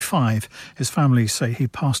85. His family say he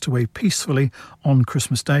passed away peacefully on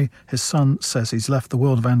Christmas Day. His son says he's left the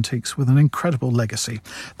world of antiques with an incredible legacy.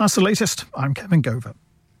 That's the latest. I'm Kevin Gover.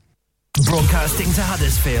 Broadcasting to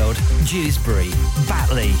Huddersfield, Dewsbury,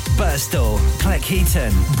 Batley, Birstall,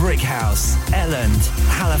 Cleckheaton, Brickhouse, Elland,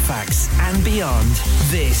 Halifax and beyond.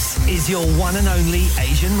 This is your one and only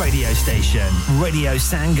Asian radio station. Radio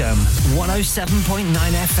Sangam,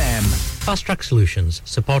 107.9 FM. Fast Track Solutions,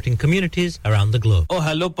 supporting communities around the globe. Oh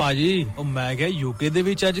hello पाजी, oh मैं क्या UK ਦੇ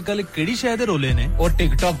ਵਿੱਚ ਅੱਜਕੱਲ ਕਿਹੜੀ ਸ਼ਹਿਰ ਦੇ ਰੋਲੇ ਨੇ? ਉਹ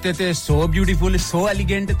TikTok ਤੇ so beautiful, so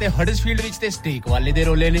elegant ਤੇ Huddersfield ਵਿੱਚ ਤੇ steak ਵਾਲੇ ਦੇ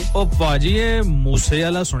ਰੋਲੇ ਨੇ। ਉਹ ਪਾਜੀ ਇਹ ਮੂਸੇ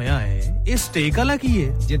ਵਾਲਾ ਸੁਣਿਆ ਹੈ। ਇਹ steak ਵਾਲਾ ਕੀ ਹੈ?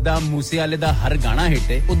 ਜਿੱਦਾਂ ਮੂਸੇ ਵਾਲੇ ਦਾ ਹਰ ਗਾਣਾ ਹਿੱਟ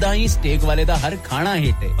ਹੈ, ਉਦਾਂ ਹੀ steak ਵਾਲੇ ਦਾ ਹਰ ਖਾਣਾ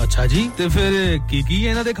ਹਿੱਟ ਹੈ। ਅੱਛਾ ਜੀ, ਤੇ ਫਿਰ ਕੀ ਕੀ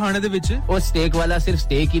ਇਹਨਾਂ ਦੇ ਖਾਣੇ ਦੇ ਵਿੱਚ? ਉਹ steak ਵਾਲਾ ਸਿਰਫ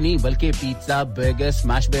steak ਹੀ ਨਹੀਂ, ਬਲਕਿ pizza, burger,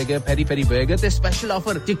 smash burger, peri peri burger ਤੇ special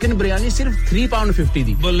offer chicken biryani ਸਿਰਫ £3.50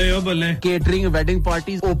 ਦੀ। ਬੱਲੇ ਓ ਬੱਲੇ। Catering, wedding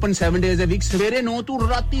parties open 7 days a week ਸਵੇਰੇ 9 ਤੋਂ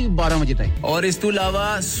ਰਾਤੀ 12 ਵਜੇ ਤੱਕ ਔਰ ਇਸ ਤੋਂ ਇਲਾਵਾ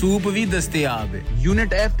ਸੂਪ ਵੀ ਦਸਤਿਆਬ ਹੈ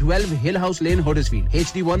Unit F 12 Hill House Lane Huddersfield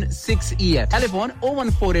HD1 6EF telephone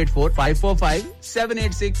 01484 545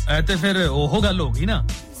 786 ਇਹ ਤੇ ਫਿਰ ਉਹ ਗੱਲ ਹੋ ਗਈ ਨਾ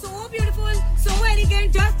So beautiful, so elegant,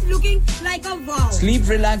 just looking like a wow. Sleep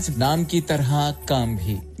Relax नाम की तरह काम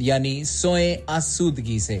भी यानी सोए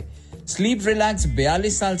आसूदगी से Sleep Relax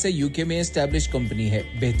 42 साल से यूके में एस्टैब्लिश कंपनी है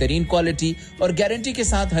बेहतरीन क्वालिटी और गारंटी के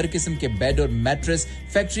साथ हर किस्म के बेड और मैट्रेस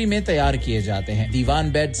फैक्ट्री में तैयार किए जाते हैं दीवान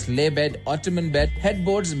bed slay bed ottoman bed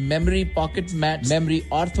headboards memory pocket mat memory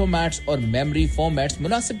ortho mats और मेमोरी फोम मैट्स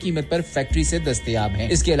मुनासिब कीमत पर फैक्ट्री से दस्तयाब हैं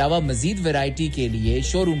इसके अलावा मजीद वैरायटी के लिए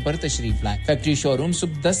शोरूम पर तशरीफ लाएं फैक्ट्री शोरूम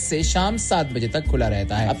सुबह 10 से शाम 7 बजे तक खुला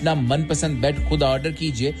रहता है अपना मनपसंद बेड खुद ऑर्डर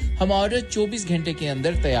कीजिए हम ऑर्डर 24 घंटे के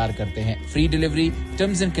अंदर तैयार करते हैं free delivery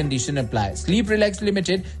terms and condition apply. Sleep Relax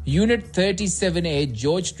Limited, Unit 37A,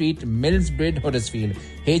 George Street, Millsbridge, Huddersfield,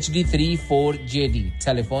 HD34JD.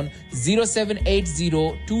 Telephone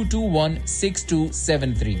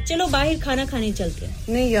 07802216273. चलो बाहर खाना खाने चलते हैं।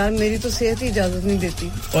 नहीं यार, मेरी तो सेहत ही इजाजत नहीं देती।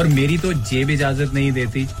 और मेरी तो जेब इजाजत नहीं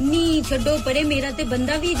देती। नहीं छोड़ो परे मेरा ते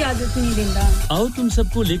बंदा भी इजाजत नहीं देता। आओ तुम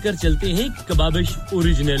सबको लेकर चलते हैं कबाबिश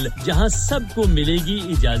ओरिजिनल, जहां सबको मिलेगी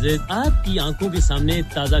इजाजत। आपकी आंखों के सामने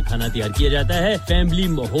ताजा खाना तैयार किया जाता है। फैमिली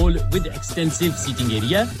माहौल with extensive seating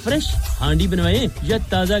area. Fresh हांडी बनवाएं या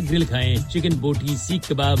ताजा ग्रिल खाएं। चिकन बोटी, सीख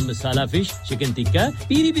कबाब, मसाला fish, chicken tikka,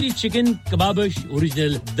 Piri Piri chicken, Kababish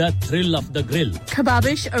original, the thrill of the grill.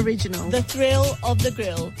 Kababish Original, the thrill of the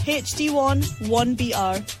grill. HD1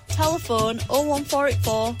 1BR. Telephone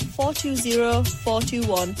 01484 420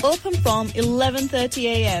 421. Open from 11:30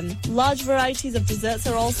 a.m. Large varieties of desserts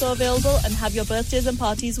are also available and have your birthdays and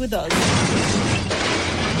parties with us.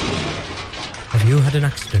 Have you had an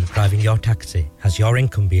accident driving your taxi? Has your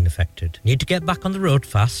income been affected? Need to get back on the road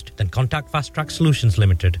fast? Then contact Fast Track Solutions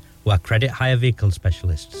Limited, who are credit hire vehicle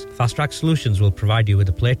specialists. Fast Track Solutions will provide you with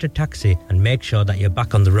a plated taxi and make sure that you're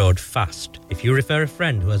back on the road fast. If you refer a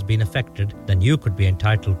friend who has been affected, then you could be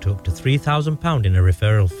entitled to up to £3,000 in a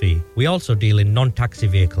referral fee. We also deal in non-taxi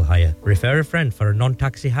vehicle hire. Refer a friend for a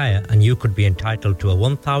non-taxi hire and you could be entitled to a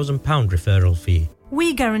 £1,000 referral fee. We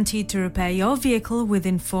guarantee to repair your vehicle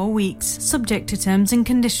within 4 weeks, subject to terms and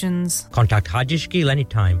conditions. Contact Haji Shkil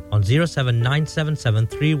anytime on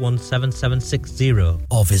 07977317760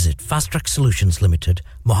 or visit Fast Track Solutions Limited,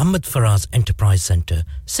 Mohammed Faraz Enterprise Centre,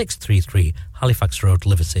 633 Halifax Road,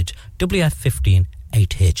 Liversedge, WF15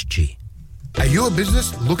 8HG. Are you a business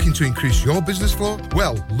looking to increase your business flow?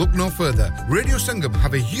 Well, look no further. Radio Sangam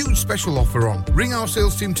have a huge special offer on. Ring our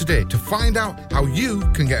sales team today to find out how you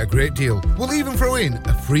can get a great deal. We'll even throw in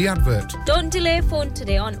a free advert. Don't delay, phone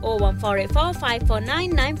today on 01484 549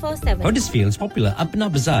 947. Huddersfield's popular Apna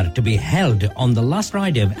Bazaar to be held on the last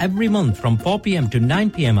Friday of every month from 4 p.m. to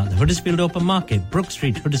 9 p.m. at the Huddersfield Open Market, Brook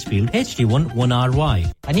Street, Huddersfield, HD1 1RY.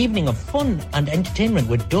 An evening of fun and entertainment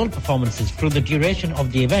with dual performances through the duration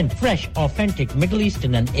of the event. Fresh, authentic Middle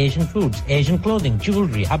Eastern and Asian foods, Asian clothing,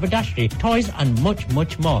 jewellery, haberdashery, toys and much,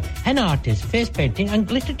 much more. Henna artists, face painting and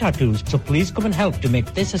glitter tattoos. So please come and help to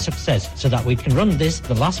make this a success so that we can run this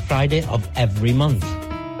the last Friday of every month.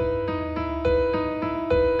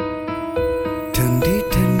 ठंडी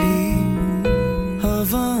ठंडी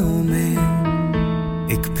हवाओं में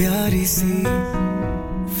एक प्यारी सी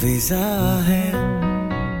फिजा है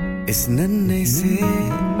इस नन्हे से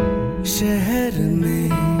शहर में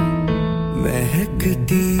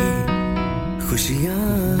महकती खुशियां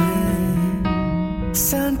हैं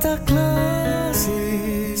Santa Claus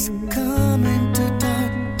is coming to town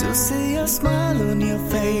to see a smile on your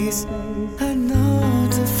face I know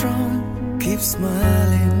the front keeps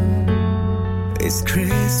smiling It's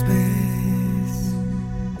Christmas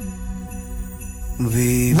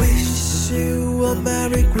We wish you a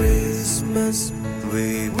Merry Christmas We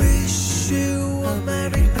wish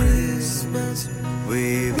Christmas.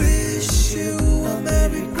 We wish you a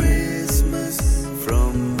Merry Christmas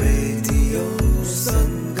from Radio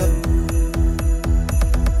Sangam.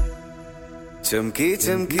 चमकी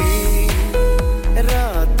चमकी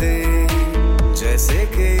रातें जैसे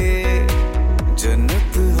के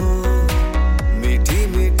जन्नत हो मीठी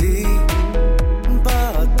मीठी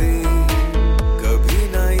बातें कभी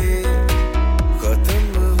ना ये खत्म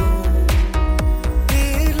हो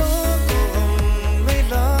दिलों को हम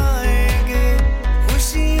मिलाएंगे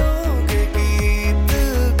खुशियों के गीत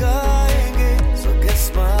गाएंगे so get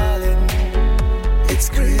smiling it's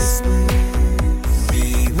Christmas we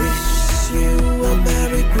wish you a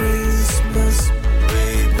Merry Christmas we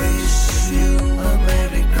wish you a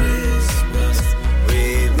Merry Christmas we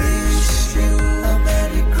wish you a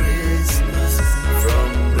Merry Christmas from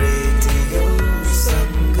Radio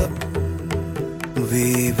Sangam we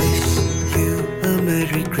wish you a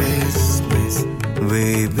Merry Christmas we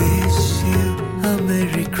wish you a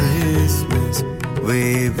Merry Christmas we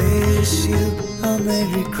wish you a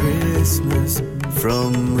Merry Christmas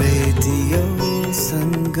from Radio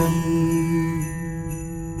Sangam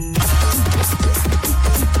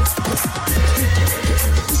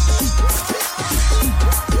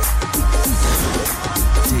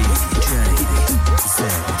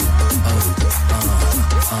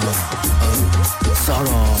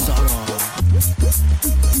Zorro.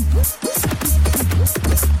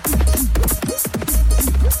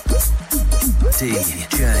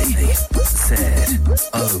 DJ Z-O-R-R-O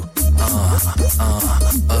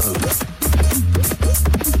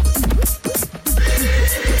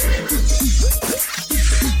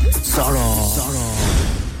Zorro.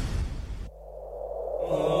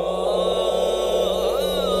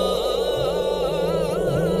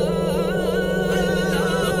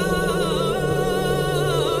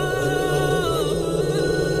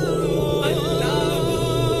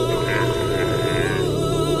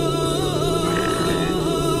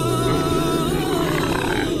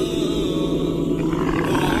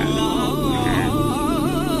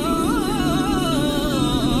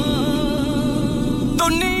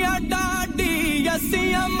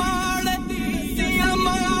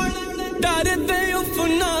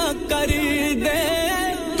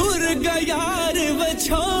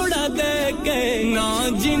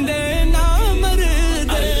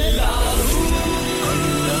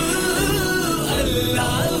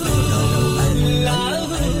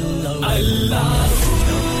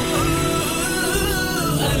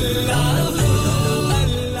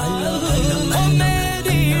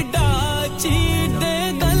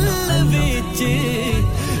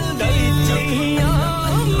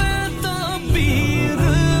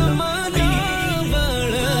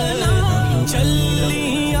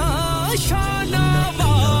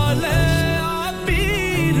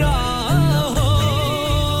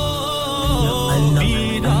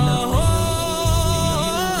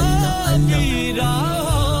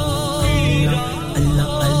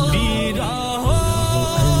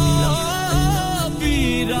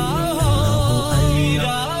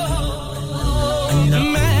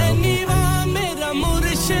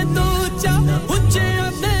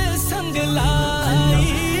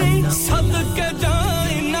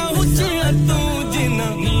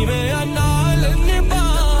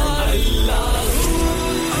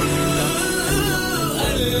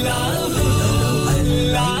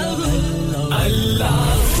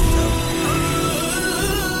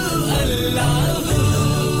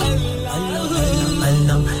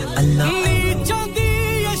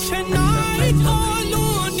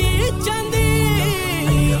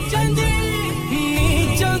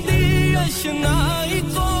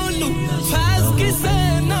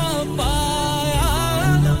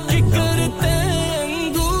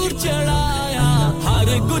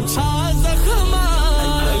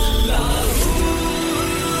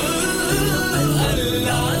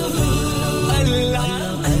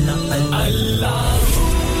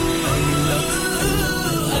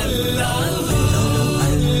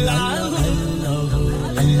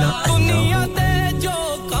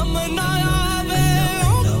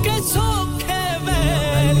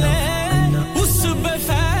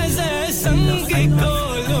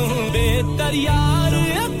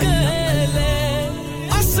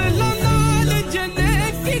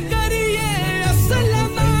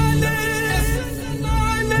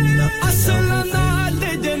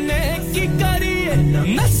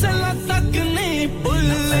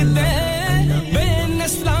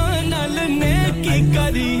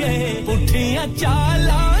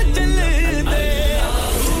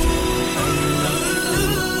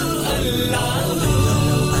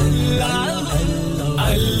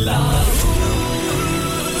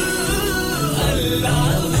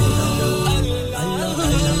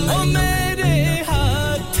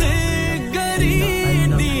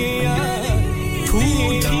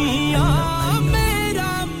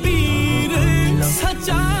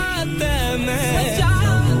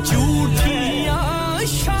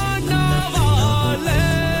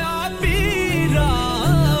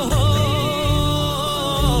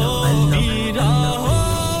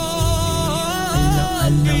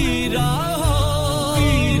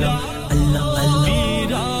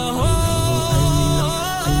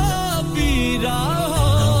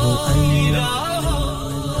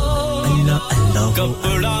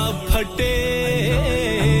 कपड़ा फटे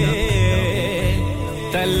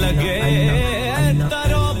ते लगे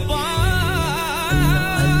तरो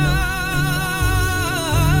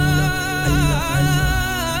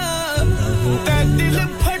ते दिल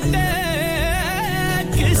फटे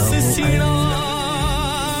किस सीना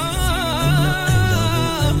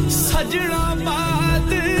सजना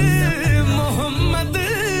बात मोहम्मद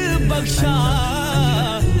बख्शा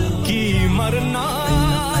की मरना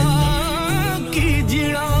की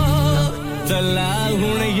जीना चला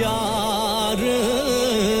हुन यार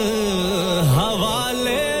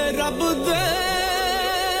हवाले रब दे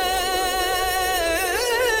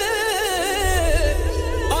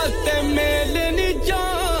आते मेले नी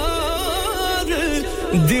चार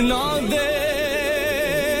दिनां दे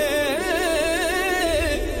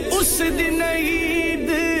उस दिन ईद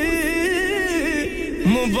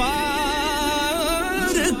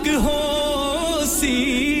मुबारक हो सी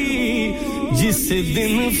जिस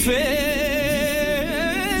दिन फिर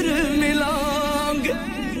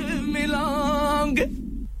मिलांगे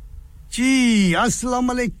जी अस्सलाम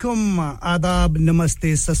वालेकुम आदाब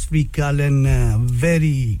नमस्ते सत श्री अकाल and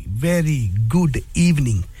very very good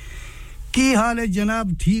evening की हाल है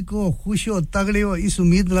जनाब ठीक हो खुश हो तगड़े हो इस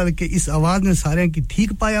उम्मीद नाल के इस आवाज ने सारे की ठीक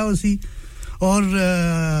पाया हो सी और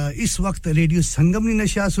इस वक्त रेडियो संगम नी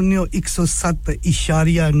नशा सुनने हो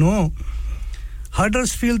 107.9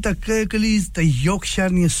 हडर्सफील्ड तक कलीज ते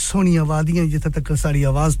यॉर्कशायर नी सोनी आवादियां जिथे तक साडी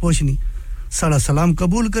आवाज पहुंचनी सारा सलाम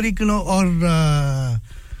कबूल करी कनो और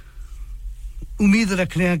उम्मीद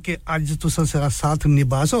रखने हैं कि आज तुसा सारा साथ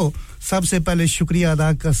निभासो सबसे पहले शुक्रिया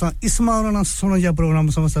अदा करसा इस्मा और ना सुनो जा प्रोग्राम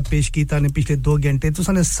समझा पेश कीता ने पिछले 2 घंटे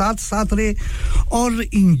तुसा ने साथ रहे और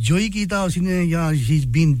एंजॉय कीता उसने या she is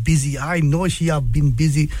been busy I know she have been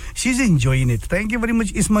busy she is enjoying it thank you very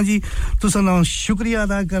much Isma ji तुसा ना शुक्रिया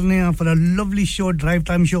अदा करने हैं for a lovely show drive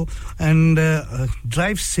time show and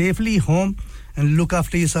drive safely home and look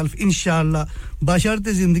after yourself inshallah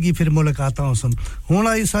बशर्ते जिंदगी फिर मुलाकातां हो सन हुन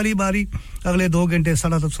आई सारी बारी अगले 2 घंटे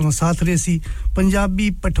साडा तक सुना साथ रेसी पंजाबी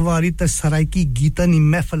पटवारी ते सराइकी गीतां नी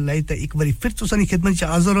महफिल लाई ते एक बारी फिर तुसां दी खिदमत च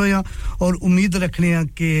हाजिर होया और उम्मीद रखने आ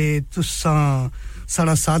कि तुसां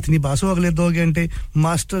साडा साथ निभासो अगले 2 घंटे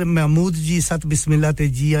मास्टर महमूद जी सत बिस्मिल्लाह ते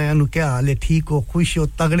जी आया नु क्या हाल है ठीक हो खुश हो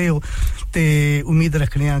तगड़े हो ते उम्मीद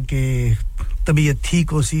रखने आ कि तबीयत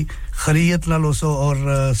ठीक हो सी खैरियत नाल होसो और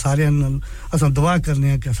सारे असां दुआ करने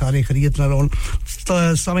हैं कि सारे खैरियत नाल होन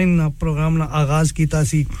समीन प्रोग्राम ना आगाज कीता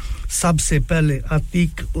सी सबसे पहले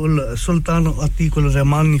अतीक उल सुल्तान अतीक उल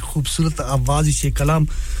रहमान की खूबसूरत आवाज से कलाम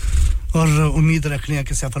और उम्मीद रखने हैं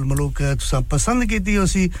कि सफल मलूक तुसा पसंद कीती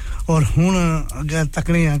होसी और हुन अगर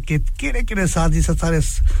तकने हैं कि केड़े साथी सारे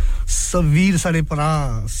सवीर सारे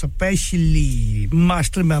भरा स्पेशली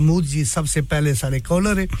मास्टर महमूद जी सबसे पहले सारे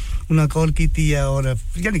कॉलर है उन्हें कॉल कीती है और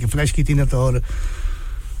यानी कि फ्लैश कीती ना तो और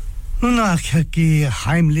उन्हें आख्या कि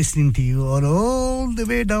I am listening to you और all the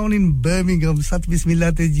way down in Birmingham सत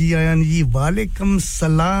बिस्मिल्लाह ते जी आयान जी वालेकुम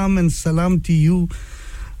सलाम एंड सलाम टू यू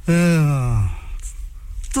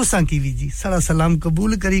तुसां की भी जी सारा सलाम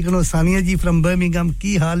कबूल करी कनो सानिया जी फ्रॉम बर्मिंघम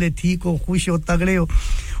की हाल है ठीक हो खुश हो तगड़े हो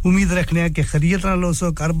उम्मीद रखने हैं कि खैरियत नाल हो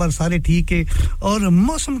सो कारोबार सारे ठीक है और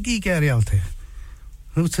मौसम की कह रहा होते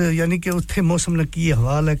उस यानी कि उथे मौसम ना की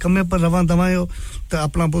हाल है कमे पर रवां दवायो तो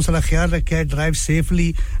अपना बहुत सारा ख्याल रखे drive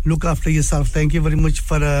safely look after yourself thank you very much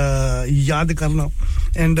for याद करना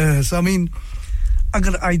एंड सामीन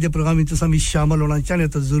अगर आज दे प्रोग्राम में तुम भी शामिल होना चाहते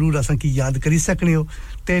तो जरूर असा की याद करी सकने हो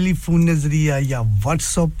टेलीफोन ने जरिया या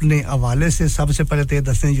व्हाट्सएप ने हवाले से सबसे पहले तो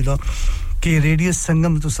दसने जुलो कि रेडियो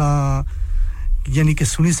संगम तुसा यानी कि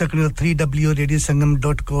सुनी सकने हो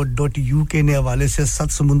www.radiosangam.co.uk ने हवाले से 7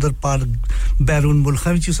 समुंदर पार बैरून मुल्क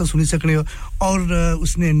विच तुसा सुनी सकने हो और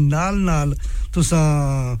उसने नाल तुसा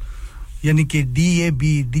यानी कि DAB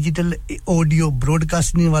डिजिटल ऑडियो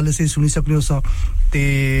ब्रॉडकास्टिंग वाले से सुनी सकने हो ते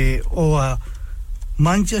ओ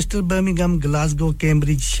Manchester Birmingham Glasgow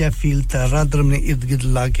Cambridge Sheffield Rotherham ने इर्द-गिर्द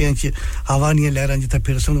इलाके च हवानियां लहरां जिथे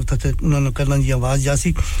फिर सुन उथे उन्होंने करना जी आवाज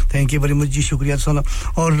जासी थैंक यू वेरी मच जी शुक्रिया सुना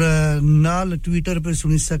और नाल ट्विटर पे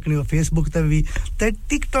सुनी सकने हो फेसबुक ते भी ते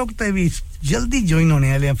टिकटॉक ते भी जल्दी ज्वाइन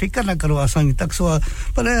होने वाले हैं फिकर ना करो आसानी तक सो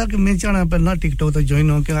पर यार कि मैं चाहना पर ना टिकटॉक तो ज्वाइन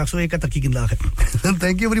हो के सो एक तक की गिंदा है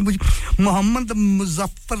thank you very much Mohammad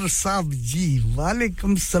Muzaffar Sahab ji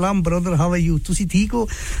वालेकुम सलाम ब्रदर हाउ आर यू तुसी ठीक हो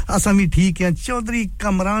आसा भी ठीक है चौधरी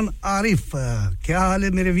कमरान आरिफ क्या हाल है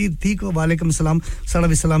मेरे वीर ठीक हो वालेकुम सलाम सारा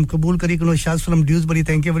भी सलाम कबूल करी कनो Shaz from Dewsbury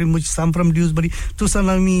thank you very much Sam from Dewsbury तुसा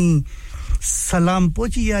नामी सलाम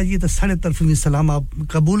पहुंची है जी तो साढ़े तरफ में सलाम आप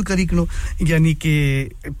कबूल करी करो यानी कि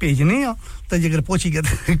भेजने आ तो अगर पहुंची गया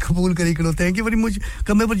तो कबूल करी करो थैंक यू वेरी मच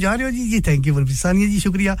कमरे पर जा रहे हो जी thank you very Sania ji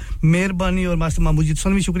शुक्रिया मेहरबानी और मास्टर मामू जी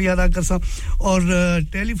तुम भी शुक्रिया अदा करसा और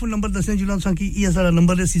टेलीफोन नंबर दसने जुला सा कि ये सारा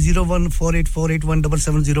नंबर है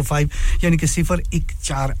 01484817705 यानी कि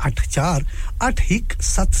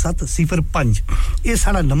 01484817705 ये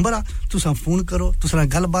सारा नंबर आ तुसा फोन करो तुसा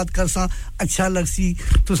गलबात करसा अच्छा लगसी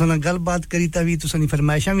तुसा गलबात करी तभी तुसा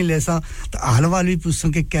फरमाइशा भी लेसा तो हालवाल भी पूछसा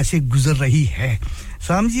कि कैसे गुजर रही है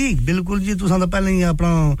समझी बिल्कुल जी तुसा तो पहले ही अपना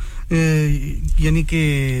यानी कि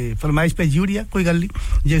फरमाइश पे जुड़िया कोई गल नहीं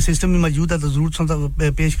जे सिस्टम में मौजूद है तो जरूर सा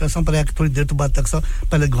पेश कर सा पर एक थोड़ी देर तो बाद तक सा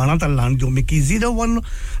पहले गाना तो लान जो में की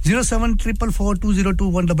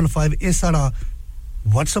 0107442021155 इस सारा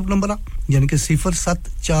व्हाट्सएप नंबर यानी कि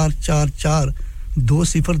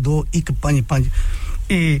 07444202155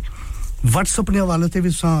 ए व्हाट्सएप ने वाले ते भी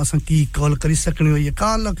असां की कॉल करी सकने हो ये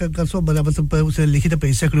कॉल कर सो बराबर उसे लिखी तो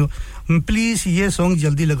भेज सकने हो प्लीज ये सॉन्ग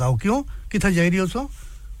जल्दी लगाओ क्यों किथा जा रही हो सो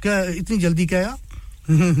क्या इतनी जल्दी क्या है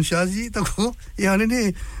शाह जी तो ये आने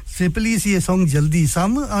ने से प्लीज ये सॉन्ग जल्दी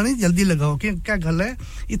साम आने जल्दी लगाओ क्या गल है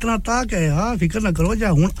इतना ताक है हां फिक्र ना करो जा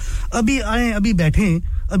हुन अभी आए अभी बैठे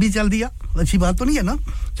अभी चल दिया अच्छी बात तो नहीं है ना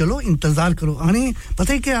चलो इंतजार करो आने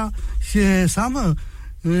पता है क्या साम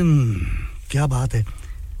क्या बात है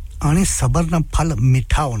आने सबर ना फल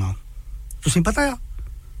मीठा होना तुसी पता है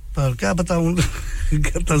पर क्या बताऊं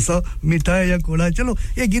तरसा मीठा है या कोड़ा है चलो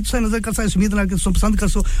ये गीत से नजर करसा उम्मीद ना कि तुम पसंद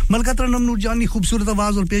करसो मलका तरन्नुम नूरजान की खूबसूरत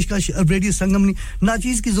आवाज और पेशकश रेडियो संगम नी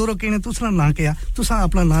नाचीज की जोरो कहने तुसरा ना कया तुसा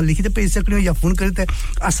अपना नाम लिख के भेज सकने हो या फोन करते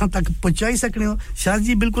आसा तक पहुंचाई सकने हो शाह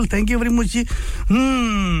जी बिल्कुल थैंक यू वेरी मच जी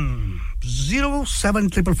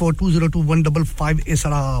 07444202155 ऐसा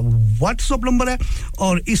व्हाट्सएप नंबर है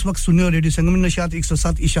और इस वक्त सुनियो रेडियो संगम नशात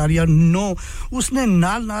 107.9 उसने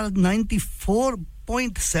नाल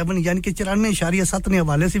 94.7 यानी कि 94.7 ने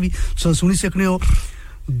हवाले से भी सुनी सकने हो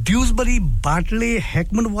ड्यूसबरी बाटले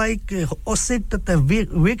हैकमन वाइक ओसेट ते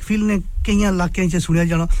वेकफील्ड ने कई इलाके से सुनिया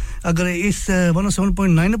जाना अगर इस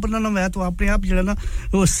 107.9 पर ना है तो अपने आप जड़ा ना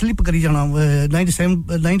वो स्लिप करी जाना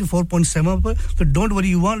 94.7 पर तो don't worry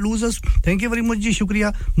you won't lose us thank you very much जी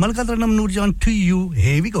शुक्रिया Malka Tarannum Noorjahan to you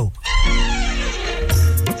here we go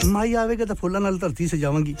माई आवेगा तो फुल्ला नाल धरती से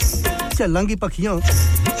जावांगी चलांगी पखियां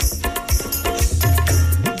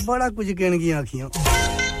बड़ा कुछ कहणगी आखियां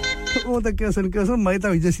वो तो कैसन मैं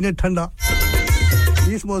तो जैसे ने ठंडा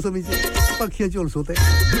इस मौसम में पखियां चोल सोते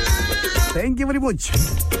थैंक यू वेरी मच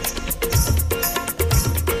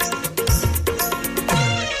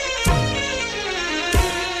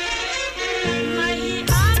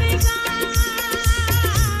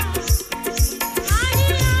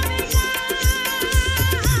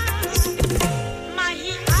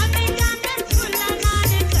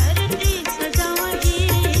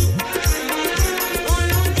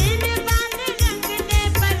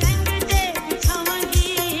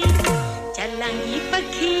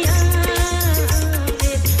पखियां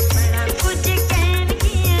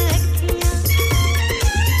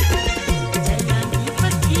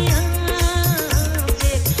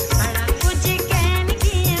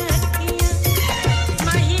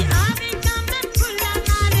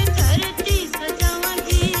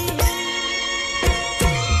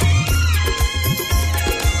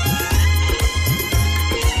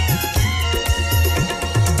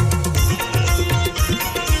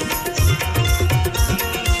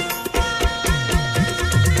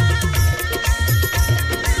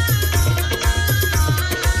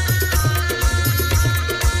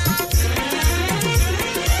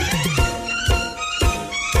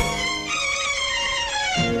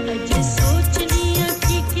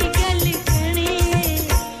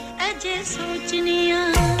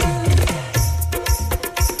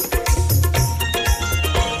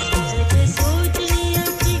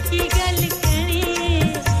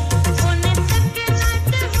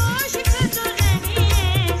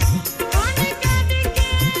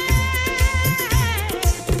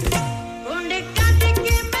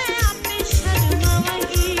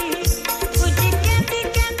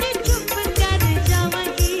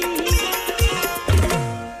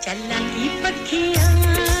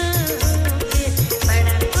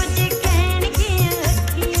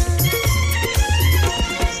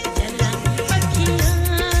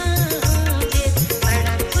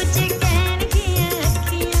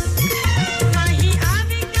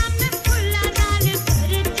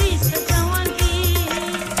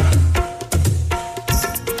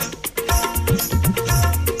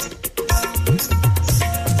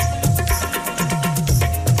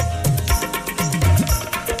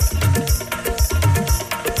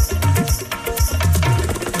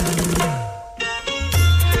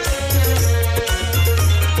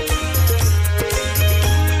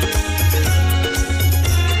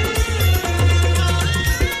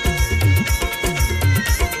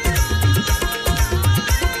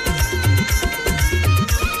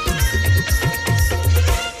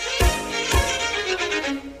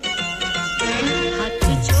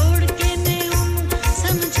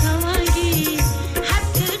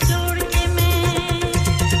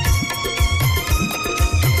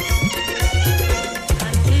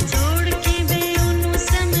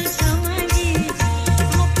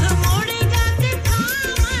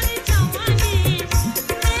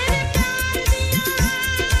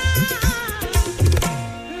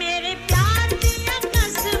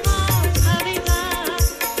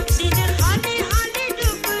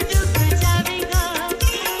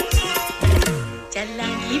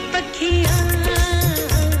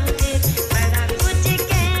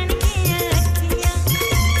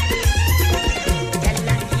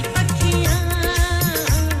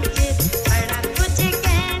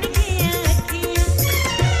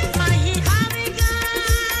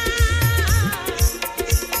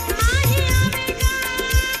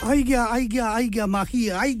गया माखी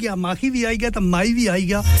आई गया माखी भी आई गया तो माई भी आई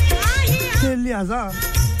गया ते लिहाजा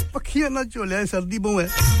पखियां ना झोले सर्दी बहु है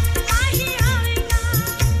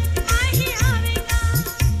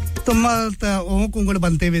तो मत ओ कुंगड़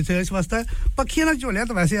बनते हुए से इस वास्ते पखियां ना झोले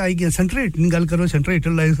तो वैसे आई गया सेंट्रेट नहीं गल करो सेंट्रेट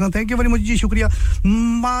लाइस थैंक यू वेरी मच जी शुक्रिया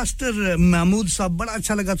मास्टर महमूद साहब बड़ा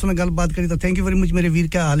अच्छा लगा तुमने गल बात करी तो थैंक यू वेरी मच मेरे वीर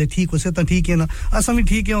क्या हाल है ठीक हो से तो ठीक है ना असम भी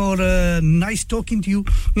ठीक है और नाइस टॉकिंग टू यू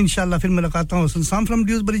इंशाल्लाह फिर मुलाकात हो सलाम फ्रॉम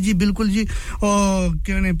ड्यूसबरी जी बिल्कुल जी और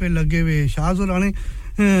कहने पे लगे हुए शाहज और आने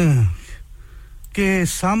के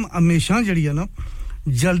साम हमेशा जड़ी है ना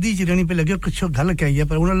जल्दी चिरणी पे लगे कुछ गल कही है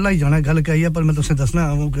पर उन्हें अल्लाह ही जाना गल कही है पर मैं तुझसे दसना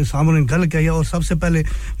कि सामने गल कही है और सबसे पहले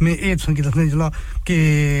मैं एक संगीत दसने चला कि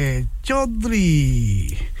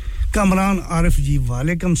चौधरी कमरान आरिफ जी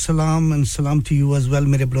वालेकुम सलाम एंड सलाम टू यू एज वेल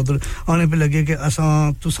मेरे ब्रदर आने पे लगे कि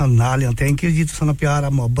असा तुसा नाल है थैंक यू जी तुसा प्यार है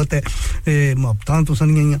मोहब्बत है मोहब्बतां तुसा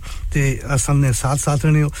नहीं ते असल ने साथ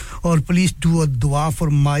रहने हो और प्लीज डू अ दुआ for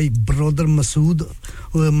my brother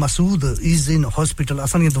Masood is in hospital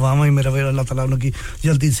असन ये दुआवां ही मेरा अल्लाह ताला उनकी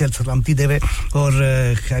जल्दी सेहत सलामती देवे और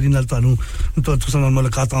खैरी नाल तानू तो तुसा नाल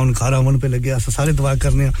मुलाकात होन खारा होन पे लगे अस सारे दुआ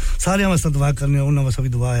करने सारे वास्ते दुआ करने उन्हां वास्ते भी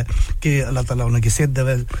दुआ है कि अल्लाह ताला उनकी सेहत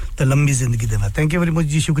देवे तो लंबी जिंदगी देवे थैंक यू वेरी मच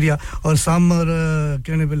जी शुक्रिया और सामर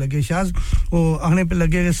कहने पे लगे शाज वो आने पे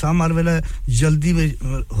लगे कि सामर वाला जल्दी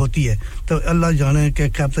होती है तो अल्लाह जाने कि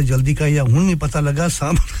क्या पता जल्दी का या हुन नहीं पता लगा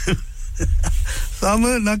सामर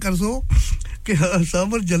ना कर सो कि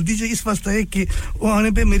साबर जल्दी से इस वास्ते है कि वो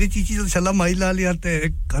आने पे मेरी चीची तो छल्ला माई ला लिया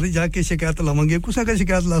ते घर जाके शिकायत लावांगे कुसा का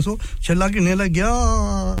शिकायत लासो छल्ला के ने लग गया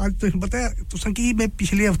आज तो पता है तुसा की मैं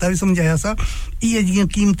पिछले हफ्ता भी समझाया सा ये जी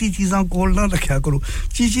कीमती चीजां कोल ना रखया करो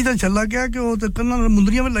चीची तो छल्ला क्या कि वो तो कन्ना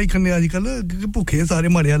मुंदरियां में लाई खन्ने आजकल भूखे सारे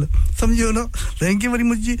मारे हाल समझियो ना थैंक यू वेरी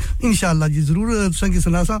मच जी इंशाल्लाह जी जरूर तुसा की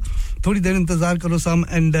सुनासा थोड़ी देर इंतजार करो Sam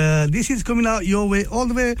and this is coming your way all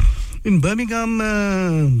the way in Birmingham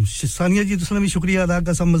Sania ji तुसने भी शुक्रिया अदा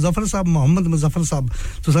करसा मुजफ्फर साहब मोहम्मद मुजफ्फर साहब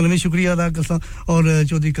तुसने भी शुक्रिया अदा करसा और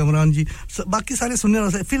चौधरी कमरान जी बाकी सारे सुनने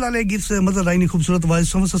वाले फिलहाल एक गीत से मज़ा आई नहीं खूबसूरत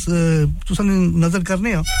आवाज तुसने नजर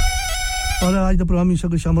करने आ और आज द प्रोग्राम में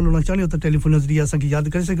शामिल होना चाहते हो तो टेलीफोन नजरिया सा की याद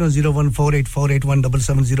कर सकते हो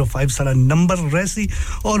 01484817705 सारा नंबर रहसी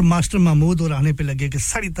और मास्टर महमूद और आने पे लगे कि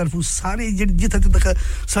सारी तरफ सारे जिथे तक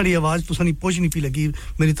सारी आवाज तो सनी पहुंचनी पी लगी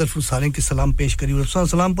मेरी तरफ सारे के सलाम पेश करी और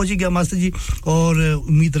सलाम पहुंच गया मास्टर जी और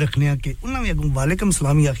उम्मीद रखने के उन्होंने भी वालेकुम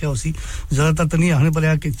सलाम ही आख्या उसी ज्यादातर तो नहीं आने पर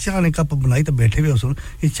आ कि चाय ने कप बनाई तो बैठे हुए हो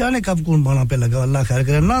ये चाय ने कप कौन बना पे लगा अल्लाह खैर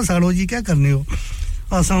करे ना साड़ो जी क्या करने हो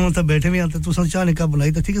आसा मतलब बैठे भी आते तो चाय ने कप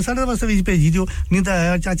बनाई तो ठीक है साढ़े वास्ते भी भेज दियो नहीं तो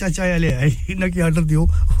आया चाचा चाय ले आए इन्हें की ऑर्डर दियो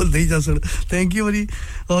और नहीं जा सर थैंक यू वेरी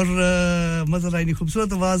और मज़ा आई नहीं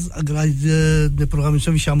खूबसूरत आवाज़ अगर आज ने प्रोग्राम में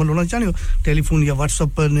शामिल होना चाहते हो टेलीफोन या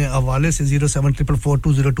व्हाट्सएप ने हवाले से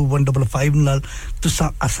 07444202155 नाल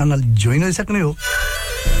तुसा आसान नाल ज्वाइन हो सकने हो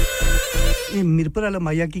ये मिरपुर वाला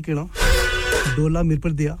माया की कहना डोला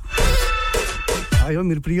मिरपुर दिया आयो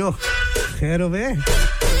मिरपुरियो खैर होवे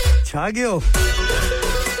छा गयो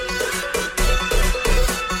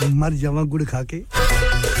मर जावा गुड़ खा के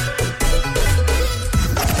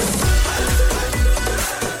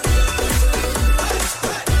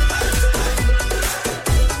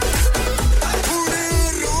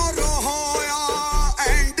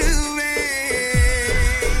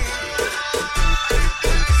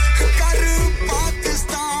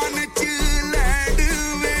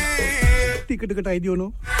टिकट कटाई दियो नो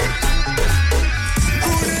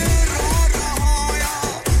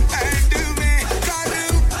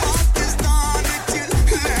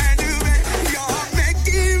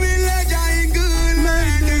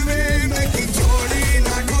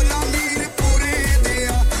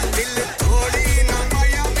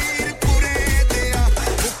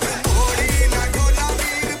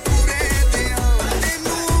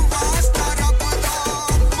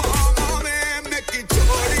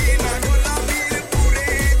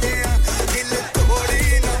दिल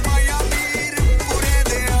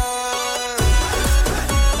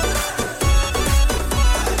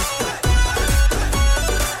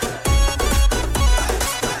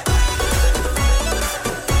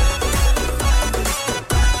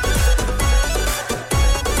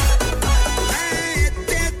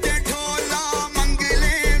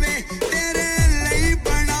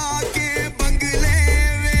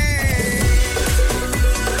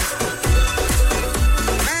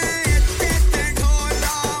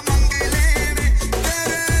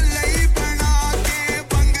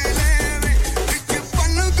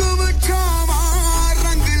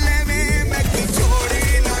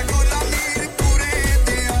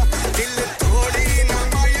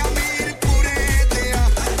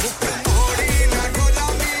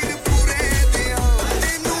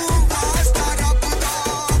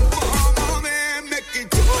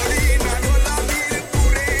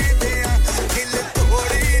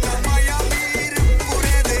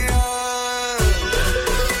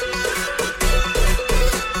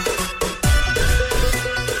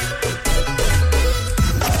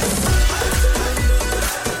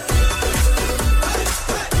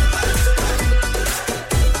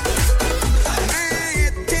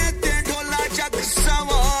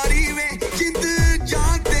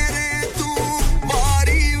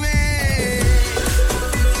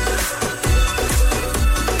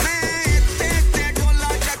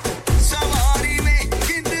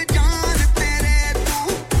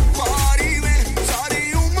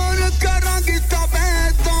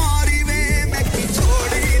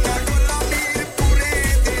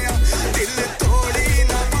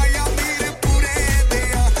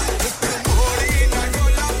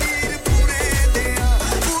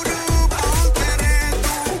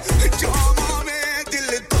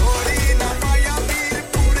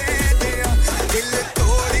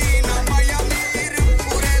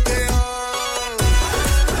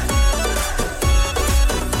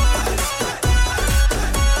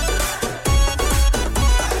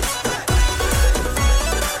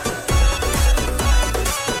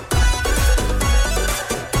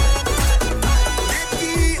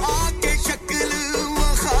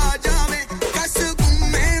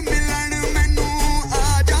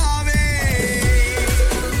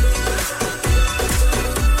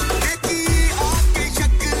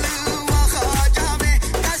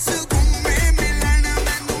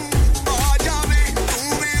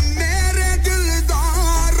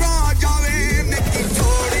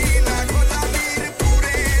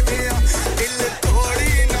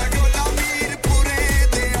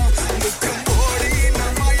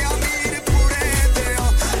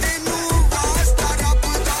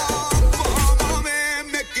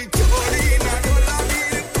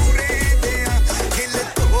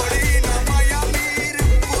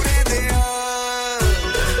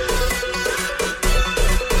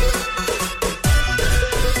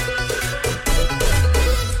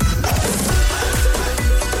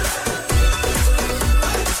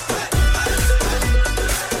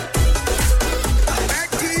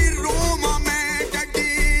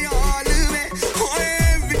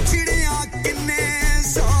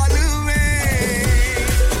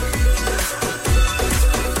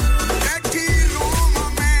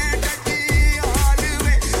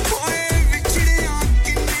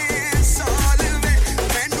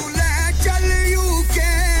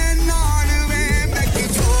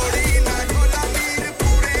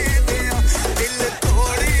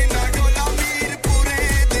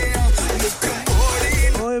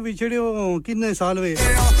ਵਿਛੜੇ ਹੋ ਕਿੰਨੇ ਸਾਲ ਵੇ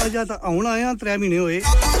ਅਜਾ ਤਾਂ ਆਉਣ ਆਇਆ 3 ਮਹੀਨੇ ਹੋਏ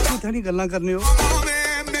ਕਿੱਥੇ ਨਹੀਂ ਗੱਲਾਂ ਕਰਨੇ ਹੋ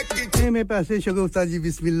में पैसे शगुफ्ता जी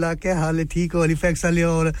बिस्मिल्लाह क्या हाल है ठीक हो हॉलीफैक्स वाले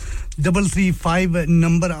और 335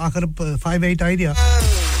 नंबर आखिर 58 आई दिया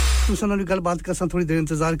तुसना भी गलबात करसा थोड़ी देर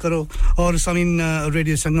इंतजार करो और समीन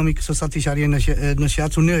रेडियो संगम 107.9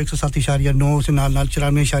 नशियात सुनने हो 107.9 से नाल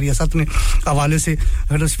 94.7 ने हवाले से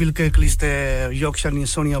हडर्सफील्ड के क्लिस्ट यॉर्कशायर ની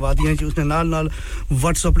સોની આબાદીਆਂ जी उसने नाल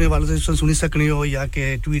व्हाट्सएप ने वाले से सुनी सकने हो या के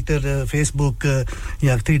ट्विटर फेसबुक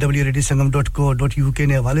या www.radiosangam.co.uk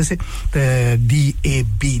ने हवाले से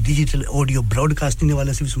DAB डिजिटल ऑडियो ब्रॉडकास्टिंग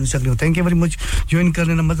वाले से भी सुन सकते हो thank you very much join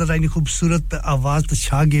करने ना मजा आई खूबसूरत आवाज तो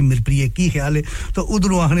छागे मेरे प्रिय की ख्याल है तो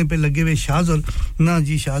उधरों आने पे लगे हुए शाज और ना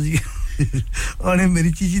जी शाज जी और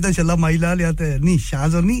मेरी चीची दा छल्ला माई ला लिया ते नहीं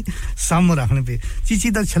शाज और नहीं साम रखने पे चीची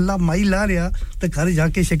दा छल्ला माई ला रिया तो घर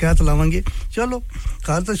जाके शिकायत लावांगे चलो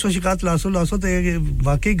घर तो शिकायत लासो तो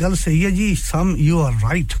वाकई गल सही है जी सम यू आर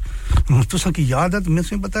राइट तुसा की याद है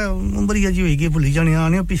तुम्हें पता है उम्र ही जी होगी भूली जाने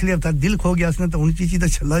आने पिछले हफ्ता दिल खो गया इसने तो उन चीची दा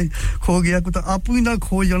छल्ला खो गया को तो आपू ही ना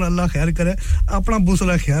खो जाना अल्लाह खैर करे अपना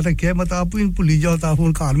दूसरा ख्याल रखे मत आपू ही भूली जाओ तो आप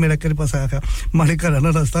घर में रख के पास आया मारे घर ना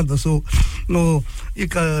रास्ता दसो वो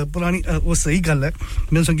एक पुरानी वो सही गल है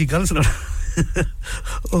मैं संगी गल सुना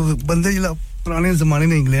ओ बंदे जिला पुराने जमाने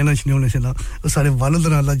में इंग्लैंड नशने होने से ना वो सारे वालिद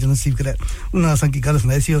अल्लाह जन्नत नसीब करे उन्हें आसा की गल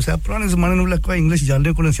सुनाई सी उसे पुराने जमाने में कोई इंग्लिश जानने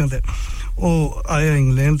को नहीं से ओ आया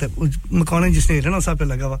इंग्लैंड ते मकान जिसने रहना सा पे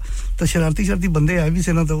लगा हुआ तो शरारती बंदे आए भी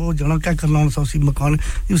से ना तो वो जाना क्या करना उनसा उसी मकान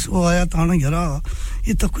वो आया था ना यार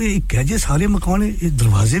ये तो कोई कहजे सारे मकान ये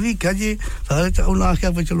दरवाजे भी कहजे सारे उन्हें आख्या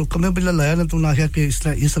चलो कमे बिल्ला लाया ना तो उन्हें आख्या कि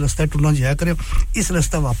इस रास्ते टुरना जाया करे इस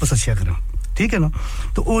रास्ता वापस अच्छा करें ठीक है ना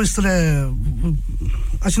तो वो इस तरह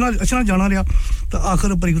अचना जाना रहा तो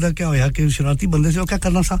आखिर पर क्या होया कि शरारती बंदे से वो क्या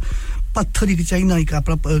करना सा पत्थर ही चाहिए ना एक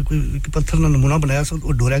अपना पत्थर ना नमूना बनाया सा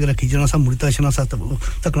और डोरा के रखी जाना सा मुड़ता अचना सा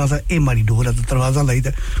तकना सा ए मारी डोर है तो दरवाजा लाई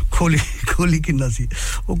था खोली किन्ना सी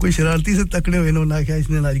वो कोई शरारती से तकने हुए ना क्या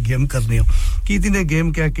इसने नारी गेम करने हो की ने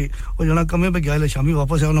गेम क्या के वो जना कमे पे गया शामी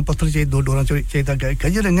वापस आया पत्थर चाहिए 2 डोरा चाहिए था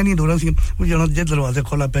कहे रंगे नहीं डोरा सी वो जना जे दरवाजा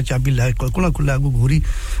खोला पे चाबी लाए कोना खुला आगू घोरी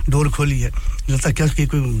डोर खोली है लगता क्या कि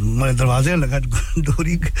कोई मारे दरवाजे लगा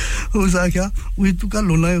डोरी उसा क्या वही तू का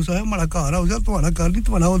लोना है उसा है हमारा घर है उसा तुम्हारा घर नहीं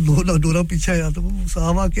तुम्हारा वो डोरा पीछे आया तो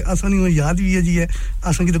सावा के आसा नहीं याद भी है जी है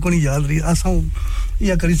आसा की तो कोई याद रही आसा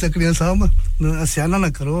या करी सकने साहब सियाना ना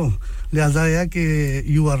करो लिहाजा है कि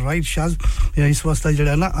यू आर राइट शाज इस वास्ते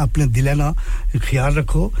जड़ा ना अपने दिल है ना ख्याल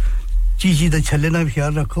रखो चीज़ी दा छल्ले ना भी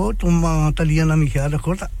ख्याल रखो तुम तलिया ना भी ख्याल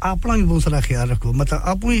रखो तो अपना भी बहुत सारा ख्याल रखो मतलब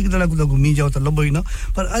आप ही एक तरह को घूमी जाओ तो लबो ही ना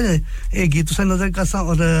पर अरे एक गीत तुसा नजर कसा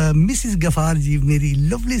और मिसेस गफार जी मेरी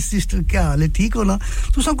लवली सिस्टर क्या हाल है ठीक हो ना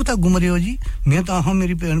तुसा कुता घूम रहे हो जी मैं तो हां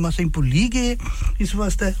मेरी पेन में से भूली गए इस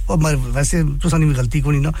वास्ते और वैसे तुसा ने भी गलती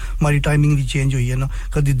कोनी ना हमारी टाइमिंग भी चेंज हुई है ना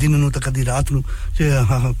कदी दिन नु तो कदी रात नु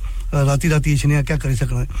हां राती इसने क्या कर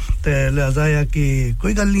सकना ते लिहाजा है कि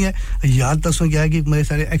कोई गल नहीं है याद तो सो गया कि मेरे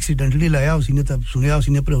सारे एक्सीडेंटली लाया उसने तब सुनया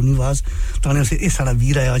उसने पर उनी आवाज ताने से ए सारा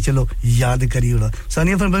वीर आया चलो याद करियो ना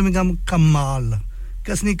सानिया फरमाई कमाल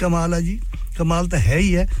कसनी कमाल है जी कमाल तो है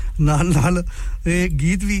ही है नाल एक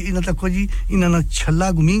गीत भी इन तक जी इना छल्ला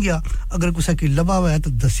घूमी गया अगर कुछ की लबा हुआ है तो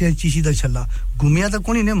दसिया चीसी दा छल्ला घूमिया तो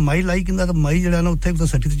कोनी ने माई लाई किंदा तो माई जड़ा ना उत्थे तो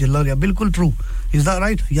सटी तो चला रहा बिल्कुल ट्रू इज दैट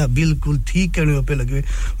राइट या बिल्कुल ठीक कहने पे लगे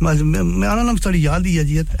मैं आना नाम सारी याद ही है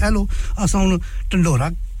जी हेलो असा हुन टंडोरा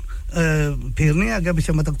फेरने आगे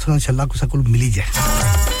पीछे मतलब थोड़ा छल्ला कुछ को मिली जाए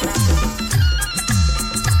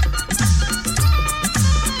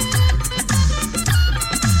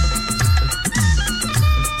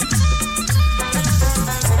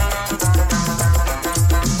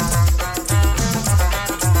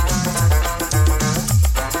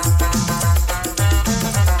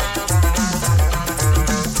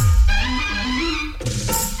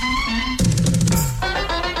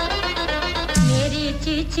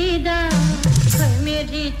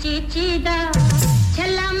चिचिदा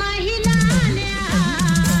छल्ला महिला लिया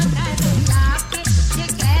कर जाके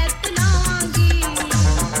शिकायत लाऊंगी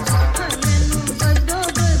मैनू बदो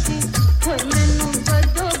बदी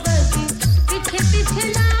पीछे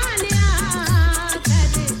ला लिया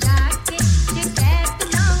कर जाके शिकायत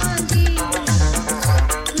लाऊंगी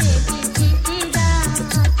मेरी चिचिदा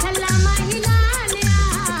छल्ला महिला लिया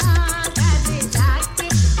कर जाके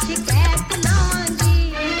शिकायत लाऊंगी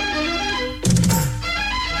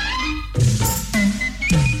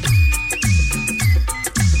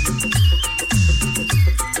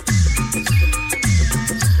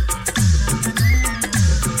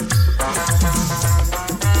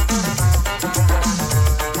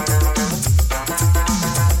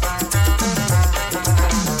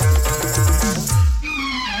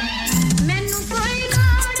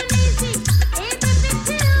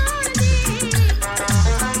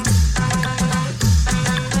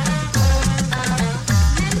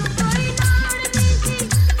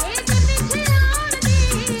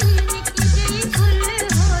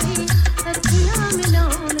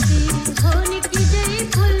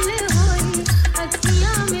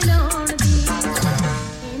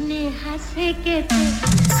थे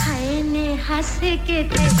हाय ने हंस के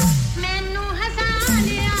थे मैनू हंसा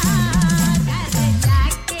लिया घर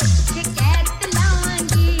जाके शिकायत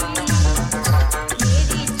लाऊंगी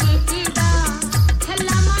मेरी चीची दा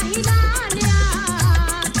छल्ला महिला लिया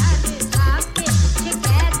घर जाके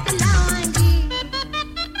शिकायत लाऊंगी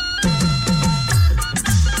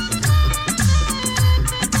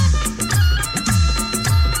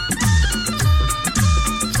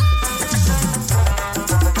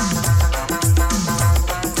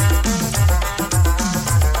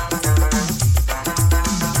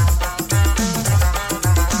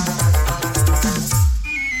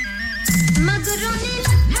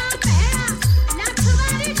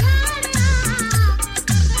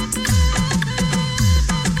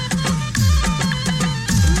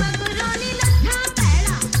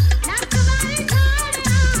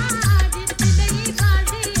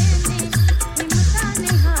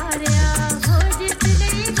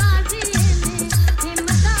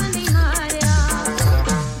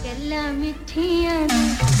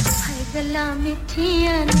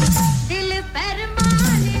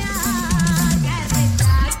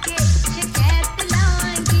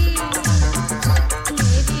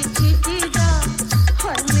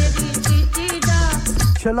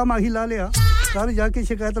छला माही ला लिया घर जाके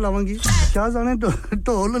शिकायत लावांगी शाह जाने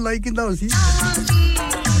ढोल लाई किंदा होसी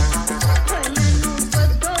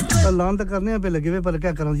ऐलान तो करने पे लगे हुए पर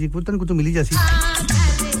क्या करूं जी कुतन को तो मिली जैसी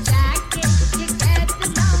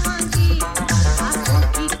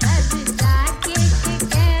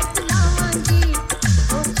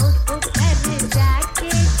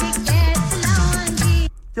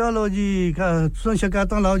चलो जी तुम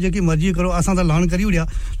शिकायत लाओ जे की मर्जी करो असा तो ऐलान करी उड़िया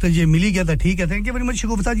तो जे मिली गया तो ठीक है thank you very much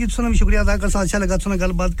Gupta ji तुसने भी शुक्रिया अदा करसा अच्छा लगा तुसने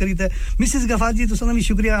गलबात करी ते मिसेस गफार जी तुसने भी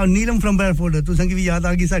शुक्रिया और नीलम फ्रॉम ब्रैडफोर्ड तुसने की भी याद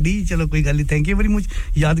आ गई साडी चलो कोई गल नहीं थैंक यू वेरी मच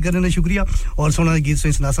याद करने का शुक्रिया और सोना गीत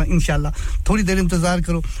सुनासा इंशाल्लाह थोड़ी देर इंतजार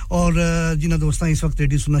करो और जिन्ना दोस्तां इस वक्त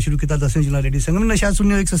रेडियो सुनना शुरू किया 10 जिला रेडियो संगम ने शायद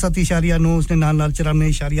सुनियो 107.9 उसने नाल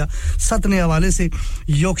 94.7 ने हवाले से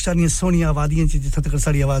योगशायर ने सोनी आबादियां जिथे तक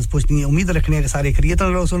साडी आवाज पहुंचनी है उम्मीद रखने हैं कि सारे खैरियत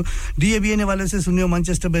रहो सुन डीएबी ने वाले से सुनियो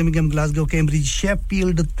Manchester Birmingham Glasgow Cambridge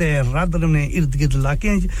Sheffield ते रादरम ने इर्द-गिर्द इलाके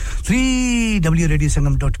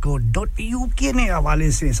 3wradiosangam.co.uk ने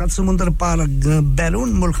हवाले से सात समुंदर पार बैरून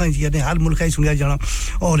मुल्क यानी हर मुल्क ही सुनिया जाना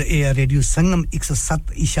और ए रेडियो संगम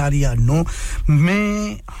 107.9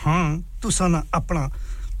 में हां तुसाना अपना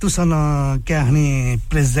तुसाना क्या है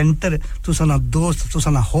प्रेजेंटर तुसाना दोस्त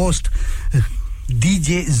तुसाना होस्ट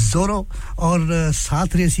डीजे जोरो और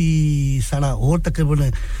साथ रेसी सारा और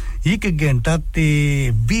तकरीबन 1 घंटा ते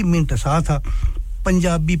 20 मिनट साथ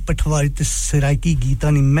पंजाबी पठवारी ते सराइकी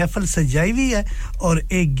गीतां नी महफिल सजाई हुई है और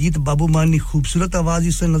एक गीत बाबू मान नी खूबसूरत आवाज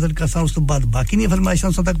इस नजर करसा उस तो बाद बाकी नहीं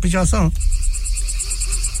फरमाइशां तक पहुंचासा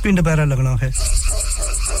पिंड पैरा लगना है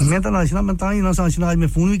मैं तो नाचना मैं ताई ना साचना आज मैं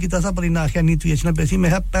फोन भी कीता सा पर इना आख्या नहीं तू यचना पैसी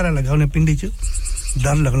मैं पैरा लगा उन्हें पिंडी च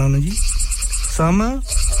डर लगना ना जी सम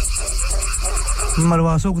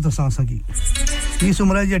मरवासो को तो सांसा की इस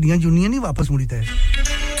उम्र जड़ियां जुनियां नहीं वापस मुड़ी ते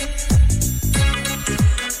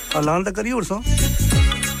ऐलान तो करी और सो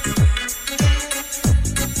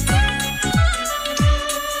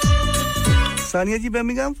सानिया जी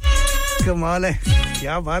बर्मिंघम कमाल है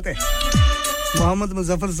क्या बात है Mohammad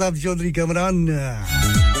Muzaffar Sahab Chaudhary Kamran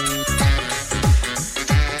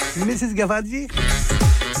Mrs Gaffar ji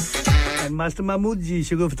and master Mahmood ji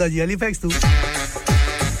Shagufta ji Halifax तू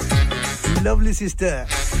लवली सिस्टर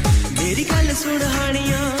मेरी गल सुन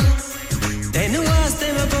हानिया तेन वास्ते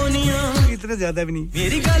मैं बोनिया इतना ज्यादा भी नहीं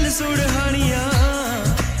मेरी गल सुन हानिया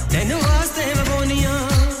तेन वास्ते मैं बोनिया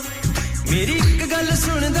मेरी एक गल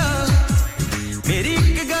सुनदा मेरी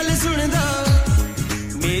एक गल सुनदा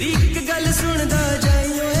मेरी एक गल सुनदा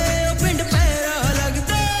जाइयो ए ओ पिंड पैरा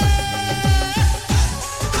लगदा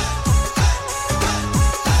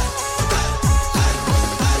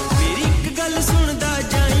मेरी एक गल सुनदा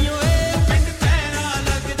जाइयो ए पिंड पैरा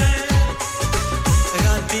लगदा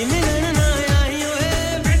राती मिलन ना आइयो ए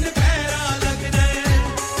पिंड पैरा लगदा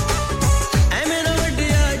ऐ मेरा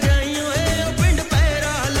वड्डिया जाइयो ए ओ पिंड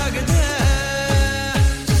पैरा लगदा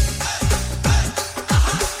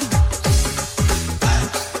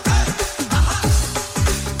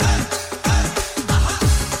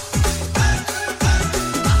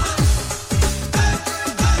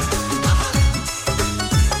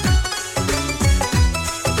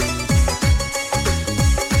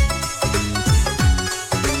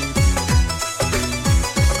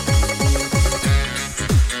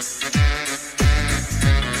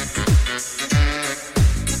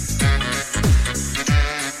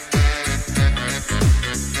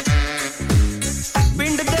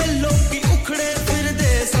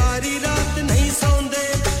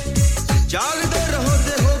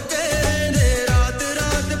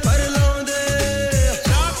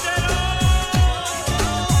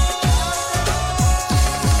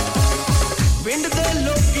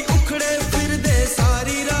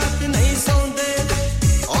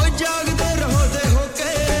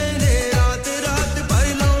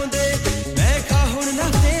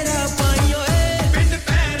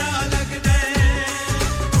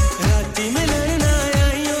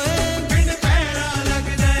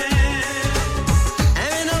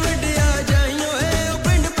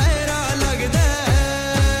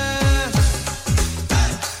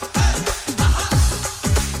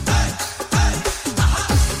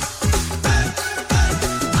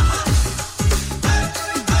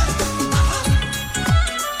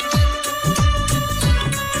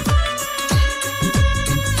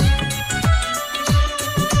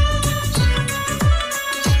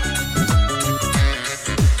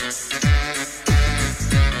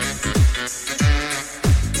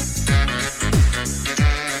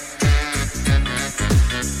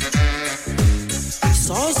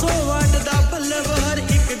 100 ਵਾਟ ਦਾ ਬੱਲਬ ਹਰ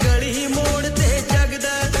ਇੱਕ ਗਲੀ ਮੋੜ ਤੇ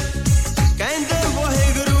ਜਗਦਾ ਕਹਿੰਦੇ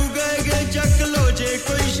ਵਾਹਿਗੁਰੂ ਗਏ ਚੱਕ ਲੋ ਜੇ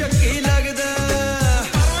ਕੋਈ ਸ਼ੱਕੀ ਲੱਗਦਾ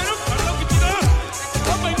ਮੈਨੂੰ ਫੜ ਲੋ ਕਿੱਥੇ ਦਾ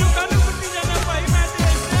ਉਹ ਮੈਨੂੰ ਕੰਨ ਕੁੱਟੀ ਜਾਣਾ ਭਾਈ ਮੈਂ ਤੇ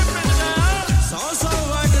ਇਸੇ ਪਿੰਡ ਦਾ 100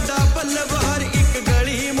 ਵਾਟ ਦਾ ਬੱਲਬ ਹਰ ਇੱਕ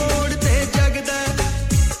ਗਲੀ ਮੋੜ ਤੇ ਜਗਦਾ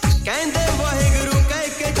ਕਹਿੰਦੇ ਵਾਹਿਗੁਰੂ ਕਹਿ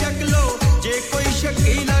ਕੇ ਚੱਕ ਲੋ ਜੇ ਕੋਈ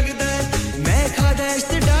ਸ਼ੱਕੀ ਲੱਗਦਾ ਮੈਂ ਖਾਦਾ ਇਸ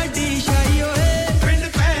ਤੇ ਡਾਡੀ ਸ਼ਾਈ ਓਏ ਪਿੰਡ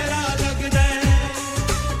ਪੈਰਾ ਲੱਗਦਾ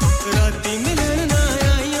ਰਾਤੀ ਮਿਲਣ ਨਾ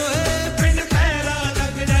ਆਈ ਓਏ ਪਿੰਡ ਪੈਰਾ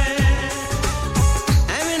ਲੱਗਦਾ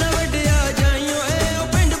ਐਵੇਂ ਨਾ ਵੱਡਿਆ ਜਾਈ ਓਏ ਉਹ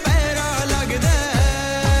ਪਿੰਡ ਪੈਰਾ ਲੱਗਦਾ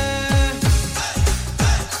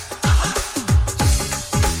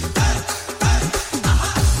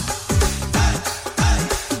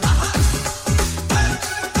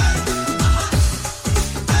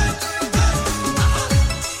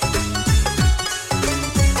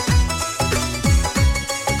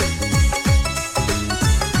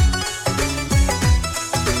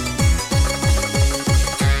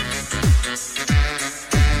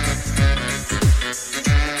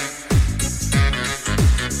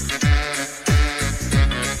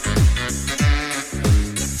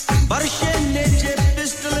ਬਰਸ਼ੇ ਨੇਜੇ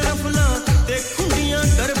ਪਿਸਟਲ ਰਫਲਾਂ ਤੇ ਖੁੰਡੀਆਂ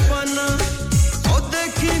ਕਰਪਾਨਾ ਉਹ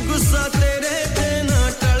ਦੇਖੀ ਗੁੱਸਾ ਤੇਰੇ ਤੇ ਨਾ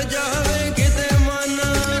ਟਲ ਜਾਵੇ ਕਿਤੇ ਮਨ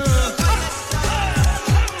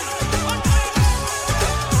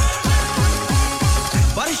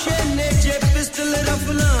ਬਰਸ਼ੇ ਨੇਜੇ ਪਿਸਟਲ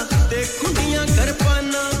ਰਫਲਾਂ ਤੇ ਖੁੰਡੀਆਂ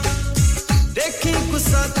ਕਰਪਾਨਾ ਦੇਖੀ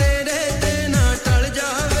ਗੁੱਸਾ ਤੇਰੇ ਤੇ ਨਾ ਟਲ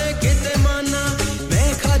ਜਾਵੇ ਕਿਤੇ ਮਨ ਮੈਂ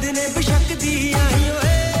ਖਾਦੇ ਨੇ ਬਸ਼ੱਕ ਦੀ ਆਈ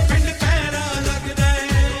ਓਏ ਪਿੰਡ ਪੈਰਾ ਲੱਗਦਾ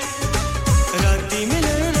ਰਾਤੀ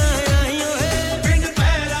ਮਿਲਣ ਨਾ ਆਈ ਓਏ ਪਿੰਡ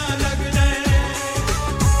ਪੈਰਾ ਲੱਗਦਾ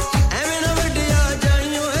ਐਵੇਂ ਨਾ ਵੱਡਿਆ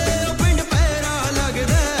ਜਾਈ ਓਏ ਉਹ ਪਿੰਡ ਪੈਰਾ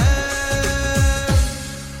ਲੱਗਦਾ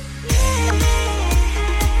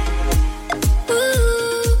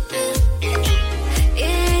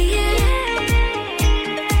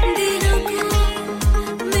दिलों को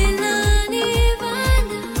मिलाने वाला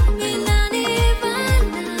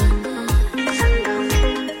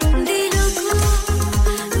दिलों को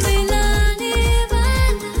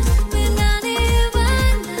मिलाने वाला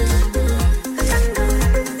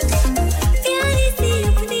प्यारी सी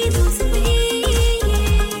अपनी दोस्ती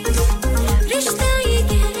रिश्ता ये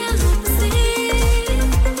गहरा हमसे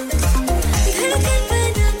धड़कन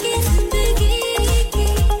बना के जिंदगी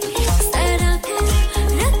सारा कर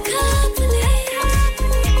रखा अपने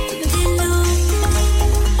दिलों को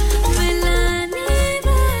मिलाने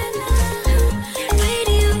वाला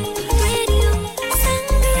रेडियो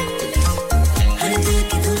संगम हर दिल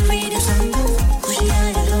की धुन रेडियो संगम खुशियाँ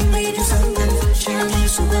या गम रेडियो संगम शाम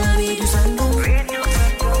सुबह रेडियो संगम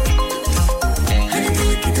हर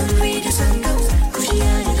दिल की धुन रेडियो संगम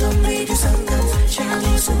खुशियाँ या गम रेडियो संगम शाम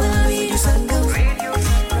सुबह रेडियो संगम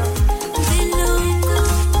दिलों को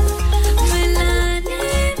मिलाने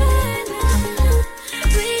वाला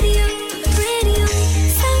रेडियो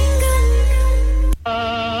संगम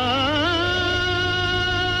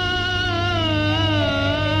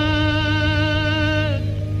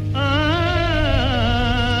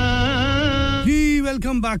जी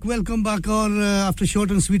वेलकम बैक और after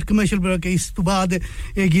short and sweet commercial break इस तो बाद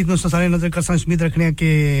ये गीत में सारे नजर कर उम्मीद रखने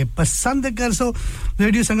के पसंद कर सो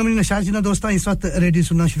रेडियो संगम ने नशा जी ना दोस्तों इस वक्त रेडियो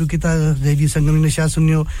सुनना शुरू किया रेडियो संगम ने नशा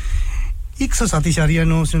सुनियो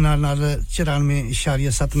 107.9 से नाल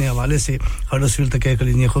 94.7 ने हवाले से हडर्सफील्ड तक के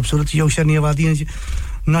लिए खूबसूरत योगशानी आबादियां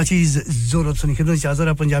नाचीज ज़ोरो सुनी खिदमत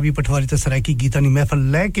चाजरा पंजाबी पटवारी ते सरायकी गीतानी महफिल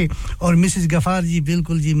लेके और मिसेस गफार जी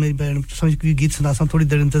बिल्कुल जी मेरी बहन समझ के गीत सुनासा थोड़ी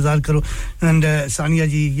देर इंतजार करो एंड सानिया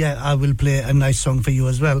जी या I will play a nice song for you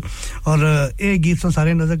as well और ए गीत तो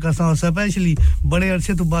सारे नजर करसा स्पेशली बड़े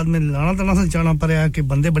अरसे तो बाद में लाना तना से जाना पड़या कि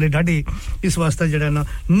बंदे बड़े ढाडे इस वास्ते जड़ा ना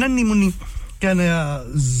नन्नी मुन्नी कहने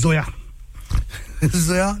Zoya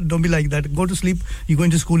Zoya, don't be like that. Go to sleep. You're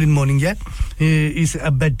going to school in morning, yeah? It's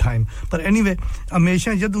a bedtime. But anyway,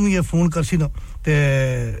 हमेशा जब तुम ये फोन करसी ना, ते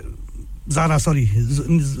Zara, sorry,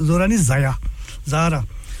 Zora नहीं Zaya, Zara.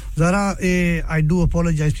 I do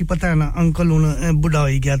apologize. भी पता है ना, अंकल उन बुढ़ा हो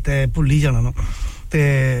गया ते भूल ही जाना ना, ते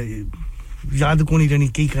याद को नहीं रहनी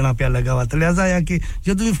कई करना प्या लगा हुआ. तो लिहाजा या कि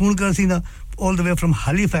जब तुम फोन करसी ना, all the way from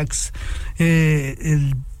Halifax,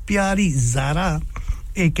 प्यारी Zara,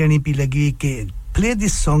 एक कहनी पी लगी कि play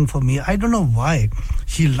this song for me. I don't know why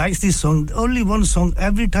she likes this song. Only one song.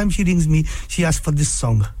 Every time she rings me, she asks for this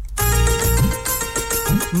song.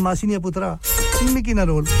 मासीनिया पुत्रा Mickey ना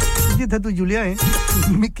role जिथे तू जुलिया है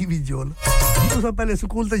मिकी भी जोल तू सब पहले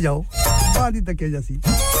स्कूल ते जाओ बाद ही तक जासी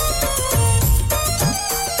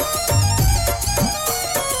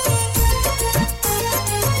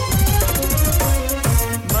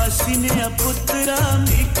मासी मासी ने पुत्रा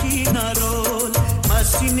मिकी ना रोल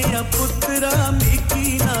मासी ने पुत्रा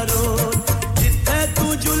मिकी ना रोल जिथे तू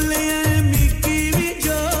जुले मिकी भी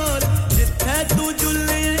जोल जिथे तू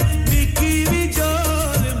जुले मिकी भी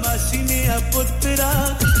जोल मासी ने पुत्रा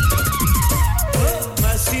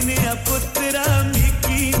पुत्रा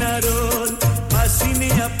मिकी ना रोल मासी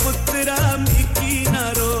ने पुत्रा मिकी ना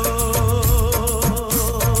रोल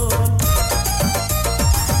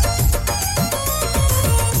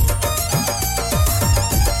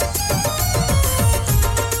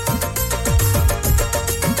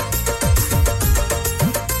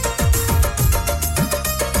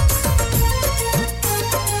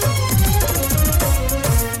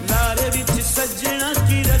लारे विच सजना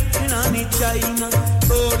की रखना नहीं चाहिए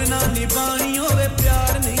तोड़ना निभानी होवे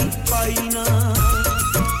प्यार नहीं पाई ना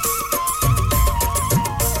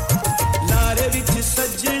लारे विच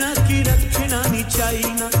सजना की रखना नहीं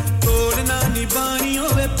चाहिए ना तोड़ना निभानी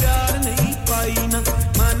होवे प्यार नहीं पाई ना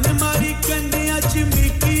मन मारी कंडियां च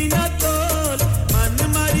मिकी ना तोल मन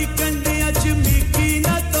मारी कंडियां च मिकी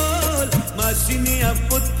ना तोल मासी ने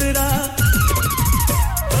पुत्रा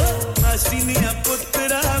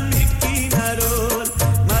मिकी ना रोल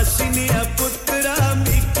मासी ने पुत्रा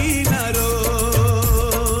मिकी ना रोल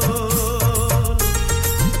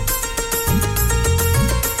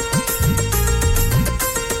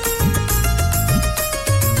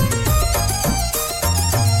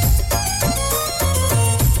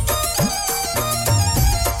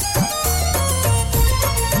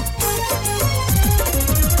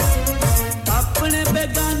अपने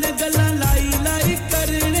बेगाने गल्लां लाई लाई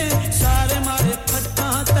करने सारे मारे फट्टा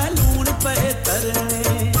ते लूण पे तरने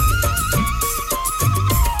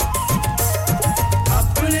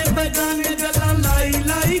अपने बेगाने गल्लां लाई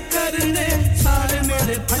लाई करने सारे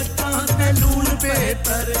मेरे फट्टा ते लूण पे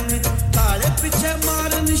तरने ताले पीछे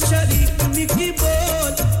मारन शरीक मिकी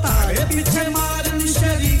बोल ताले पीछे मारन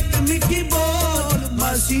शरीक मिकी बोल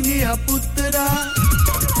मासी ने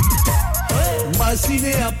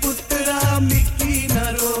पुत्रा मिकी ना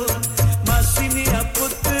रोल मासी ने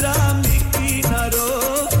पुत्रा मिकी ना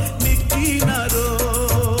रोल मिकी ना रोल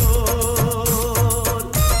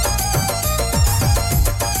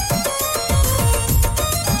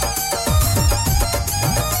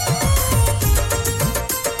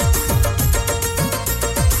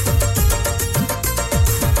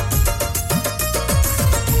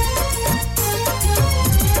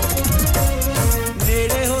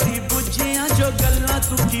नेड़े होई बुझियां जो गल्लां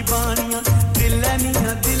तू की बाणियां दिल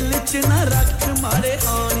लैनियां दिल च ना रख मारे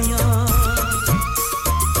आनियां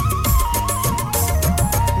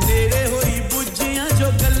नेड़े होई बुझियां जो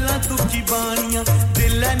गल्लां तू की बाणियां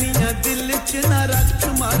दिल लैनियां दिल च ना रख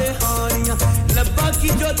मारे आनियां लब्बा की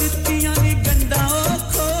जो दित्तियां नी गंडा ओ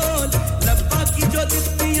खोल लब्बा की जो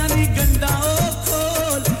दित्तियां नी गंडा ओ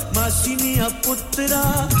खोल मासी ने पुत्रा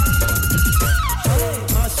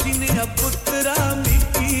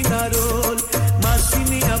मिकी ना रोल मासी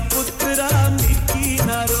ने पुत्रा मिकी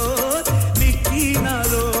ना रोल मिकी ना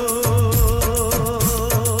रोल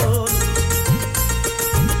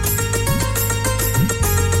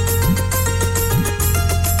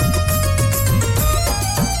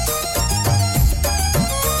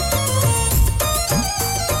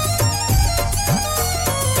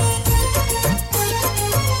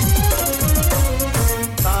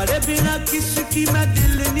तारे बिना किसकी मैं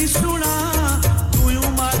दिल नहीं सुना तू यूं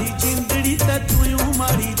मारी जिंदड़ी ते तू यूं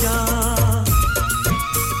मारी जान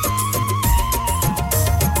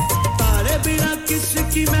तारे बिना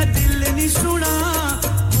किसकी मैं दिल नहीं सुना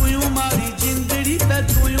तू यूं मारी जिंदड़ी ते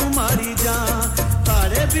तू यूं मारी जान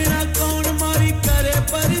तारे बिना कौन मारी करे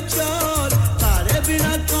परचौल तारे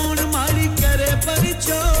बिना कौन मारी करे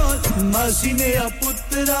परचौल मासी ने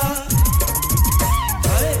पुत्रा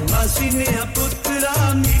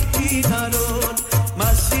मिकी ना रोल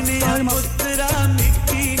मासी ने पुत्रा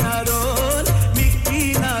मिकी ना रोल मिकी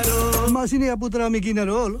ना रोल मासी ने पुत्रा मिकी ना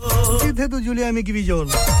रोल जिथे तू जुलिया मिकी भी जोल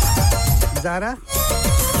Zara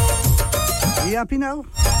you happy now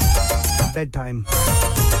bedtime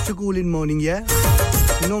school in morning yeah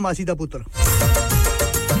no मासी दा पुत्र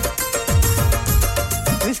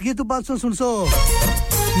इस गीत तो बात सुन सो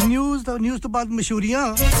न्यूज़ तो बाद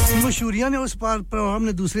मशहूरियां ने उस पार प्रोग्राम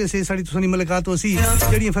ने दूसरे से साड़ी तुसानी मुलाकात होसी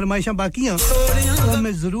जेडी फरमाइशां बाकीयां तो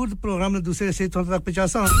मैं जरूर प्रोग्राम ने दूसरे से तुहां तक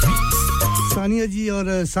पहुंचासा सानिया जी और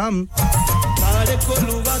साम तारे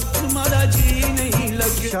कोलू वक्त मारा जी नहीं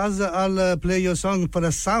लगे Shaz I'll play your song for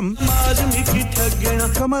a Sam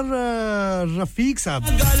Kamar Rafiq sahab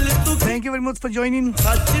thank you very much for joining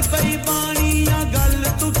sach pai baaniya gal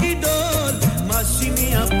tu ki dol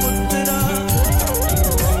masiniya putra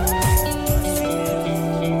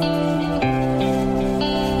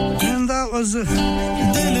was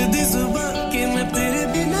दिल दी जुबान के मैं तेरे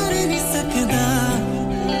बिना रह नहीं सकदा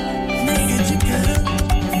मैसेज कर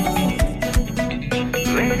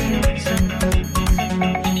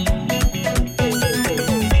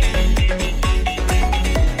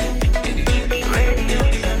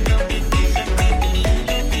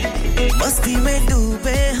मस्ती में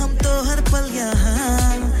डूबे हम तो हर पल यहाँ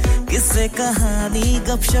किससे कहानी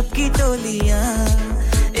गपशप की टोलियां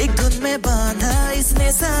एक धुन में बांधा इसने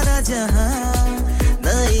सारा जहां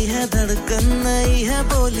नई है धड़कन नई है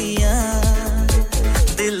बोलियां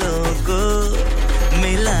दिलों को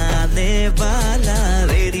मिलाने वाला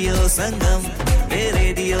रेडियो संगम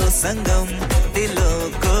दिलों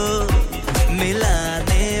को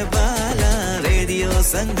मिलाने वाला रेडियो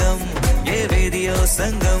संगम ये रेडियो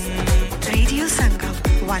संगम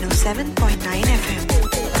 107.9 FM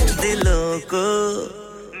दिलों को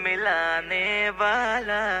मिलाने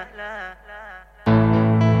वाला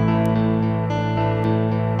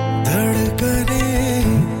धड़कने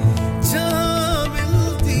जहाँ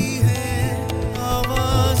मिलती है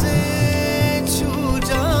आवाजें छू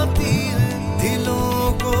जाती हैं दिलों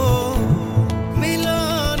को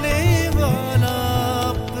मिलाने वाला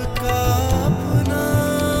आपका अपना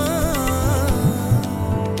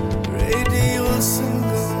रेडियो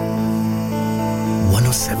संगम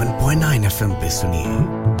 107.9 FM पे सुनिए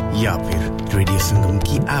या फिर रेडियो संगम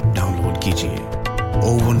की ऐप डाउनलोड कीजिए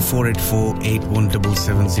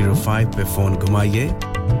 01484817705 पे फोन घुमाइए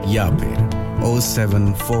या फिर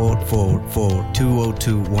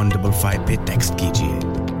 07444202155 पे टेक्स्ट कीजिए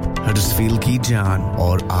हडर्सफील्ड की जान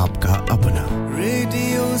और आपका अपना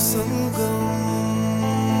रेडियो संगम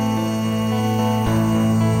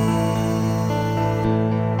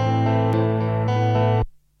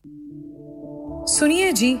सुनिए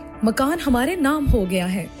जी मकान हमारे नाम हो गया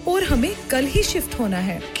है और हमें कल ही शिफ्ट होना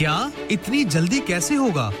है क्या इतनी जल्दी कैसे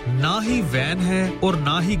होगा ना ही वैन है और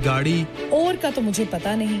ना ही गाड़ी और का तो मुझे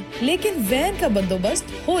पता नहीं लेकिन वैन का बंदोबस्त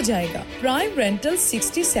हो जाएगा प्राइम रेंटल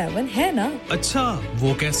 67 है ना अच्छा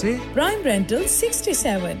वो कैसे प्राइम रेंटल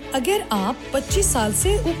 67 अगर आप 25 साल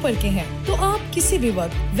से ऊपर के हैं तो आप किसी भी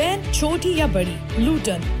वक्त वैन छोटी या बड़ी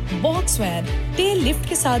Lutan box van tell lift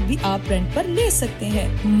के साथ भी आप रेंट पर ले सकते हैं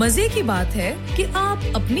मजे की बात है कि आप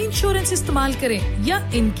अपनी इंश्योरेंस इस्तेमाल करें या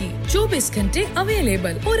इनकी 24 घंटे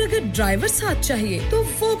अवेलेबल और अगर ड्राइवर साथ चाहिए तो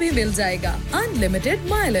वो भी मिल जाएगा अनलिमिटेड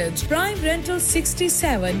माइलेज प्राइम रेंटल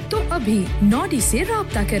 67 तो अभी नॉडी से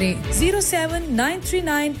राब्ता करें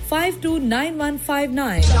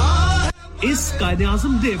 07939529159 इस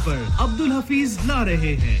कायदे-आज़म डे पर अब्दुल हफीज ला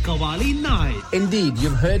रहे हैं qawwali night Indeed,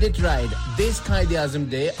 you've heard it right. This Qaid-e-Azam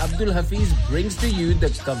Day, Abdul Hafiz brings to you the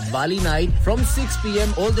Qawwali Night from 6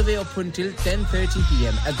 p.m. all the way up until 10:30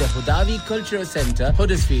 p.m. at the Hudawi Cultural Centre,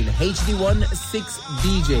 Huddersfield, HD1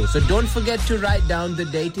 6DJ. So don't forget to write down the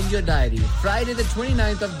date in your diary. Friday the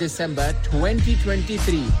 29th of December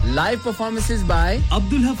 2023. Live performances by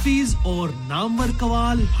Abdul Hafiz और नामवर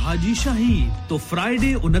कवाल हाजी शाहीन. तो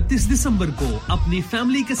Friday 29 दिसंबर को अपनी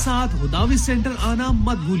family के साथ हुदावी centre आना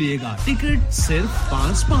मत भूलिएगा. Ticket सिर्फ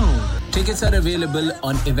 £5. Tickets are available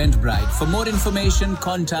on Eventbrite. For more information,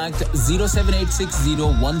 contact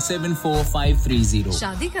 07860174530.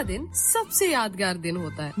 शादी का दिन सबसे यादगार दिन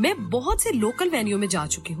होता है. मैं बहुत से लोकल वेन्यू में जा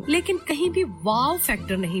चुकी हूँ, लेकिन कहीं भी वाव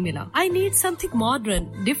फैक्टर नहीं मिला. I need something modern,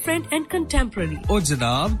 different and contemporary. ओ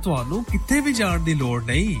जनाब, तुहानू किथे भी जाण दी लोड़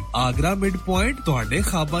नहीं. आगरा मिड पॉइंट तुहाडे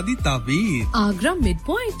ख्वाबां दी ताबीर. Agra mid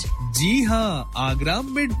point? जी हाँ, आगरा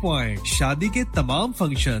मिड पॉइंट. शादी के तमाम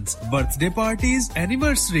functions, birthday parties,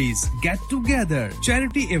 anniversaries, get together,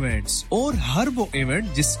 charity events और हर वो इवेंट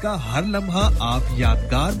जिसका हर लम्हा आप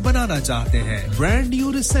यादगार बनाना चाहते हैं. ब्रांड न्यू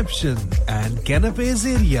रिसेप्शन एंड कैनपेज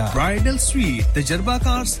एरिया, ब्राइडल स्वीट,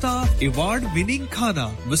 तजर्बाकार स्टाफ, अवार्ड विनिंग खाना,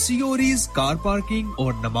 वसीओरीज, कार पार्किंग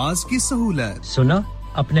और नमाज की सहूलत. सुना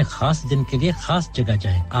अपने खास दिन के लिए खास जगह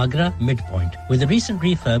जाएं Agra Midpoint with a recent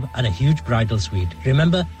refurb and a huge bridal suite.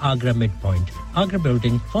 Remember Agra Midpoint, Agra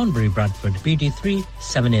Building, Thornbury, Bradford, BD3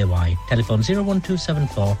 7AY. Telephone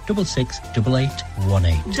 01274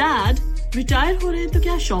 668818. Dad, retire हो रहे हैं तो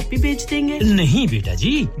क्या शॉप भी बेच देंगे? नहीं बेटा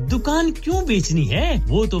जी, दुकान क्यों बेचनी है?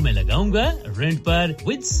 वो तो मैं लगाऊंगा रेंट पर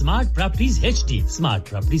with smart properties HD. Smart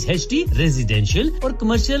properties HD residential और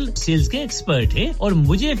कमर्शियल सेल्स के एक्सपर्ट हैं और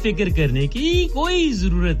मुझे फिक्र करने की कोई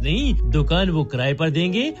जरूरत नहीं. दुकान वो किराए पर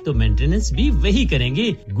देंगे तो मेंटेनेंस भी वही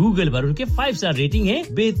करेंगे. गूगल पर उनके 5 स्टार रेटिंग है.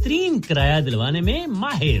 बेहतरीन किराया दिलवाने में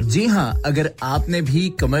माहिर. जी हाँ, अगर आपने भी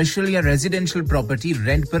कमर्शियल या रेजिडेंशियल प्रॉपर्टी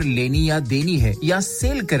रेंट पर लेनी या देनी है या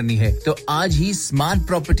सेल करनी है तो आज ही स्मार्ट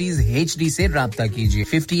प्रॉपर्टीज HD से राब्ता कीजिए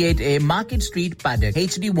 58A market street paddock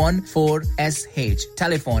HD14SH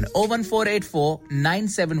telephone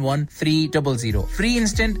 01484971300 free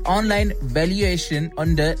instant online valuation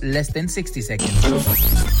under less than 60 seconds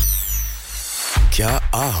क्या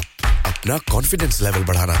आप अपना कॉन्फिडेंस लेवल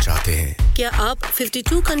बढ़ाना चाहते हैं क्या आप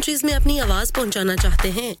 52 कंट्रीज में अपनी आवाज पहुंचाना चाहते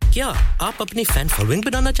हैं क्या आप अपनी फैन फॉलोइंग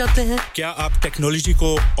बनाना चाहते हैं क्या आप टेक्नोलॉजी को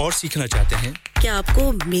और सीखना चाहते हैं क्या आपको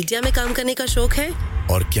मीडिया में काम करने का शौक है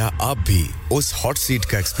और क्या आप भी उस हॉट सीट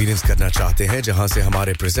का एक्सपीरियंस करना चाहते हैं जहां से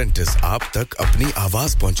हमारे प्रेजेंटर्स आप तक अपनी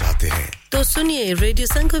आवाज पहुंचाते हैं तो सुनिए radio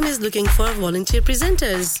Sangam is looking for volunteer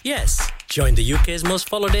presenters yes join the UK's most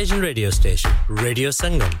followed Asian radio station Radio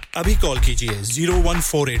Sangam अभी कॉल कीजिए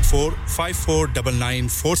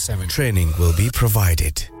 01484549947 training will be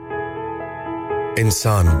provided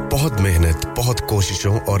इंसान बहुत मेहनत बहुत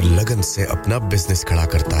कोशिशों और लगन से अपना बिजनेस खड़ा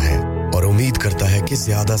करता है और उम्मीद करता है कि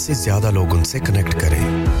ज्यादा से ज्यादा लोग उनसे कनेक्ट करें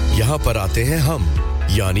यहां पर आते हैं हम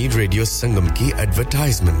यानी रेडियो संगम की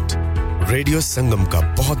एडवर्टाइजमेंट रेडियो संगम का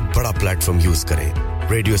बहुत बड़ा प्लेटफॉर्म यूज करें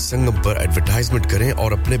रेडियो संगम पर एडवर्टाइजमेंट करें और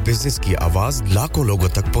अपने बिजनेस की आवाज लाखों लोगों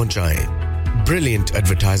तक पहुंचाएं Brilliant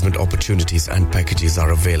advertisement opportunities and packages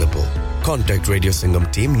are available. Contact Radio Sangam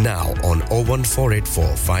team now on 01484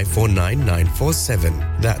 549 947.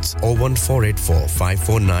 That's 01484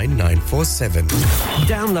 549 947.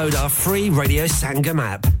 Download our free Radio Sangam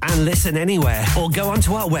app and listen anywhere or go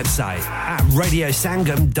onto our website at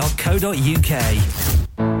radiosangam.co.uk.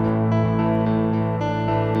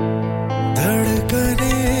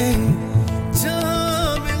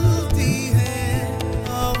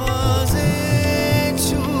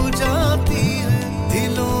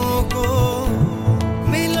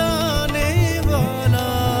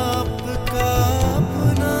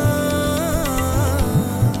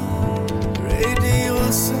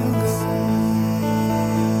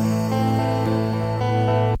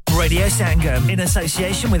 Radio Sangam in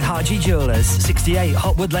association with Haji Jewellers, 68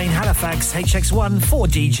 Hotwood Lane, Halifax, HX1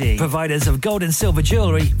 4DG. Providers of gold and silver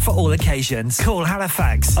jewellery for all occasions. Call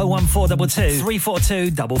Halifax 01422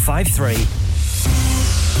 342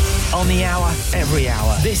 553. On the hour, every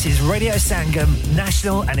hour. This is Radio Sangam,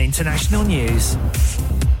 national and international news.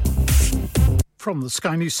 From the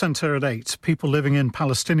Sky News Centre at 8, people living in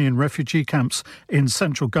Palestinian refugee camps in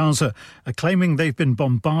central Gaza are claiming they've been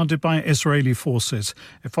bombarded by Israeli forces.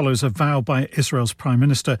 It follows a vow by Israel's Prime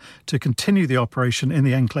Minister to continue the operation in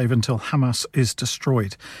the enclave until Hamas is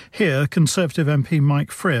destroyed. Here, Conservative MP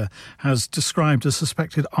Mike Freer has described a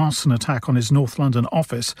suspected arson attack on his North London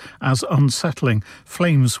office as unsettling.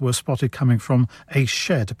 Flames were spotted coming from a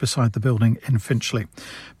shed beside the building in Finchley.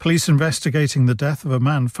 Police investigating the death of a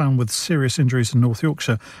man found with serious injuries in North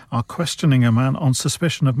Yorkshire are questioning a man on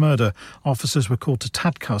suspicion of murder. Officers were called to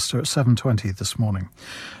Tadcaster at 7:20 this morning.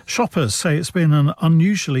 Shoppers say it's been an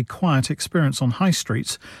unusually quiet experience on high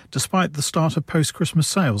streets despite the start of post-Christmas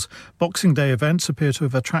sales. Boxing Day events appear to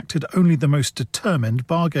have attracted only the most determined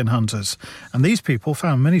bargain hunters. And these people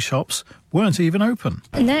found many shops weren't even open.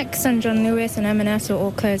 Next and John Lewis and M&S were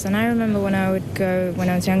all closed, and I remember when I would go when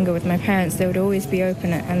I was younger with my parents, they would always be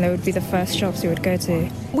open and they would be the first shops we would go to.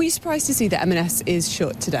 Were you surprised to see that M&S is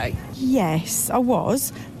shut today? Yes, I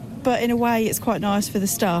was. But in a way, it's quite nice for the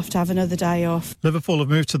staff to have another day off. Liverpool have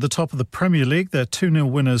moved to the top of the Premier League. They're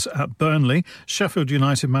 2-0 winners at Burnley. Sheffield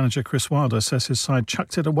United manager Chris Wilder says his side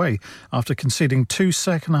chucked it away after conceding 2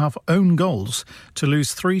 second-half own goals to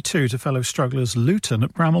lose 3-2 to fellow strugglers Luton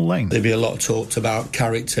at Bramall Lane. There'd be a lot talked about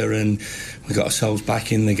character and we got ourselves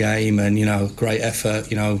back in the game and, great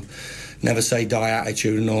effort, never say die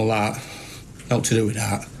attitude and all that. Not to do with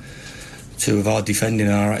that. To of our defending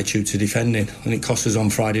and our attitude to defending. And it cost us on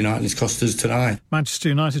Friday night and it's cost us tonight. Manchester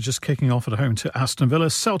United just kicking off at home to Aston Villa.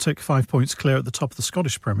 Celtic 5 points clear at the top of the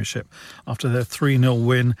Scottish Premiership after their 3-0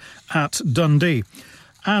 win at Dundee.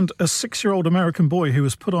 And a 6-year-old American boy who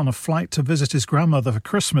was put on a flight to visit his grandmother for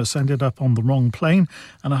Christmas ended up on the wrong plane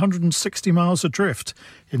and 160 miles adrift.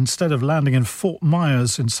 Instead of landing in Fort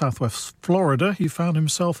Myers in southwest Florida, he found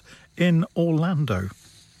himself in Orlando.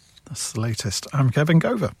 That's the latest. I'm Kevin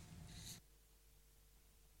Gover.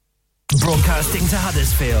 Broadcasting to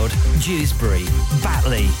Huddersfield, Dewsbury,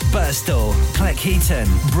 Batley, Birstall, Cleckheaton,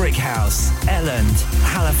 Brickhouse, Elland,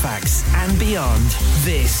 Halifax and beyond.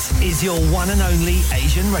 This is your one and only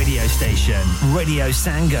Asian radio station. Radio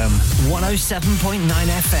Sangam, 107.9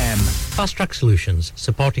 FM. Fast Track Solutions,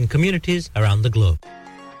 supporting communities around the globe.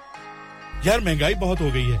 यार महंगाई बहुत हो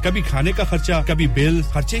गई है कभी खाने का खर्चा कभी बिल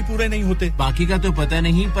खर्चे ही पूरे नहीं होते बाकी का तो पता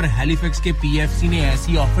नहीं पर हैलिफैक्स के पीएफसी ने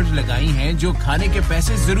ऐसी ऑफर्स लगाई हैं जो खाने के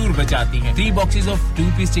पैसे जरूर बचाती हैं 3 boxes of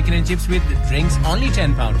 2-piece chicken and chips with drinks only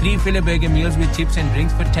 £10 3 fillet burger meals with chips and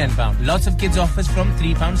drinks for £10 lots of kids offers from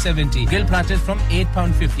 £3.70 grill platters from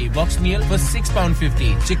 £8.50 box meal for £6.50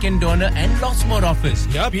 chicken doner and lots more offers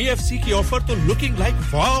यार PFC की offer तो looking like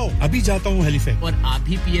wow अभी जाता हूं Halifax और आप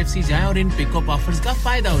भी PFC जाएं और इन पिकअप ऑफर्स का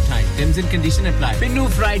फायदा उठाएं terms and condition apply Pinu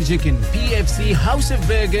fried chicken PFC House of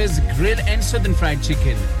Burgers Grill and Southern Fried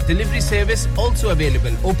Chicken delivery service also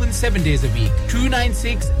available open 7 days a week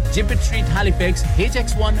 296 Gibbet Street Halifax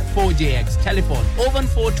HX1 4JX telephone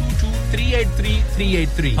 01422 383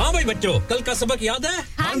 383 हां भाई बच्चों कल का सबक याद है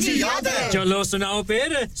हां जी याद है चलो सुनाओ फिर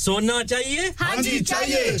सोना चाहिए हां जी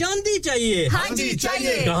चाहिए चांदी चाहिए हां जी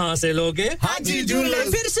चाहिए कहां से लोगे हाजी जूलर्स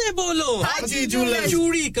फिर से बोलो हाजी जूलर्स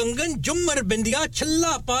चूड़ी कंगन झुमर बिंदिया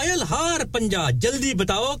छल्ला पायल हार पंजा जल्दी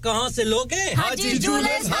बताओ कहां से लोगे हाजी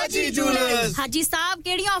जूलर्स हाजी साहब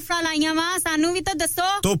केड़ी ऑफर लाईया वा सानू भी तो दसो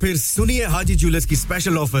तो फिर सुनिए हाजी जूलर्स की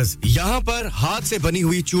स्पेशल ऑफर्स यहां पर हाथ से बनी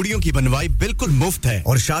हुई चूड़ियों की बनवाई बिल्कुल मुफ्त है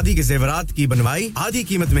और शादी के जेवरात की बनवाई आधी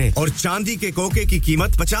कीमत में और चांदी के कोके की कीमत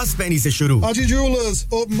 50 पैसे से शुरू Haji Jewelers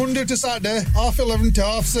open Monday to Saturday 11:30 to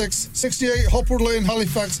 6:30 68 Hopwood Lane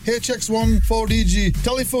Halifax HX1 4DG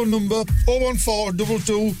telephone number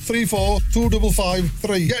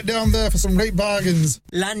 01422342553 get down there for some great bargains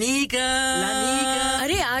लानिका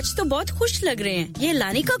अरे आज तो बहुत खुश लग रहे हैं ये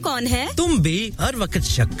लानिका कौन है तुम भी हर वक्त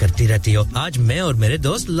शक करती रहती हो आज मैं और मेरे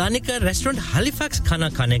दोस्त लानिका रेस्टोरेंट हैलिफैक्स खाना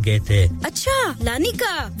खाने गए थे अच्छा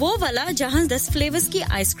लानिका वो वाला जहां 10 फ्लेवर्स की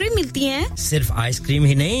आइसक्रीम मिलती हैं सिर्फ आइसक्रीम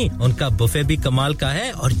ही नहीं उनका बुफे भी कमाल का है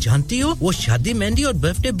और जानती हो वो शादी मेहंदी और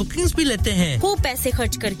बर्थडे बुकिंग्स भी लेते हैं खूब पैसे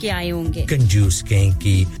खर्च करके आए होंगे कंजूस कहीं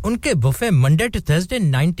की उनके buffet Monday to Thursday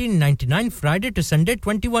 1999 Friday to Sunday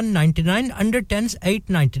 2199 under 10s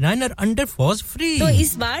 899 और अंडर 4s फ्री तो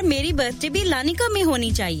इस बार मेरी बर्थडे भी लानिका में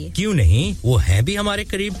होनी चाहिए क्यों नहीं वो है भी हमारे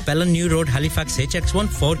करीब पेलन new road Halifax HX1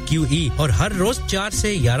 4QE और हर रोज 4 से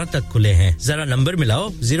 11 तक खुले हैं जरा नंबर मिलाओ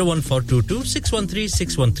 01422 613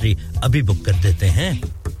 613 अभी बुक कर देते हैं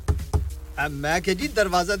मैं के जी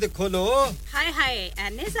दरवाजा दे खोलो हाय हाय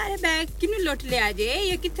एने सारे बैग किनु लुट ले आजे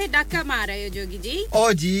ये किथे डाका मार रहे हो जोगी जी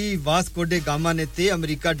ओ जी वास्को डे गामा ने ते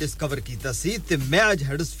अमेरिका डिस्कवर कीता सी ते मैं आज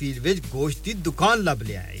हडर्सफील्ड विच गोश्त दी दुकान लब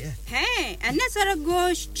ले आए हैं एने सारा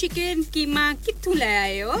गोश्त चिकन कीमा किथु ले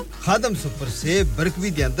आए हो खादम सुपर से बरकवी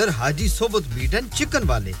दे अंदर हाजी सोबत मीट एंड चिकन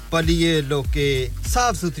वाले पलिए लोके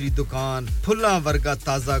साफ सुथरी दुकान फुल्ला वर्गा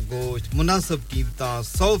ताजा गोश्त मुनासिब कीमतां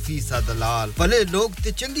 100% दलाल भले लोग ते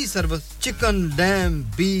चंगी service chicken lamb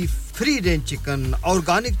beef free range chicken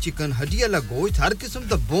organic chicken हड्डी वाला गोश्त हर किस्म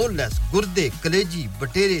दा बोनलेस गुर्दे कलेजी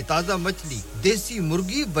बटेरे ताजा मछली देसी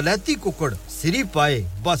मुर्गी बलाती कुकड़ सिरी पाए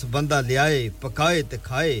बस बंदा ले आए पकाए ते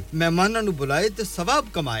खाए मेहमानां नु बुलाए ते सवाब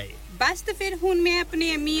कमाए बस तो फिर हुन मैं अपने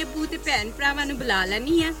अम्मी अब्बू ते भैन भरावां नु बुला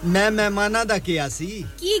लेनी है मैं मेहमानां दा किया सी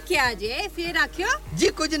की क्या जे फिर आखियो जी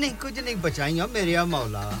कुछ नहीं बचाइयो मेरे या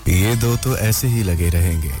मौला ये दो तो ऐसे ही लगे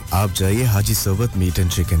रहेंगे आप जाइए हाजी सोबत meet and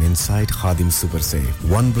chicken inside Khadim super से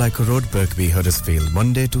 1 Black Road Birkby Huddersfield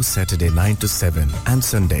Monday to Saturday 9 to 7 and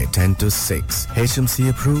Sunday 10 to 6 HMC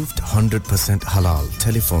approved 100% halal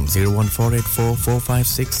telephone 01484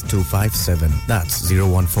 456 257 that's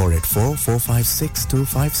 01484 456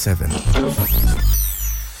 257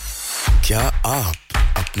 क्या आप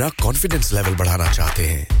अपना कॉन्फिडेंस लेवल बढ़ाना चाहते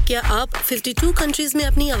हैं क्या आप 52 कंट्रीज में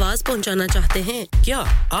अपनी आवाज पहुंचाना चाहते हैं क्या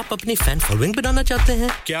आप अपनी फैन फॉलोइंग बनाना चाहते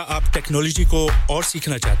हैं क्या आप टेक्नोलॉजी को और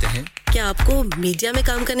सीखना चाहते हैं क्या आपको मीडिया में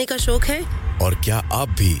काम करने का शौक है और क्या आप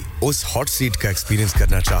भी उस हॉट सीट का एक्सपीरियंस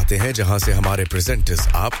करना चाहते हैं जहां से हमारे प्रेजेंटर्स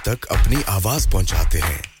आप तक अपनी आवाज पहुंचाते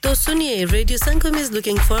हैं तो सुनिए radio Sangam is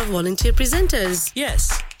looking for volunteer presenters yes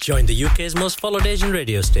join the UK's most followed Asian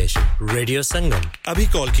radio station Radio Sangam अभी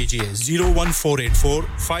कॉल कीजिए 01484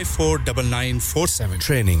 549947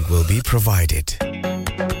 training will be provided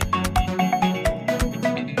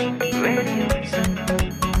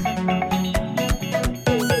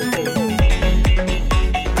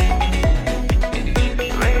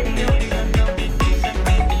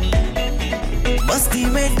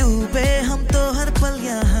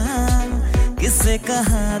किससे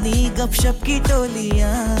कहानी गपशप की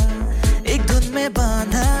टोलियां एक धुन में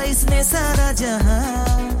बांधा इसने सारा जहां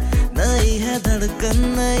नई है धड़कन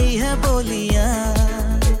नई है बोलियां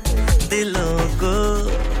दिलों को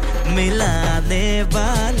मिलाने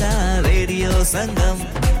वाला रेडियो संगम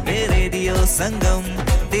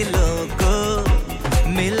दिलों को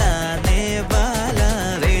मिलाने वाला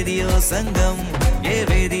रेडियो संगम ये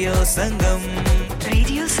रेडियो संगम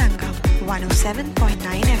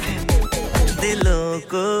 107.9 FM दिलों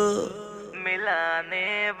को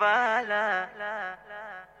मिलाने वाला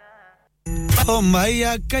ओ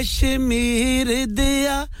मैया कश्मीर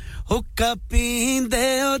दिया हुक्का पींदे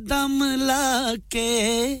ओ दम लाके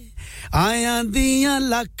आया दियां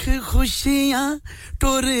लख खुशियां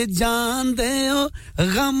टुर जांदे ओ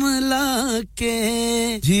गम लाके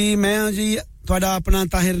जी मैं जी ਤੁਹਾਡਾ ਆਪਣਾ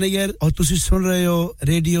ਤਾਹਿਰ ਨਈਰ ਔਰ ਤੁਸੀਂ ਸੁਣ ਰਹੇ ਹੋ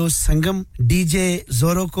ਰੇਡੀਓ ਸੰਗਮ ਡੀਜੇ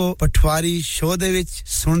ਜ਼ੋਰੋ ਕੋ ਪਟਵਾਰੀ ਸ਼ੋਅ ਦੇ ਵਿੱਚ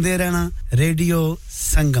ਸੁਣਦੇ ਰਹਿਣਾ ਰੇਡੀਓ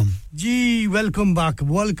ਸੰਗਮ जी वेलकम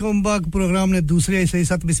बैक प्रोग्राम ने दूसरे सही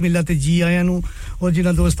साथ बिस्मिल्लाह ते जी आया नु और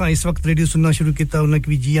जिन्ना दोस्तां इस वक्त रेडियो सुनना शुरू कीता उन्हें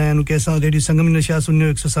भी जी आया नु कैसा रेडियो संगम नशा सुनने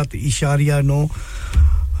 107.9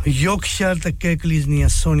 यॉर्कशायर तक के कलीजनियां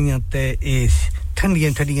सोनिया ते इस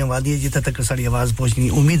ठंडियां वादियां जिथे तक साडी आवाज पहुंचनी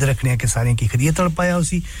उम्मीद रखने के सारे की खैरियत तड़ पाया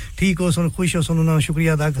उसी ठीक हो सुन खुश हो सुनना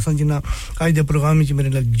शुक्रिया अदा करसन जिन्ना आज दे प्रोग्राम में मेरे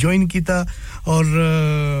नाल ज्वाइन कीता और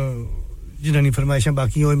जिन्हां नी फरमाइशां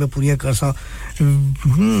बाकी होए मैं पूरीਆਂ करसा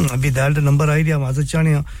अभी डायल नंबर आई रिया माजत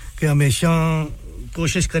चाहने कि हमेशा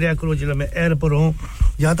कोशिश करया करो जिला मैं एयर पर हूं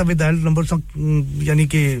या तो डायल नंबर यानी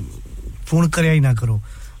कि फोन करया ही ना करो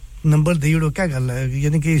नंबर देइड़ो क्या गल है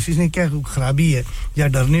यानी कि इसने क्या खराबी है या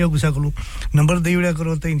डरने हो गुस्सा करो नंबर देइड़ा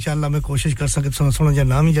करो तो इंशाल्लाह मैं कोशिश कर सकता सुना जा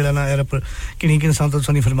नाम ही जड़ा ना एयर पर किनी के साथ तो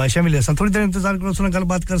सुनी फरमाइशा भी ले सा थोड़ी देर इंतजार करो सुना गल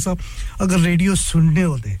बात कर सा अगर रेडियो सुनने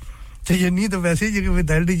होते तो ये नहीं तो वैसे ही जगह पे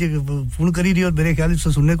डायल दी जगह फोन करी रही और मेरे ख्याल से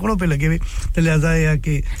सुनने कोनो पे लगे हुए तो लिहाजा है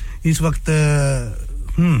कि इस वक्त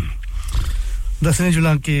 10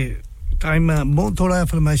 जुलाई के टाइम बहुत थोड़ा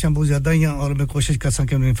फरमाइशां बहुत ज्यादा ही और मैं कोशिश कर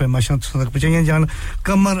सके उन्हें फरमाइशां तक पहुंचाइए जान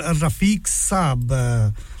कमर रफीक साहब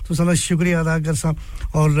तो सारा शुक्रिया अदा कर सा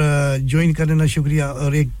और ज्वाइन करने का शुक्रिया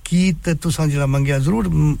और एक गीत तो जिला मंगया जरूर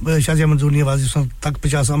शाजिया मंजूर ने आवाज तक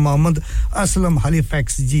पहुंचा सा मोहम्मद असलम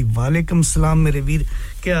हैलिफैक्स जी वालेकुम सलाम मेरे वीर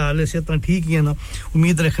क्या हाल है सेहत ठीक ही है ना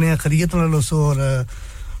उम्मीद रखने खैरियत नाल हो और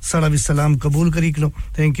सारा भी सलाम कबूल करी लो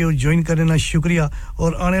थैंक यू ज्वाइन करने का शुक्रिया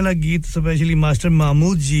और आने वाला गीत स्पेशली मास्टर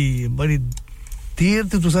महमूद जी बड़ी देर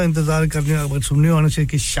से तुसा इंतजार करने अगर सुनने आने से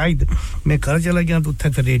कि शायद मैं घर चला गया तो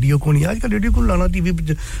उठे रेडियो को नहीं आजकल रेडियो को लाना टीवी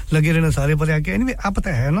पे लगे रहना सारे पर आके एनीवे आप पता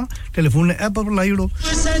है ना टेलीफोन ने ऐप पर लाई उड़ो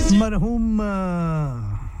मरहूम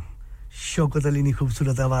शौकत अली की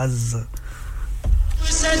खूबसूरत आवाज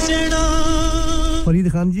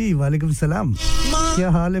फरीद खान जी वालेकुम सलाम क्या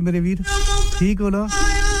हाल है मेरे वीर ठीक हो ना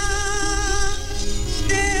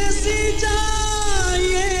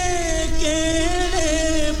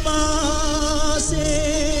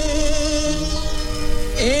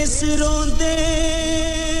इस रोंदे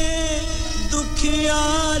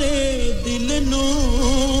दुखियारे दिल नु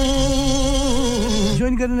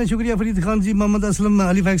ज्वाइन करने का शुक्रिया फरीद खान जी मोहम्मद असलम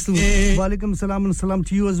हैलिफैक्स वालेकुम सलाम एंड सलाम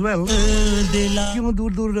टू यू एज वेल क्यों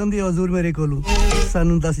दूर दूर रहंदे हो हुजूर मेरे कोलू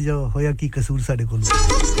सानू दस जाओ होया की कसूर साडे कोलू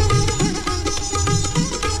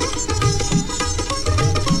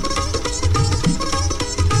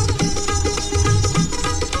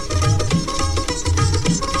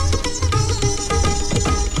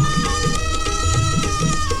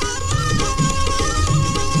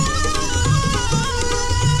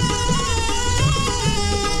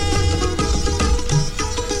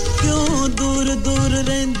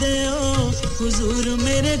हुजूर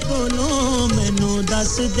मेरे कोलों मैनू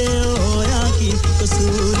दस दे होया की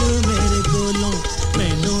कसूर मेरे कोलों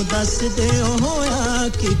मैनू दस दे होया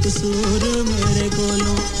की कसूर मेरे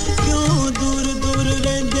कोलों क्यों दूर दूर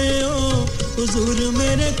रहंदे हो हुजूर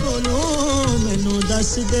मेरे कोलों मैनू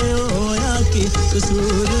दस दे होया की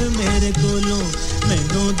कसूर मेरे कोलों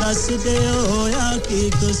मैनू दस दे होया की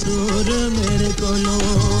कसूर मेरे कोलों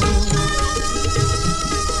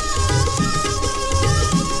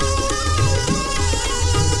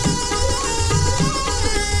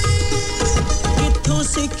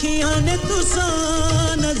सिखियां ने तुसा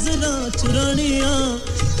नजरां चुरानियां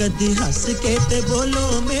कदी हंस के ते बोलो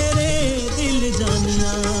मेरे दिल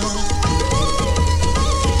जानियां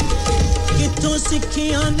किथों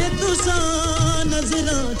सिखियां ने तुसा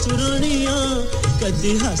नजरां चुरानियां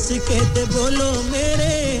कदी हंस के ते बोलो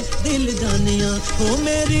मेरे दिल जानियां ओ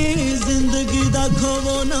मेरी जिंदगी दा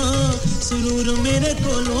खोवो ना सुरूर मेरे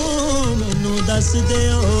कोलों मैनू दस दे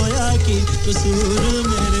होया की कसूर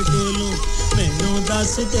मेरे कोलों मैनू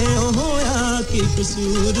दस दे होया की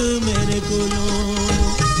कसूर मेरे कोलों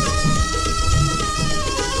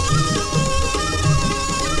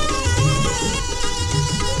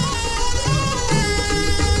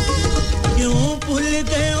क्यों भूल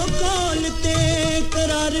गए हो कौल ते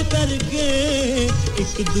करार करके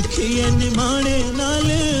एक दुखिए निमाणे नाल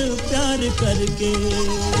प्यार करके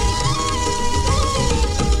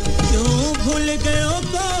क्यों भूल गए ओ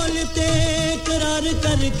कॉल ते करार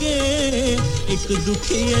करके एक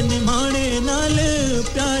दुखी अनमाने नाल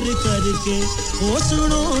प्यार करके ओ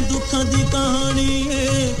सुनो दुखां दी कहानी है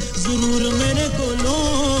जरूर मेरे कोलों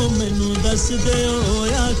मैनू दस दे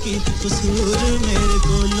होया की कसूर मेरे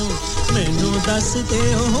कोलों मैनू दस दे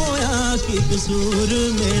होया की कसूर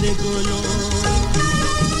मेरे कोलों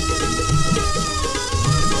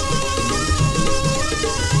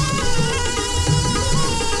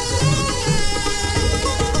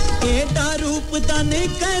ਦਾ ਨਹੀਂ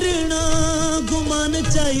ਕਰਨਾ ਗੁਮਾਨ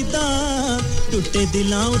ਚਾਹੀਦਾ ਟੁੱਟੇ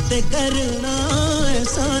ਦਿਲਾਂ ਉਤੇ ਕਰਨਾ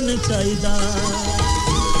ਐਹਸਾਨ ਚਾਹੀਦਾ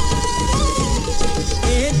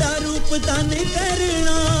ਇਹਦਾ ਰੂਪ ਦਾ ਨਹੀਂ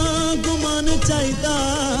ਕਰਨਾ ਗੁਮਾਨ ਚਾਹੀਦਾ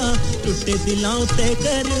ਟੁੱਟੇ ਦਿਲਾਂ ਉਤੇ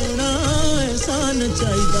ਕਰਨਾ ਐਹਸਾਨ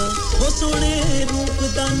ਚਾਹੀਦਾ ਉਹ ਸੋਹਣੇ ਰੂਪ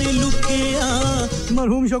ਦਾ ਨਹੀਂ ਲੁਕਿਆ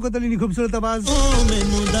मरहूम शौकत अली की खूबसूरत आवाज ओ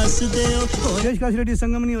मेनू दस दे ओ देश का रेडियो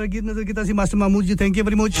संगमनी और गीत नजर कीता सी master Mahmood ji thank you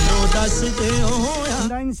very much ओ दस दे ओ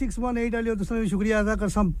 9618 आलियो दोस्तों शुक्रिया अदा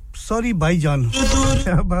करसा सॉरी भाईजान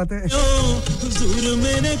क्या बात है हुजूर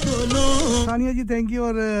मेरे कोलो सानिया जी थैंक यू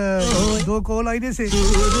और दो कॉल आई दे से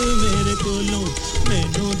हुजूर मेरे कोलो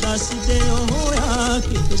मेनू दस दे ओ होया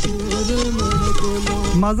कि हुजूर मेरे कोलो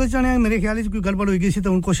माजर चाहने मेरे ख्याल से कोई गड़बड़ हो गई सी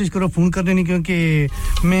तो उन कोशिश करो फोन करने नहीं क्योंकि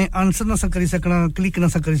मैं आंसर ना करी सकना क्लिक ना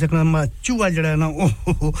करी सकना चूहा जड़ा ना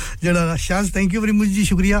ओ जड़ा Shaz thank you very much जी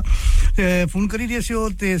शुक्रिया फोन करी दिया सी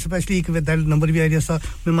ते स्पेशली एक विद नंबर भी आया था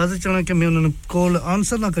मैं माजर चाहना कि मैं उन्होंने कॉल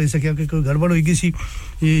आंसर ना करी सकिया कि कोई गड़बड़ हो गई सी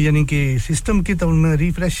यानी कि सिस्टम की तो मैं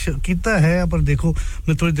रिफ्रेश कीता है पर देखो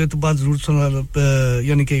मैं थोड़ी देर बाद जरूर सुना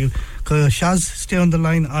यानी कि Shaz stay on the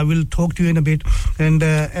line I will talk to you in a bit and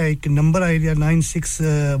एक नंबर आया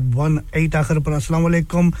 9618 आखिर पर अस्सलाम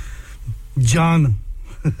वालेकुम जान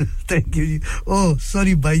thank you ji oh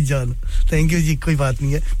sorry भाईजान थैंक यू जी कोई बात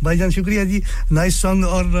नहीं है भाईजान शुक्रिया जी नाइस सॉन्ग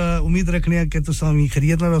और उम्मीद रखने कि तुसा भी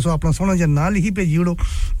खरीद ना रसो अपना सोना जा नाल ही भेजी उड़ो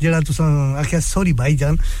जेड़ा तुसा आख्या सॉरी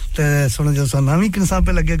भाईजान ते सोना जा नाम ही किसान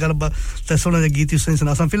पे लगे गलबा ते सोना जा गीत सुन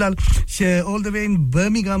सुना फिलहाल all the way in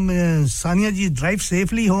Birmingham Sania G drive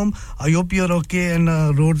safely home I hope you are okay and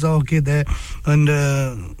roads are okay there and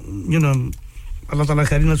you know अल्लाह ताला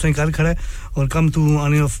खैर नफस कर खड़ा है और कम तू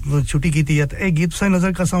आने छुट्टी की थी ए गीत से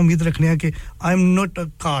नजर का सा उम्मीद रखने है कि I am not a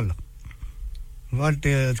call what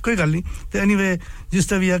कोई गल नहीं तो एनीवे जिस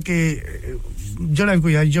तरह भी है कि जड़ा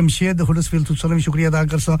कोई है जमशेद हुडसफील्ड तो सलाम शुक्रिया अदा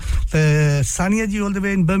कर सा सानिया जी all the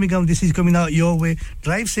way in Birmingham this is coming out your way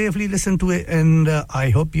drive safely listen to it and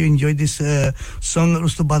I hope you enjoy this song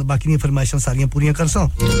उस तो बाद बाकी दी फरमाइशां सारियां पूरीयां कर सा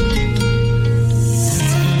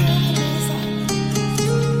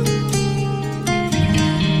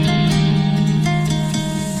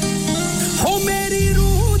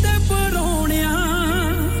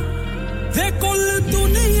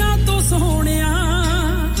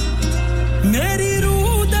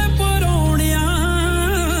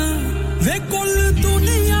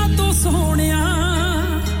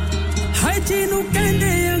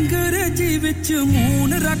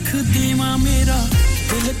मून रख देवा मेरा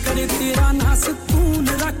दिल करे तेरा ना सुकून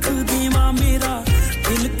रख देवा मेरा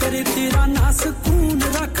दिल करे तेरा ना सुकून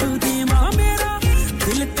रख देवा मेरा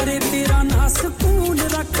दिल करे तेरा ना सुकून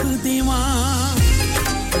रख देवा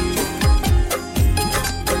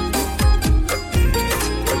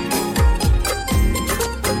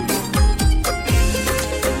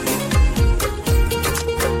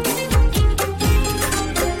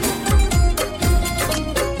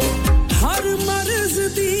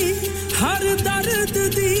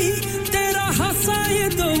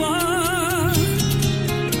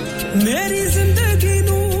मेरी जिंदगी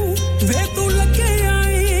नू वे तू लगे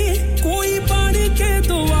आए कोई बन के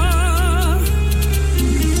दुआ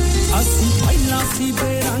असी पहला सी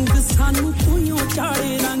बेरंग सानू तूं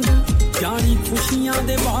चाड़े रंग जानी खुशियां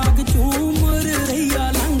दे बाग चूमर रहिया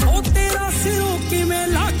लंग ओ तेरा सिरों किवें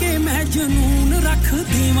लाके मैं जनून रख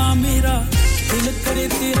देवा मेरा दिल करे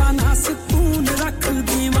तेरा ना सुकून रख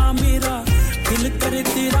देवा मेरा दिल करे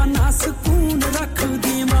तेरा ना सुकून रख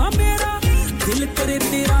देवा मेरा दिल करे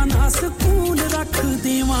तेरा ना सुकून रख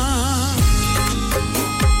देवा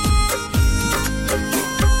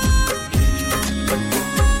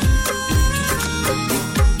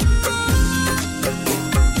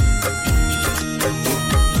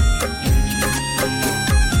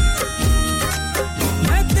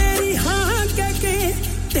मैं तेरी हाँ कह के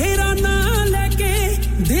तेरा ना लेके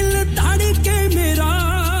दिल ताड़ के मेरा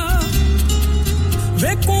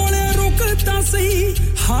वे कोले रुकता सही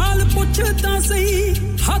हाल पुछता सही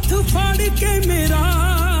हाथ फाड़ के मेरा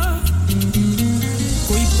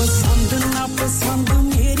कोई पसंद ना पसंद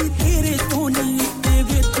मेरी तेरे तो नहीं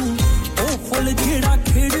देवे तू ओ फुल जेड़ा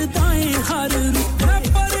खिड़दा है हर मैं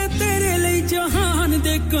पर ते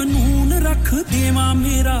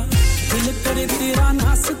करे तेरा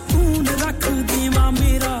ना सुकून रख देवा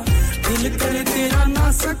मेरा दिल करे तेरा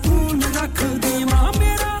ना सुकून रख देवा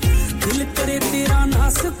मेरा दिल करे तेरा ना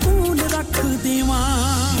सुकून रख देवा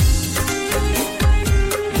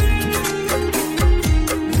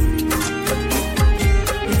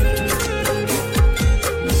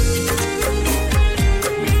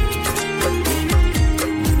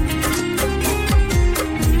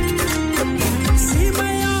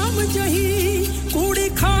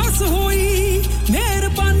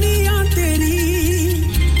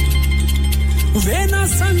वे ना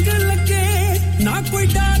संग लगे ना कोई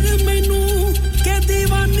डर मैनू के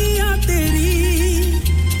दीवानिया तेरी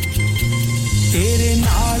तेरे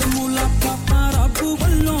नाल मुलाकातां रब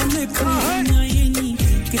वल्लों लिखाईयां नी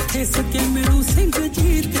किथे सके मेनू सिंह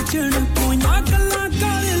जीत जण कोइयां गल्लां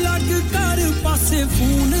कर लग कर पासे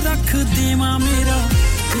फोन रख देवा मेरा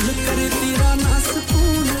दिल करे तेरा ना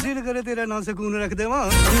सुकून दिल करे तेरा ना सुकून रख देवा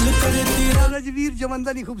दिल करे तेरा रजवीर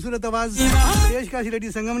जमंदानी खूबसूरत आवाज पेशकश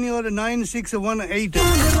रेडियो संगमनी और 9618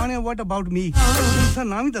 गाने व्हाट अबाउट मी इसका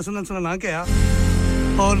नाम ही दसना सुना ना क्या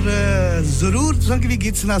और जरूर तुसा की भी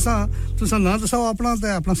गीत सुनासा तुसा ना दसाओ अपना ते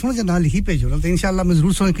अपना समझ ना लिखी भेजो ना तो इंशाल्लाह मैं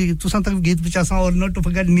जरूर सुन के तुसा तक गीत पहुंचासा और not to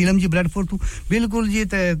forget Neelam ji Bradford too बिल्कुल जी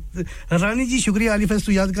ते रानी जी शुक्रिया आली फेस्ट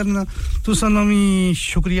तू याद करना तुसा नवी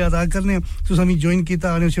शुक्रिया अदा करने तुसा भी ज्वाइन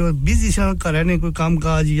कीता आने से बिजी सा कर रहने कोई काम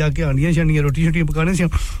काज या के हांडियां शांडियां रोटी छोटी पकाने से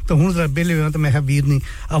तो हुन जरा बेले हुआ तो मैं वीर नहीं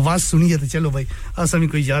आवाज सुनिए तो चलो भाई असा भी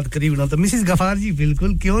कोई याद करी बना तो मिसेस गफार जी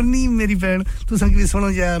बिल्कुल क्यों नहीं मेरी बहन तुसा की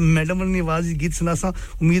सुनो जा मैडम ने आवाज गीत सुनासा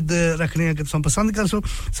उम्मीद रखने हैं कि तुम पसंद कर सो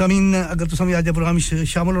समीन अगर तुम आज प्रोग्राम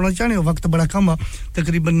शामिल होना चाहते हो वक्त बड़ा कम है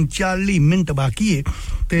तकरीबन 40 मिनट बाकी है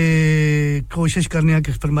ते कोशिश करने हैं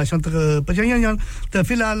कि फरमाइशां तक पहुंचाइयां जान तो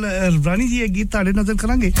फिलहाल रानी जी एक गीत ताड़े नजर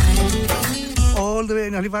करांगे all the way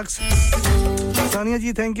in Halifax Sania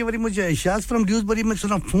ji thank you very much Shaz from Dewsbury में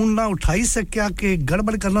सुना फोन ना उठाई सकिया कि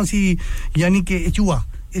गड़बड़ करना सी यानी कि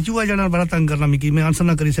चूहा जाना बड़ा तंग करना मिकी मैं आंसर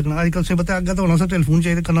ना करी सकना आजकल से पता आगे तो होना सा टेलीफोन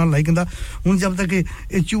चाहिए करना लाइक इंदा हुन जब तक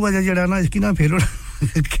ये चूहा जड़ा ना इसकी ना फेलो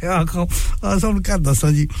क्या खाओ सब क्या दसा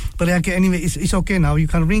जी पर या कि anyway it's okay now you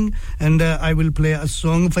can ring and I will play a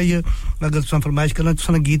song for you अगर तुम फरमाइश करना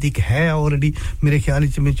तुसा गीत एक है ऑलरेडी मेरे ख्याल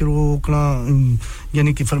में चलो कना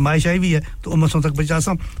यानी कि फरमाइश आई भी है तो मसों तक पहुंचा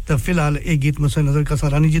सा तो फिलहाल एक गीत मसे नजर का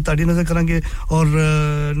रानी जी ताड़ी नजर करेंगे और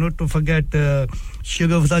नॉट टू फॉरगेट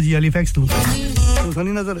शुगर फसा जी हैलिफैक्स तो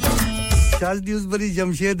सनी नजर शाज ड्यूसबरी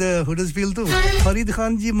जमशेद हुडर्सफील्ड तो Farid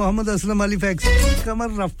Khan ji Mohammad Aslam Halifax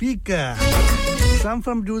Qamar Rafiq some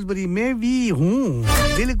from Dewsbury मैं भी हूं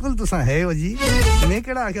बिल्कुल तुसा है ओ जी मैं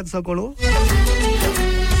केड़ा आख्या तुसा कोलो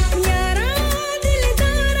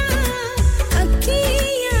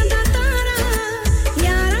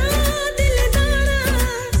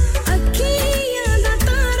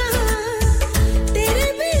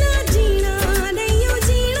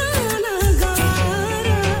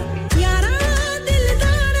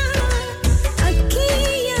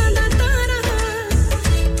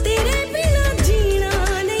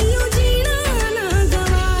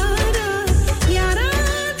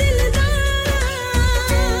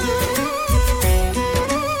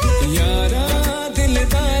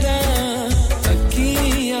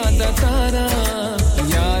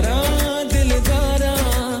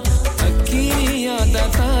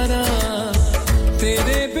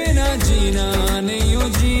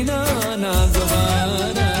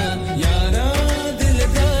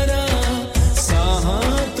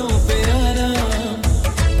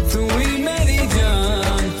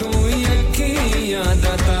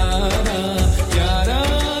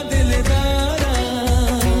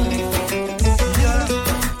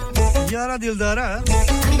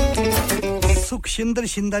सुखशिंदर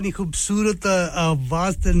शिंदानी खूबसूरत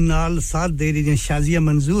आवाज ते नाल साथ दे रही शाजिया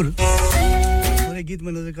मंजूर और गीत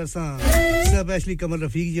में नजर करसा स्पेशली कमर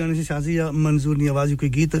रफीक जी आने से शाजिया मंजूर नी आवाज कोई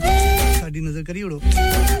गीत साडी नजर करी उड़ो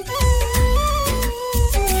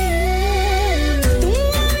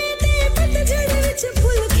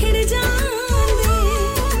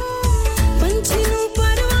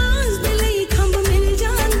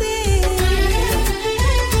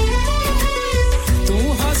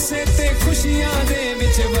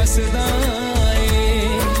ਵਸਦਾ ਏ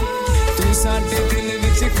ਤੂੰ ਸਾਡੇ ਦਿਲ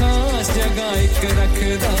ਵਿੱਚ ਖਾਸ ਜਗ੍ਹਾ ਇੱਕ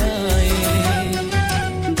ਰੱਖਦਾ ਏ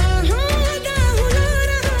ਬਾਹਾਂ ਦਾ ਹੁਨਰ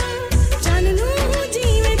ਚੰਨ ਨੂੰ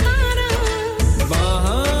ਜਿਵੇਂ ਤਾਰਾ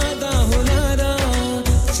ਬਾਹਾਂ ਦਾ ਹੁਨਰ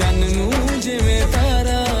ਚੰਨ ਨੂੰ ਜਿਵੇਂ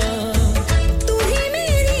ਤਾਰਾ ਤੂੰ ਹੀ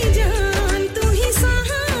ਮੇਰੀ ਜਾਨ ਤੂੰ ਹੀ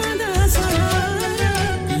ਸਾਹਾਂ ਦਾ ਸਹਾਰਾ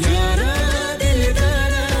ਯਾਰਾ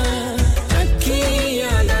ਦਿਲਦਾਰਾ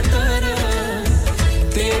ਅੱਖੀਆਂ ਦਾ ਤਾਰਾ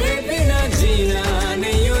तेरे बिना जीना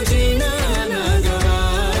नहीं हो जीना ना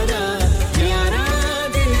गवारा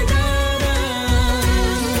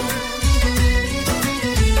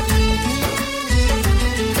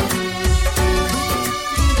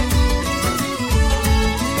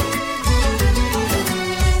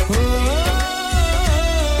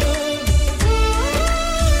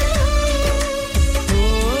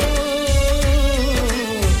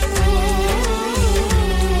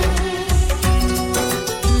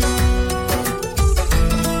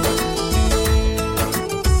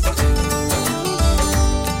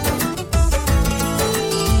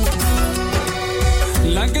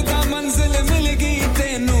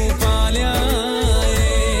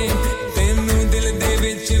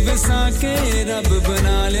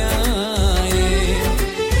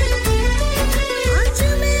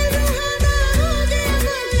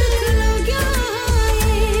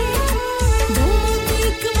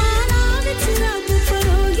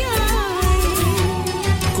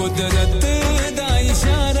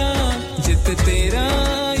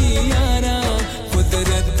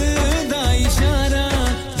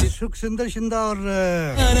सुखसिंदर शिंदा और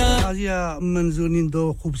आजिया मंजूर ने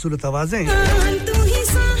दो खूबसूरत आवाजें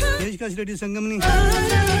पेशकश रेडियो संगम ने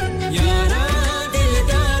यारा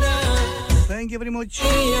दिलदारा थैंक यू वेरी मच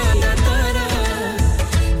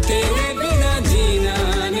तेरे बिना जीना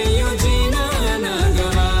नहीं जीना ना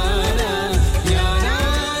गवारा यारा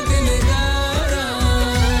दिलदारा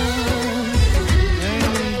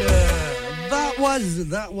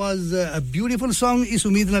and that was a beautiful song इस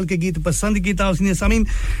उम्मीद नाल के गीत पसंद कीता उसने सामीन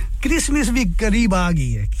क्रिसमस भी करीब आ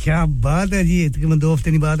गई है क्या बात है जी तकरीबन 2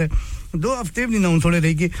 हफ्ते की बात है 2 हफ्ते भी ना थोड़े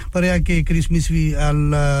रह गए पर या कि क्रिसमस भी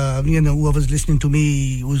you know who was listening to me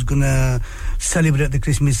who's gonna celebrate the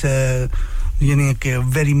Christmas यानी कि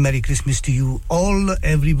very merry Christmas to you all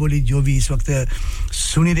everybody जो भी इस वक्त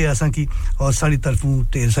सुनी रहे असां की और सारी तरफों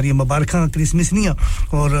ढेर सारी मुबारकां क्रिसमस नहीं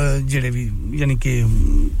और जेड़े भी यानी कि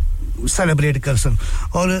सेलिब्रेट कर सन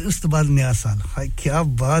और उस बाद नया साल हाय क्या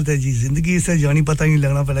बात है जी जिंदगी से जानी पता नहीं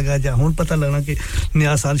लगना पे लगा जा हुन पता लगना कि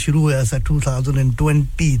नया साल शुरू होया सा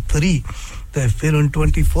 2023 तो फिर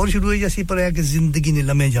 24 शुरू हुई जैसी पर है कि जिंदगी ने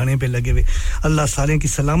लम्हे जाने पे लगे हुए अल्लाह सारे की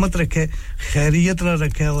सलामत रखे खैरियत ना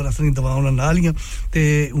रखे और असली दवाओं ना लिया ते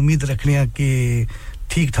उम्मीद रखने हैं कि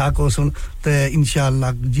ठीक ठाक हो सुन तो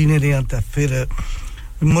इंशाअल्लाह जीने रहे तो फिर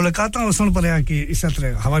मुलाकातां उसन पर है कि इस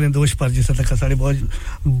तरह हवाले दोष पर जिस तक सारे बहुत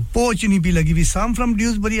पहुंच नहीं भी लगी भी साम फ्रॉम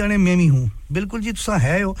ड्यूसबरी आने मैं भी हूं बिल्कुल जी तुसा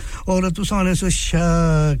है हो और तुसा आने से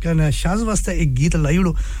कहना शाज वास्ते एक गीत लाई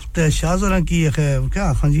उड़ो तो शाज और की क्या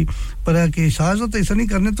हां जी पर है कि शाज तो ऐसा नहीं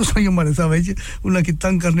करने तुसा ये हमारे साथ है उन्हें की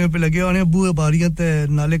तंग करने पे लगे आने बुए बारियां ते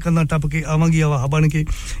नाले कंधा टप के आवांगी हवा बन के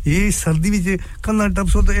ये सर्दी विच कंधा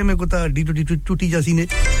टप सो तो ए में को ता डी टूटी जैसी ने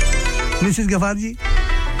मिसेस गफार जी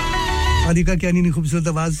आदिका क्या नहीं खूबसूरत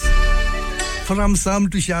आवाज फ्रॉम साम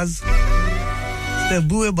टू शाज ते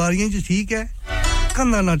बुए बारियां जो ठीक है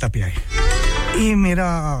कंधा ना टपया है ये मेरा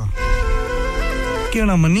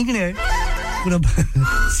केना मन्नी कि है पूरा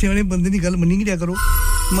सियाने बंदे दी गल मन्नी कि करो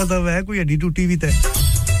मतलब है कोई हड्डी टूटी भी ते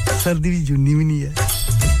सर्दी भी जुन्नी भी नहीं है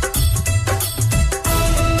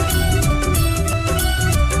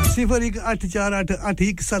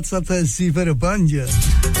 01848817705 ये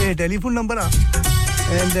टेलीफोन नंबर आ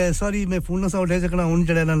and sorry मैं फोन ना सा उठा सकना उन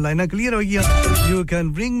जड़े ना लाइना क्लियर हो गया you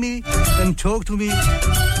can bring me and talk to me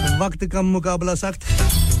वक्त कम मुकाबला सख्त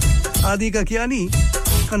आदि का क्या नहीं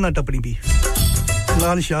करना टपड़ी भी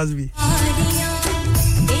लाल शाज भी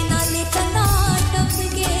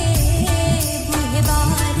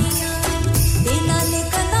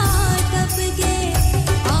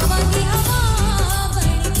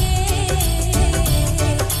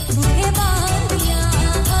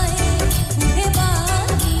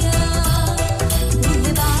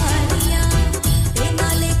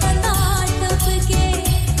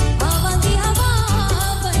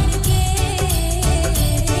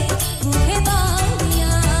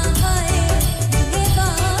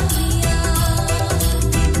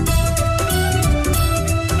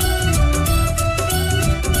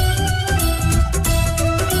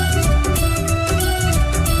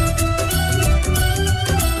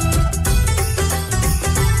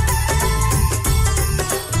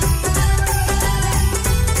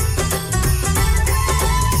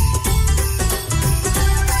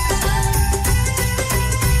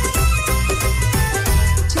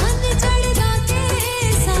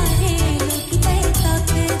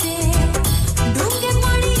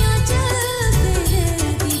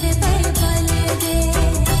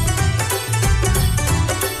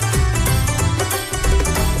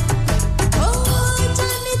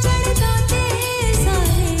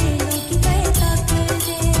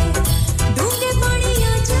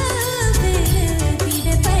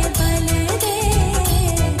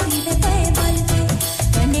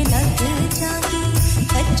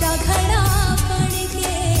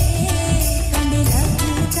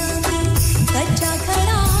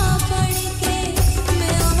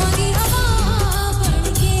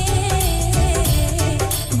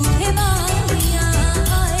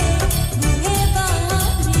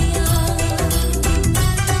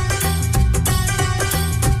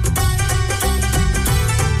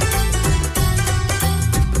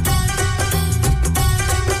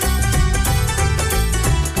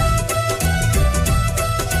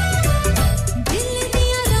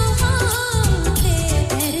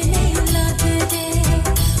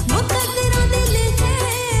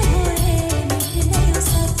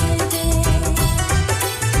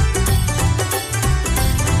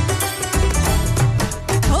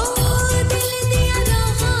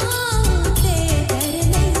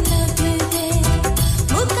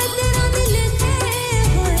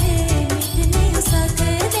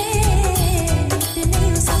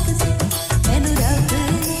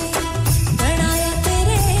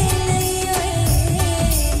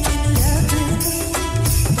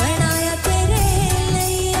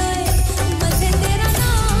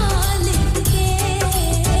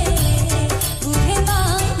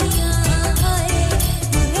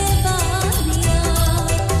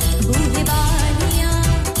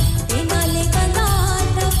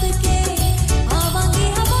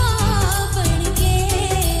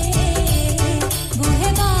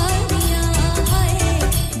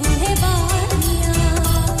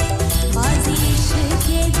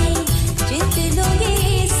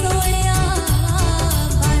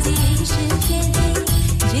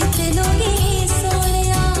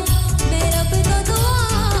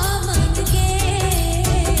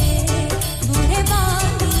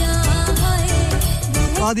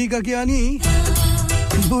आदि का क्या नहीं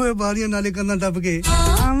बूहे बारियां नाले करना टप के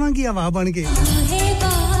आवांगी हवा बन के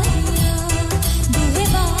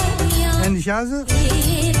निशाज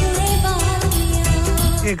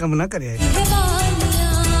ये कम ना करे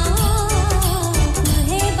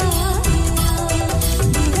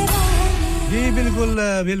जी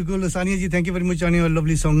बिल्कुल Sania ji thank you very much आने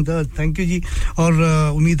लवली सॉन्ग था थैंक यू जी और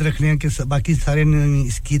उम्मीद रखने हैं कि बाकी सारे ने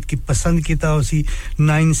इस गीत की पसंद कीता उसी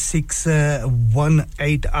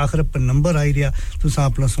 9618 आखिर पर नंबर आई रिया तुसा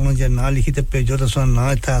अपना सुनो जे ना लिखी ते भेजो तो सा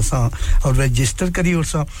ना था सा और रजिस्टर करी और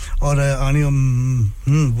सा और आने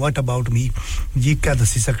व्हाट अबाउट मी जी क्या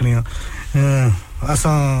दसी सकने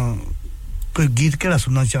असा कोई गीत केड़ा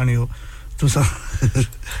सुनना चाहने हो तुसा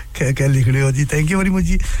क्या लिख रहे हो जी थैंक यू वेरी मच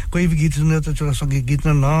जी कोई भी गीत सुने तो थोड़ा सा गीत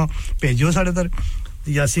ना भेजो साडे तर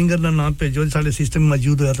या सिंगर ना नाम भेजो साडे सिस्टम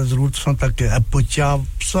मौजूद होया तो जरूर तुसा तक पहुंचा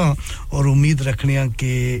और उम्मीद रखने कि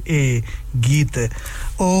ए गीत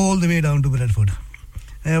all the way down to Bradford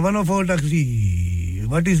 104 taxi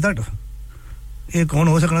what is that ये कौन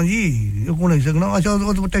हो सकना जी ये कौन हो सकना अच्छा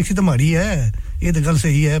वो टैक्सी तो हमारी है ये तो गल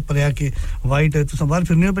सही है पर है कि वाइट है तो बाहर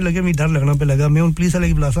फिरने पे लगे मैं डर लगना पे लगा मैं उन पुलिस वाले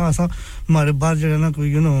की बुलासा आसा हमारे बाहर जो है ना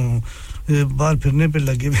कोई यू नो बाहर फिरने पे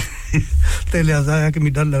लगे ते लिहाजा है कि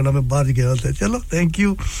मैं डर लगना मैं बाहर गया था चलो थैंक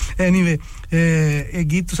यू एनीवे एक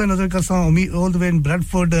गीत तुसा नजर करसा all the way in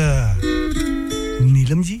Bradford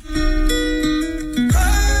Neelam ji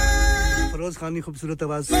Feroz Khan की खूबसूरत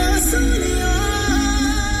आवाज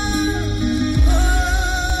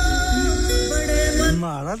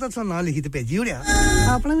मारा तो ना लिखी तो भेजी हो रहा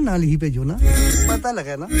अपना भी ना लिखी भेजो ना पता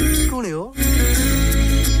लगा ना कौन हो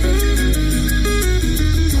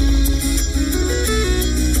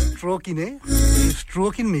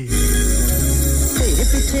स्ट्रोकिन में तेरे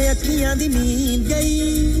पीछे अखियां दी नींद गई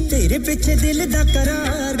तेरे पीछे दिल दा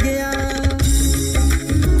करार गया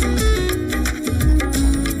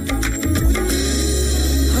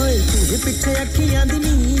हाय तेरे पीछे अखियां दी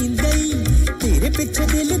नींद गई तेरे पीछे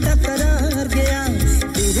दिल दा करार गया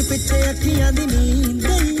तेरे पीछे अखियां दी नींद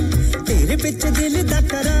गई तेरे पीछे दिल दा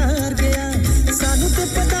करार गया सानू ते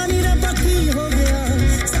पता नहीं रब्बा की हो गया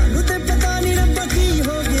सानू ते पता नहीं रब्बा की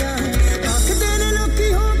हो गया आंख तेरे लोकी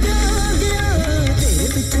हो गया तेरे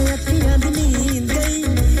पीछे अखियां दी नींद गई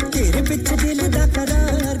तेरे पीछे दिल दा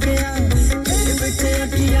करार गया तेरे पीछे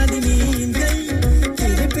अखियां दी नींद गई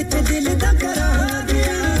तेरे पीछे दिल दा करार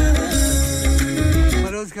गया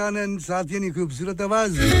खान साथियों की खूबसूरत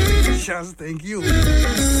आवाज शाज थैंक यू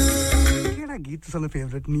केड़ा गीत सन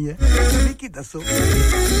फेवरेट नहीं है की दसो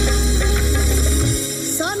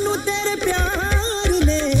सानू तेरे प्यार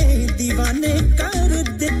ने दीवाने कर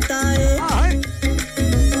देता है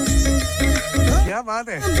क्या बात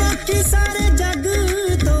है बाकी सारे जग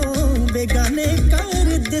तो बेगाने कर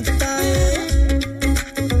देता है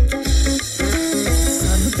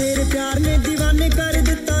सानू तेरे प्यार ने दीवाने कर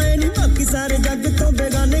देता है नहीं बाकी सारे जग तो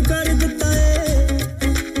बेगाने कर देता है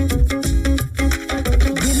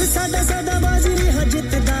दिल साडा सादा बाजी नहीं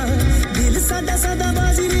हजतदा दिल साडा सादा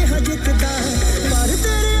बाजी नहीं हजतदा पर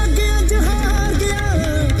तेरे अगे अज हार गया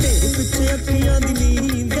तेरे पीछे अखियां दी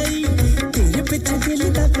नींद गई तेरे पीछे दिल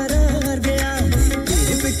दा करार गया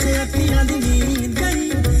तेरे पीछे अखियां दी नींद गई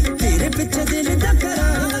तेरे पीछे दिल दा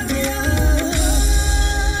करार गया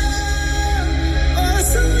ओ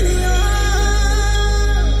सोनिया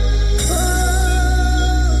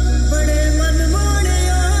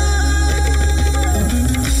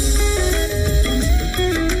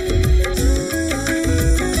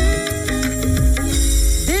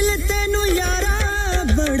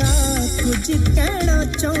कहना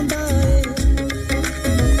चाहता है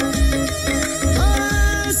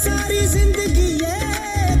सारी जिंदगी है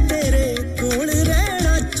तेरे कोल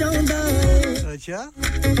रहना चाहता है अच्छा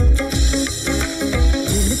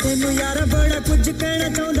दिल तेनू यारा बड़ा कुछ कहना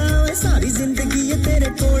चाहता है सारी जिंदगी है तेरे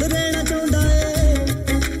कोल रहना चाहता है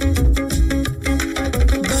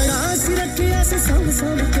बड़ा सी रखिया से संग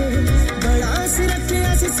के बड़ा सी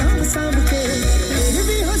रखिया से संग के फिर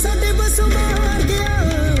भी हो साडे बसों मार गया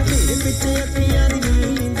तेरे पीछे अखियां दी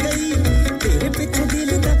नींद गई तेरे पीछे दिल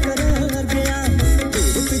दा करार गया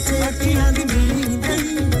तेरे पीछे अखियां दी नींद गई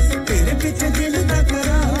तेरे पीछे दिल दा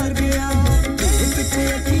करार गया तेरे पीछे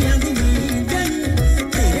अखियां दी नींद गई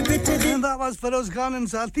तेरे पीछे दिल दा आवाज फरोज खान एंड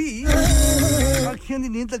साथी अखियां दी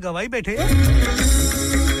नींद तो गवाई बैठे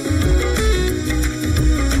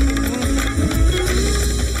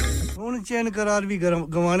चैन करार भी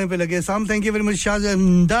गवाने पे लगे साम thank you very much Shaz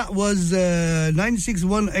that was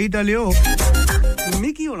 9618 आलियो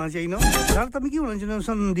Mickey होना चाहिए ना यार तब मिकी होना चाहिए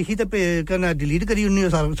सन दिखी ते पे करना डिलीट करी उन्नी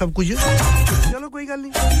सारा सब कुछ चलो कोई गल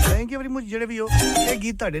नहीं थैंक यू वेरी मच जेड़े भी हो ये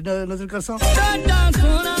गीत ਤੁਹਾਡੇ नजर करसा डाडा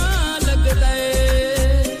सोना लगदा ए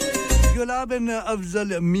गुलाब बिन अफजल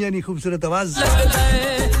मियां की खूबसूरत आवाज लगदा है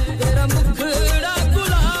तेरा मुखड़ा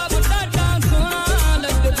गुलाब डाटा सोना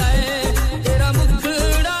लगदा है तेरा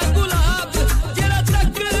मुखड़ा गुलाब जेड़ा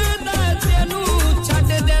तकदा तेनू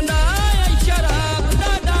छੱਡ देंदा ऐ शराब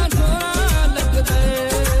डाटा सोना लगदा है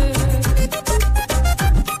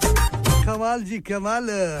कमाल जी कमाल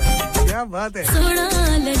क्या बात है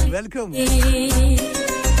वेलकम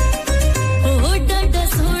ओ डाटा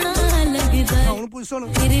सोना लगदा है ਹੁਣ ਪੁੱਛੋ ਨਾ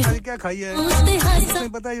ਅੱਜ ਕੀ ਖਾਈ ਹੈ ਨਹੀਂ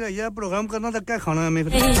ਪਤਾ ਹੀ ਰਿਹਾ ਪ੍ਰੋਗਰਾਮ ਕਰਨਾ ਤਾਂ ਕੀ ਖਾਣਾ ਹੈ ਮੈਂ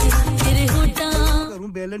ਫਿਰ ਤੇਰੇ ਹੋਟਾਂ ਘਰੋਂ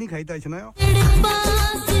ਬੇਲ ਨਹੀਂ ਖਾਈ ਤਾਂ ਇਛਣਾ ਤੇਰੇ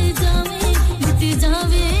ਪਾਸ ਜਾਵੇਂ ਮਿਟ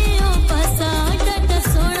ਜਾਵੇ ਉਹ ਪਾਸਾ ਡਾਟਾ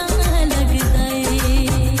ਸੋਹਣਾ ਲੱਗਦਾ ਏ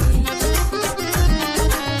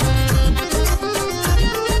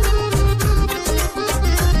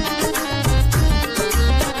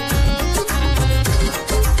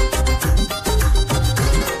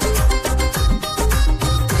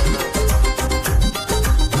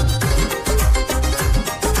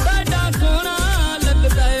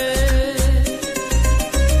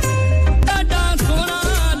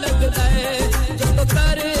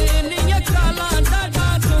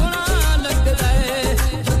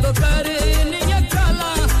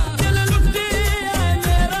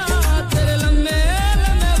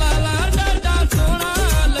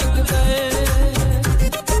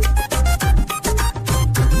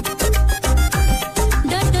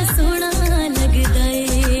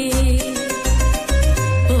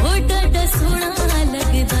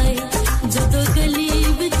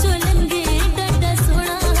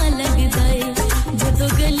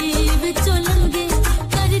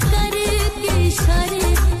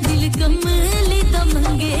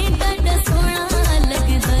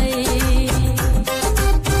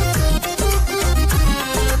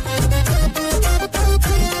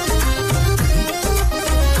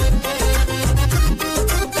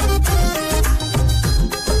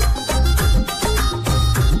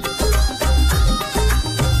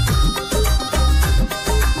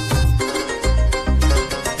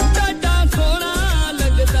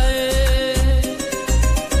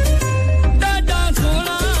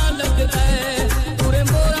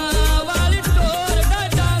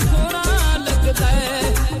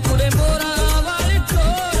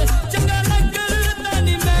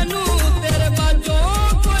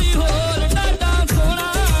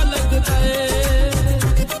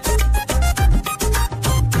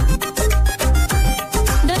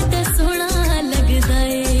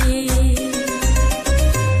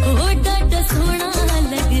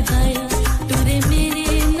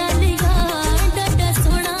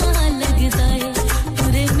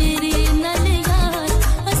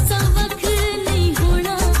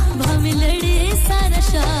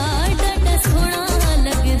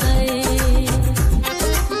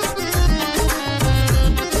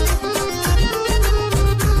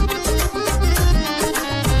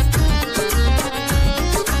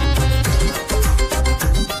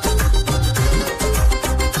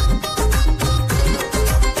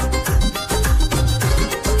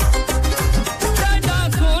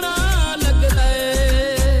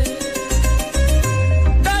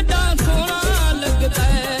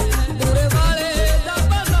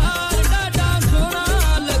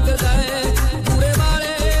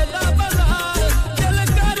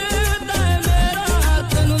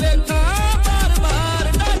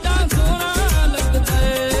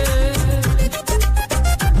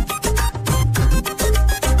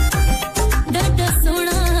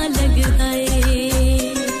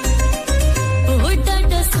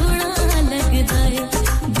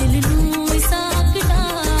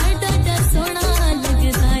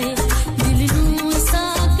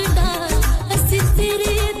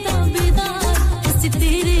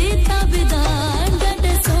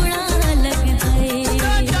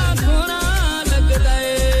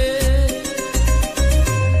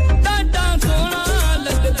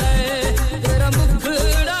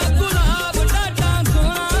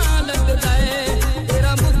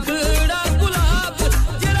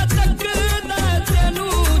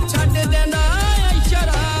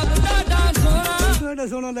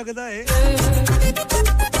लगता है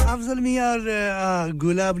अफजल मियां और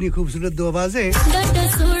गुलाब की खूबसूरत दो आवाजें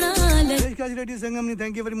रेडियो संगम ने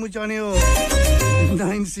थैंक यू वेरी मच आने हो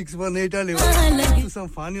 9618 आले हो तुम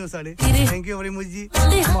फानी हो साडे थैंक यू वेरी मच जी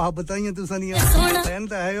मोहब्बत आईयां तुसा नी फैन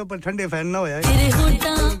तो है पर ठंडे फैन ना होया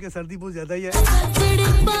क्योंकि सर्दी बहुत ज्यादा ही है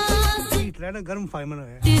हीट रहना गर्म फाइमन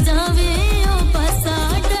है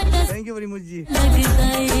थैंक यू वेरी मच जी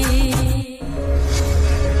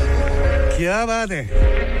क्या बात है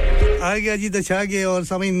आ गया जी दशा गए और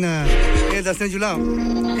सामीन ये दसने चला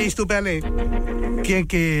इस तो पहले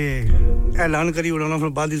के ऐलान करी उड़ाना फिर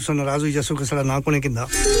बाद ही नाराज हुई जसो के सारा ना कोने किंदा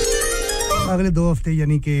अगले 2 हफ्ते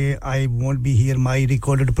यानी कि I won't be here my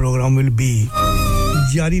recorded program will be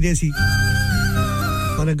जारी रहसी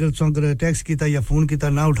पर अगर तुम टेक्स्ट कीता या फोन कीता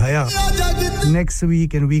ना उठाया next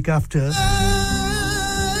week and week after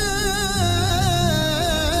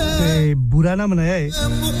बुरा ना मनाया है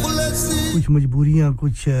कुछ मजबूरियां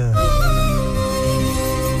कुछ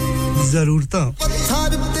ज़रूरतां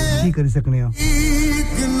की कर सकने हैं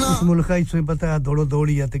इस मुल्क का इसमें पता है दौड़ो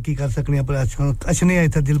दौड़ी या की कर सकने हैं पर अच्छने आए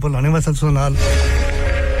थे दिल पर लाने वाला सब नाल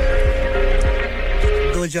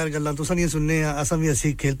 2-4 गल्लां तुसां नहीं सुनने हैं असां भी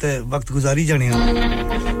ऐसे खेलते वक्त गुजारी जाने हैं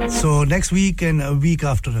so next week and a week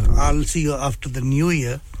after I'll see you after the new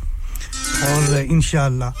year और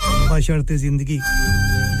इंशाल्लाह बाशर्ते जिंदगी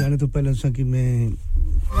जाने तो पहले सा कि मैं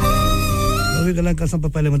अभी गल्लां कसम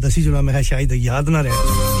पहले मैं दसी जुना में है शायद याद ना रहे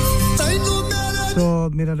तो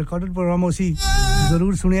मेरा रिकॉर्डेड प्रोग्राम उसी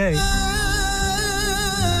जरूर सुनिया है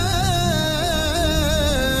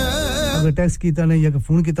अगर टेक्स्ट कीता नहीं या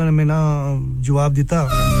फोन कीता नहीं मैं ना जवाब देता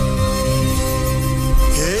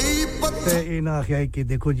ते ना आखिया कि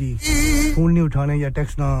देखो जी फोन नहीं उठाने या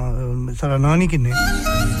टेक्स्ट ना सारा ना नहीं किन्ने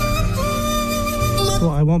so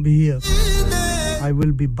I won't be here I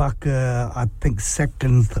will be back I think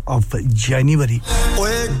 2nd of January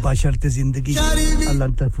basharte zindagi Allah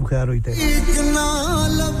tarfu khair hoite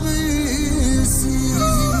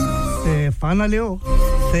finally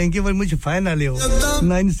thank you very much finally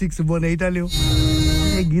 9618 aleo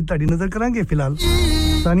ek geet tadi nazar karange filhal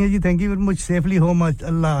Tania ji thank you very much safely home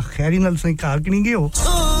Allah khairi nal sahi ghar ki nahi gaye ho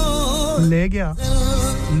le gaya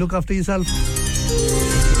look after yourself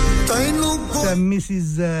Mrs.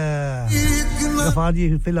 Ghaffar जी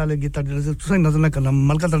फिलहाल गीता तुसे नजर ना करना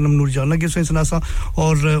मलका तरनम नूर जाना कि उसने सुना सा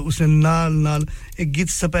और उसने नाल नाल एक गीत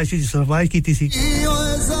स्पेशल सरवाइव की थी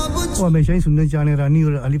वो हमेशा ही सुनने जाने रानी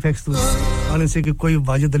और अलीफैक्स तो आने से कि कोई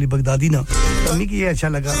वाजिद अली बगदादी ना तभी कि ये अच्छा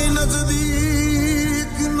लगा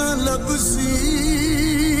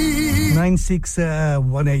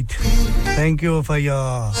 9618 thank you for your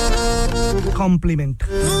compliment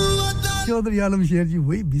Chaudhary आलम शेर जी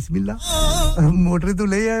वही बिस्मिल्लाह मोटर तो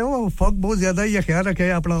ले आए हो फक बहुत ज्यादा ही ख्याल रखे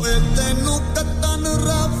अपना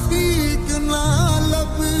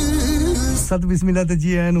सत बिस्मिल्लाह ते जी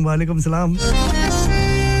आयन वालेकुम सलाम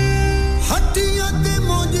हट्टियां ते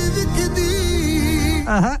मौज विकदी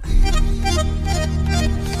आहा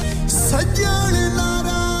सजण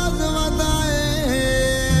नाराज वदाए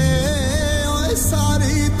ओए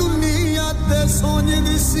सारी दुनिया ते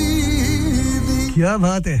सोचदी सी क्या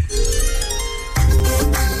बात है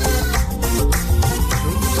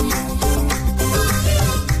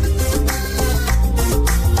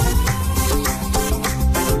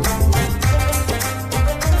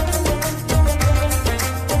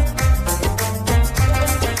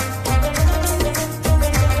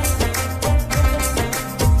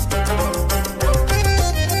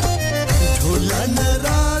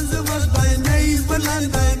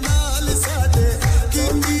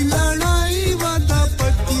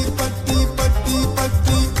पक्की पक्की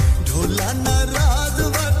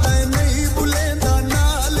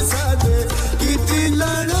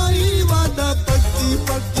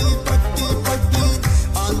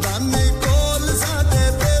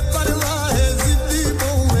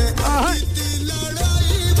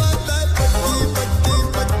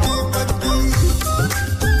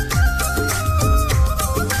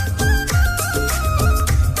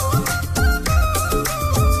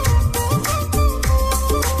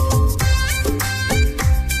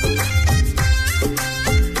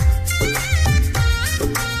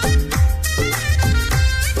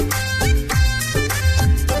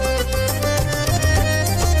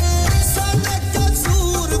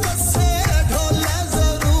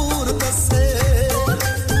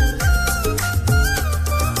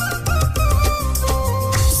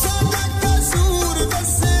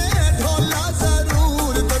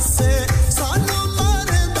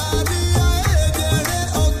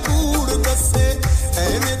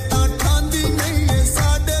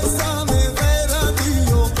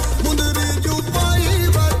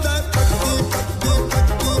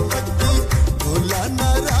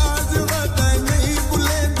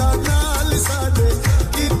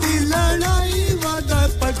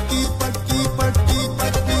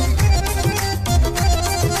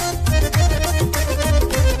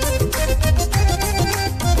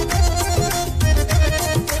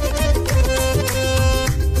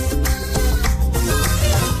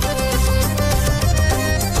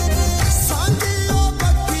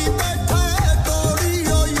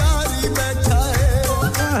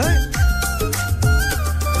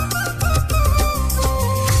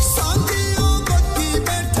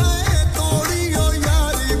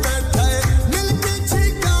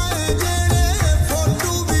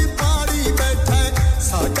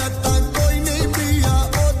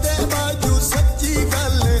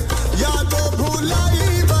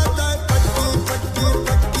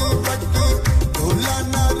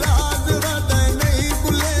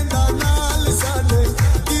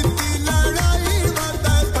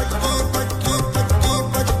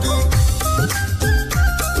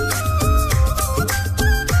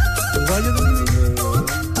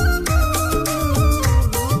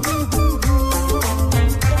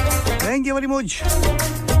थैंक यू वेरी मच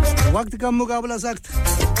वक्त का मुकाबला सख्त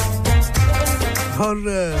और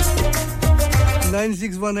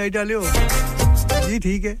 9618 डालियो जी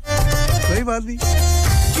ठीक है कोई बात नहीं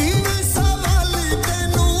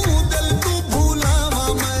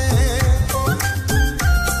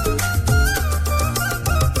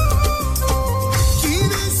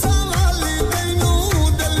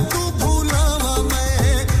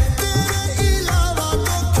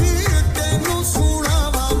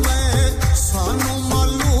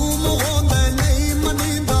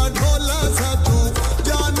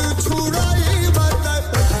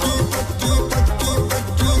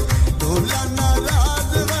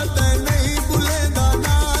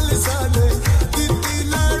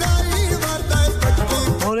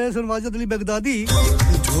वाजद अली बगदादी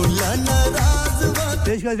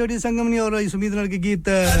देश का जोड़ी संगमनी और सुमीत नाल के गीत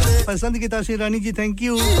पसंद की ताशीर रानी जी थैंक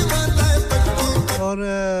यू और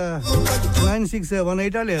 9618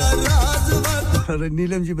 डाले और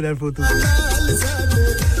नीलम जी ब्रैडफोर्ड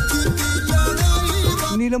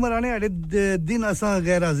नीलम राणे आड़े दिन असा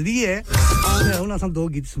गैर हाजिरी है हुन असा दो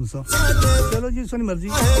गीत सुनसो चलो जी सुनी मर्जी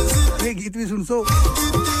ये गीत भी सुनसो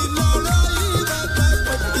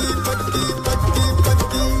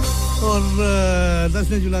और 10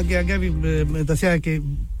 जुलाई के आगे भी दसिया कि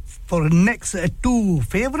फॉर नेक्स्ट टू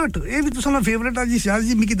फेवरेट ये भी तुसा फेवरेट आज शाह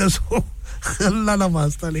जी मिकी दसो अल्लाह ना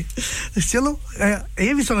वास्ता ले चलो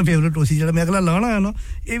ये भी सुना फेवरेट होसी जेड़ा मैं अगला लाना है ना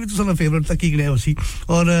ये भी तुसा फेवरेट तक ही गने होसी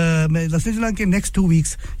और मैं 10 जुलाई के नेक्स्ट 2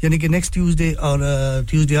 वीक्स यानी कि नेक्स्ट ट्यूसडे और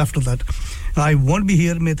Tuesday after that I won't be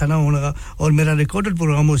here मैं था ना होना और मेरा रिकॉर्डेड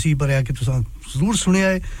प्रोग्राम उसी पर है कि तुसा जरूर सुने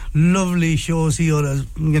आए लवली शो सी और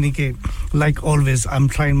यानी कि like always I am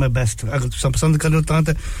trying my best अगर तुसा पसंद कर लो ता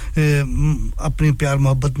अपनी प्यार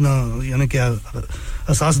मोहब्बत ना यानी कि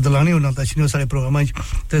एहसास दिलाने होना ता छने सारे प्रोग्राम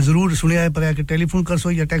ते जरूर सुने आए पर कि टेलीफोन कर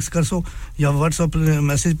सो या टेक्स्ट कर सो या व्हाट्सएप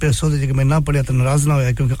मैसेज पे सो कि मैं ना पढ़या तो नाराज ना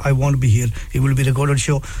होया क्योंकि I won't be here it will be recorded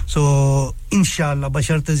show so इंशाल्लाह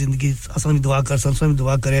बशर्ते जिंदगी असन भी दुआ कर सन भी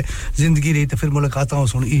दुआ करे जिंदगी रही तो फिर मुलाकात हो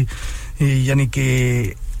सुन यानी कि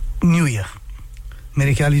न्यू ईयर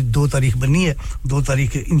मेरे ख्याल 2 तारीख बनी है 2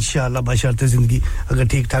 तारीख इंशाल्लाह बशर्ते जिंदगी अगर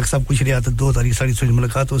ठीक ठाक सब कुछ रहा तो 2 तारीख सारी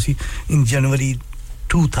मुलाकात होसी इन जनवरी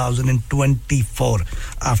 2024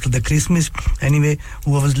 after the Christmas anyway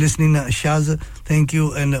whoever's listening Shaz thank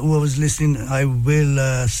you and whoever's listening I will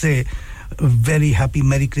say very happy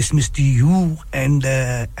merry Christmas to you and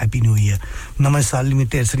happy new year नमस्ते साल में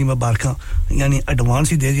ढेर सारी मुबारकां यानी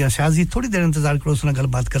एडवांस ही दे दिया शायद जी थोड़ी देर इंतजार करो उसना गल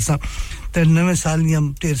बात करसा ते नवे साल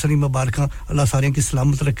में ढेर सारी मुबारकां अल्लाह सारियां की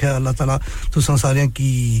सलामत रखे अल्लाह ताला तुसां सारियां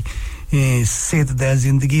की सेहत दे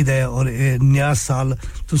जिंदगी दे और नया साल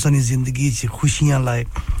तुसां दी जिंदगी च खुशियां लाए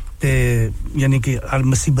ते यानी कि हर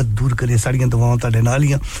मुसीबत दूर करे सारियां दुआवां ताडे नाल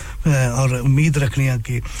ही और उम्मीद रखनी है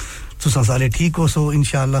कि तुसा सारे ठीक हो सो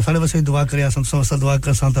इंशाल्लाह सारे वसे दुआ करे आसन सब दुआ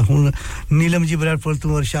कर सा ता हुन नीलम जी बराबर तू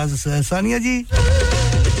और शाज सानिया जी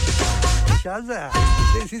Shaz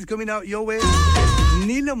this is coming out your way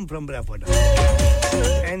Neelam from Bradford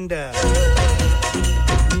and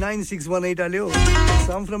 9618 आलियो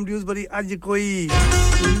sam from Dewsbury आज कोई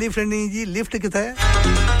लिफ्ट नहीं जी लिफ्ट किथा है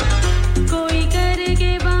कोई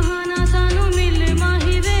करके बहाना सानू मिल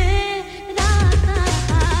माही वे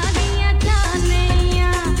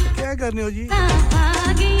करने हो जी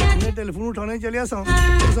मैं टेलीफोन उठाने चलिया सा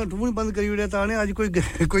तुसा फोन बंद करी उड़े ताने आज कोई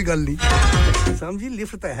गल नहीं समझी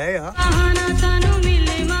लिफ्ट तो है यार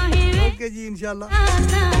ओके जी इंशाल्लाह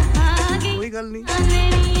कोई गल नहीं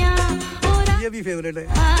ये भी फेवरेट है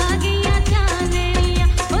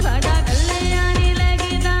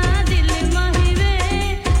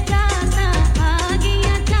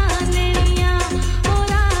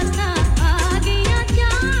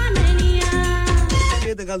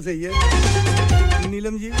तो गल सही है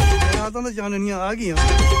नीलम जी रातां तो चाननियां आ गईयां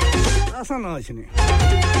ऐसा ना आशने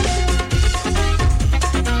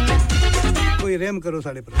कोई रहम करो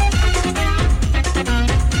साडे पर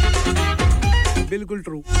बिल्कुल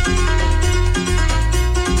ट्रू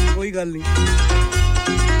कोई गल नहीं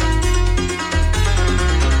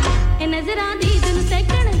ए नजरा दी दिन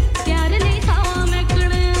सेकण प्यार नहीं खावा मैं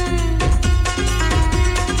कण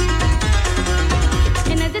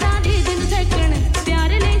ए नजरा दी दिन सेकण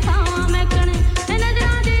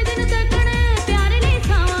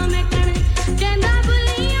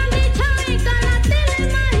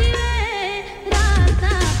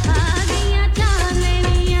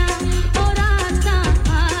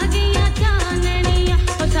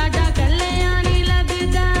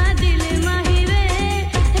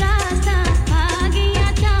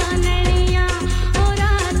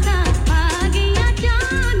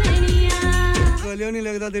गलियों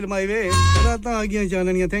नहीं लगता दिल माई वे रातां आ गईਆਂ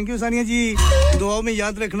चाननियां थैंक यू सानिया जी दुआओं में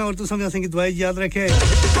याद रखना और तुम समझा कि दुआएं याद रखे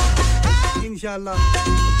इंशाल्लाह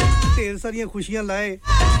ढेर सारी खुशियां लाए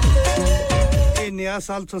ये नया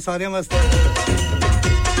साल तो सारियां वास्ते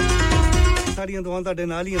सारियां दुआएं ਤੁਹਾਡੇ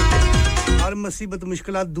ਨਾਲ ਹੀ हर मुसीबत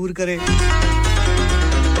मुश्किलात दूर करे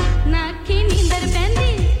ना की नींदर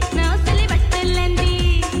पैंदी मैं उसले बट लेंदी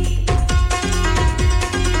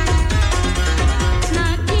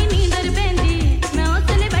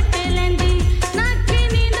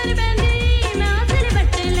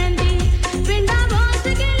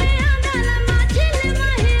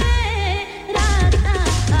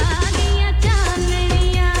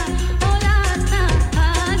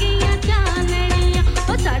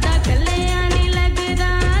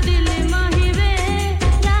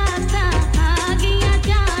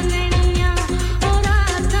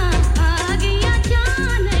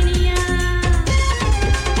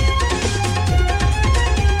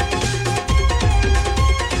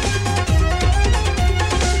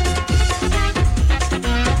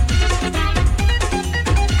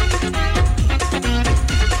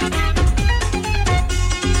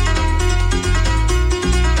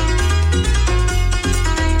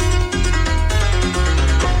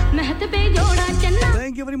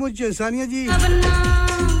सानिया जी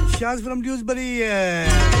शाज फ्रॉम ड्यूसबरी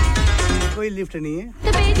कोई लिफ्ट नहीं है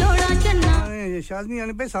शाज नहीं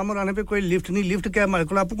आने पे सामर आने पे कोई लिफ्ट नहीं लिफ्ट क्या हमारे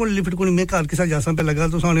को आपको कोई लिफ्ट को नहीं मैं कार के साथ जा पे लगा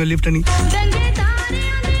तो सामने लिफ्ट नहीं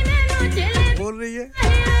बोल रही है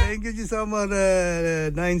थैंक यू जी सामर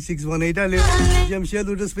 9618 आले जमशेद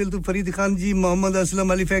उडसफिल तो फरीद खान जी मोहम्मद असलम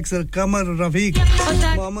अली फैक्स Qamar Rafiq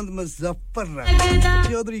Mohammed Muzaffar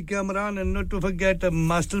Chaudhry Kamran and not to forget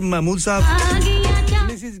master Mahmood sahab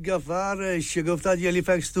Mrs. Gafar Shagufta ji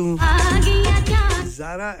Halifax to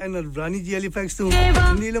Zara and Rani ji Halifax to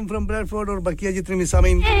Neelam from Bradford और बाकी जितने भी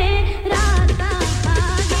सामीन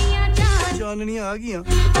चाननियां आ गईं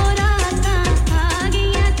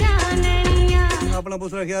अपना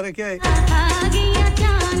दूसरा ख्याल रखिया है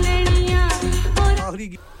आखिरी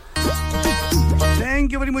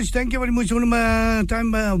थैंक यू वेरी मच उन मैं टाइम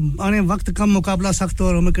आने वक्त कम मुकाबला सख्त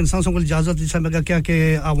और मैं इंसानों को इजाजत दी मैं क्या कि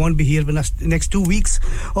I want be here next 2 weeks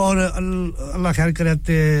और अल्लाह खैर करे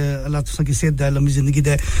ते अल्लाह तुसा की सेहत दे लंबी जिंदगी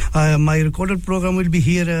दे my recorded programme will be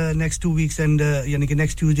here next 2 weeks and यानी कि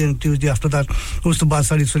next Tuesday and Tuesday after that उस तो बाद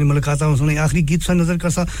सारी सुनी मुलाकात सुनी आखिरी गीत से नजर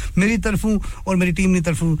करसा मेरी तरफों और मेरी टीम की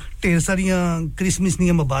तरफों ढेर सारियां क्रिसमस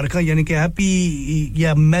नी मुबारक यानी कि हैप्पी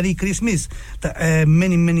या merry Christmas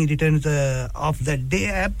many returns of that day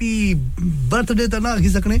happy birthday तो ना आखी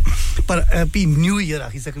सकने पर हैप्पी न्यू ईयर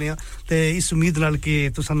आखी सकने ते इस उम्मीद नाल के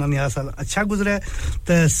तुसां दा नया साल अच्छा गुजरे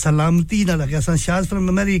ते सलामती नाल के असां Shaz from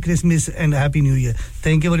merry Christmas and happy new year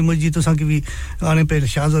thank you very much जी तुसां की भी आने पे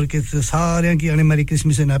शाज और के सारे की आने merry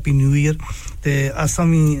Christmas and happy new year ते असां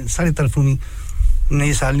भी सारी तरफों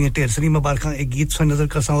नए साल ने ढेर सारी मुबारकां एक गीत से नजर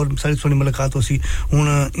करसा और सारी सोनी मुलाकात होसी हुन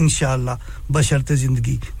इंशाअल्लाह बशर्ते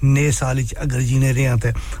जिंदगी नए साल विच अगर जीने रहे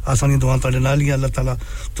ते आसानी दुआ तोड़े नाल ही अल्लाह ताला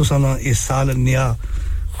तुसां इस साल नया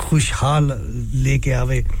खुशहाल लेके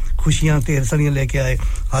आवे खुशियां ढेर सारियां लेके आए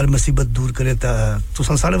हर मुसीबत दूर करे ता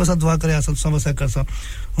तुसां सारे वसा दुआ करे आसा तुसां वसा करसा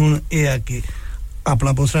हुन ए है कि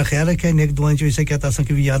अपना दूसरा ख्याल रखे नेक दुआएं जो इसे कहता सा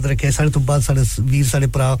कि भी याद रखे सारे तो बाद सारे वीर सारे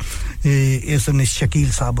भरा इस ने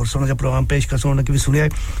शकील साहब और सोना जो प्रोग्राम पेश कर सोना कि भी सुनिया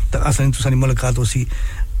तो आसानी तुसानी मुलाकात होसी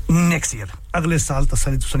नेक्स्ट ईयर अगले साल तक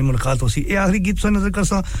सारी तुसानी मुलाकात होसी ए आखिरी गीत से नजर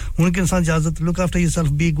करसा उनके इंसान इजाजत look after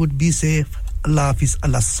yourself be good be safe अल्लाह हाफिज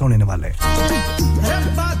अल्लाह सोने वाले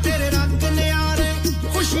रब्बा तेरे रंग न्यारे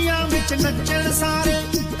खुशियां विच नचण सारे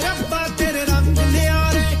रब्बा तेरे रंग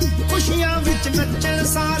न्यारे खुशियां विच नचण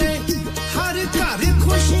सारे हर घर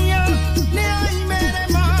खुशियां ले आई मेरे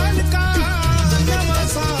मालिका नवा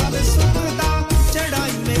साल सुख दा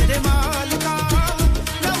चढ़ाई मेरे मालिका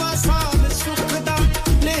नवा साल सुख दा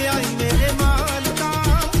ले आई मेरे मालिका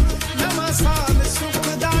नवा साल सुख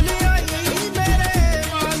दा ले आई मेरे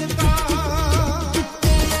मालिका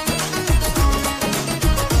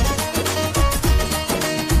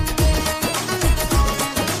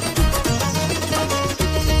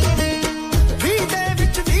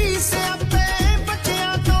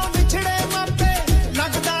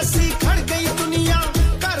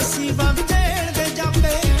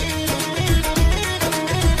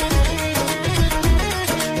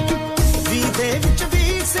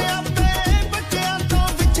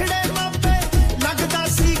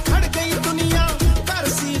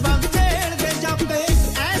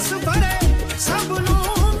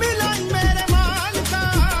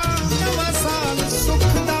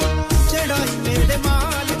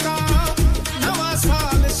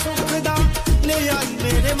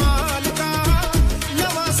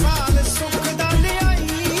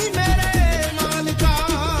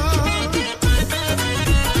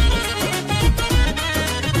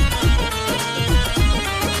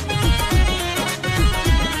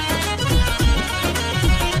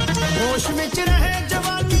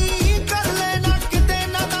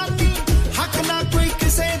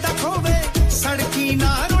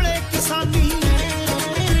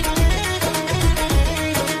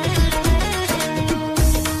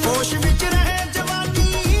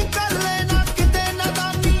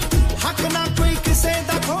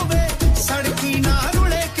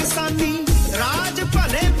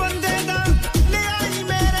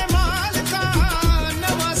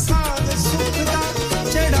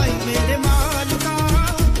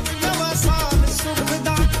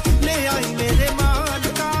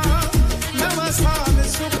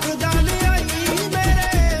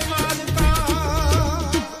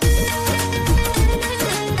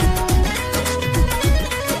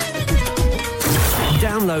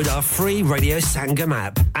download our free Radio Sangam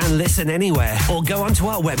app and listen anywhere or go onto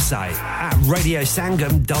our website at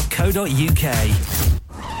radiosangam.co.uk.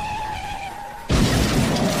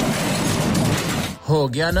 हो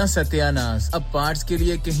गया ना सत्यानाश अब पार्ट्स के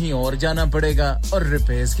लिए कहीं और जाना पड़ेगा और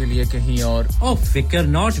रिपेयर्स के लिए कहीं और ओ फिकर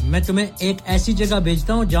नॉट मैं तुम्हें एक ऐसी जगह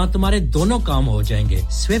भेजता हूं जहां तुम्हारे दोनों काम हो जाएंगे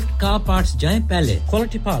स्विफ्ट कार पार्ट्स जाएं पहले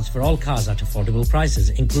quality parts for all cars at affordable prices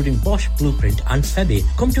including Bosch Blueprint and Febby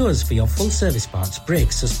come to us for your full service parts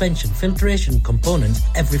brakes suspension filtration components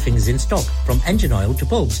everything is in stock from engine oil to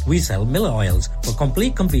bulbs we sell Miller oils for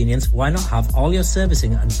complete convenience why not have all your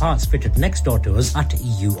servicing and parts fitted next door to us at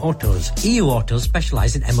EU Autos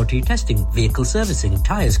specialise in MOT testing, vehicle servicing,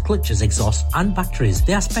 tyres, clutches, exhaust and batteries.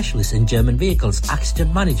 They are specialists in German vehicles,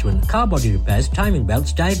 accident management, car body repairs, timing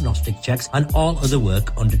belts, diagnostic checks and all other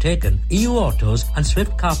work undertaken. EU Autos and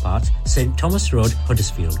Swift Car Parts, St Thomas Road,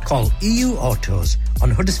 Huddersfield. Call EU Autos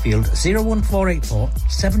on Huddersfield 01484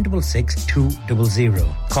 766 200.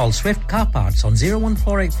 Call Swift Car Parts on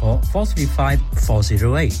 01484 435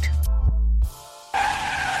 408.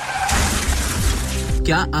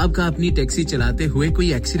 क्या आपका अपनी taxi चलाते हुए कोई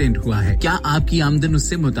accident हुआ है क्या आपकी आमदन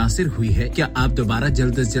उससे मुतासिर हुई है क्या आप दोबारा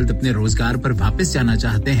जल्द से जल्द अपने रोजगार पर वापस जाना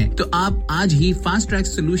चाहते हैं तो आप आज ही फास्ट ट्रैक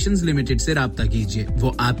सॉल्यूशंस लिमिटेड से राब्ता कीजिए वो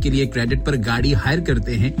आपके लिए क्रेडिट पर गाड़ी हायर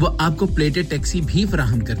करते हैं वो आपको प्लेटेड टैक्सी भी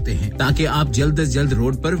फराहम करते हैं ताकि आप जल्द से जल्द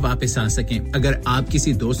रोड पर वापस आ सकें अगर आप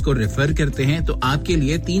किसी दोस्त को रेफर करते हैं तो आपके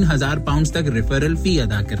लिए 3000 पाउंड तक रेफरल फी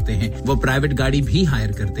अदा करते हैं वो प्राइवेट गाड़ी भी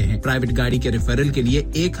हायर करते हैं प्राइवेट गाड़ी के रेफरल के लिए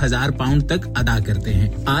 1000 पाउंड तक अदा करते हैं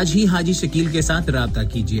आज ही हाजी शकील के साथ राब्ता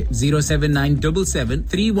कीजिए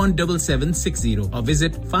 07977317760 और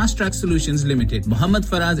visit fast track solutions limited Mohammed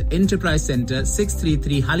Faraz enterprise centre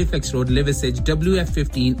 633 Halifax road Liversedge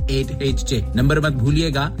WF15 8HJ number मत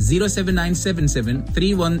भूलिएगा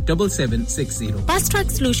 07977317760 Fast Track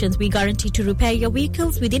Solutions we guarantee to repair your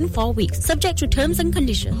vehicles within 4 weeks subject to terms and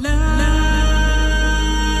conditions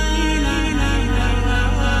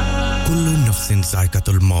Kullu नफ्सिन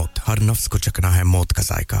जायकातुल मौत हर नफ्स को चखना है मौत का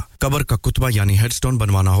जायका कब्र का कुतबा यानी हेडस्टोन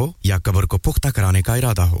बनवाना हो या कब्र को पुख्ता कराने का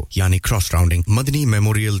इरादा हो यानी क्रॉस राउंडिंग मदनी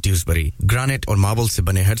मेमोरियल ट्यूसबरी ग्रेनाइट और मार्बल से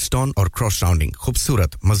बने हेडस्टोन और क्रॉस राउंडिंग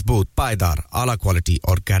खूबसूरत मजबूत पायदार आला क्वालिटी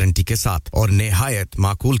और गारंटी के साथ और निहायत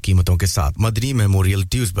माकूल कीमतों के साथ मदनी मेमोरियल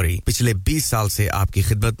ट्यूसबरी पिछले 20 साल से आपकी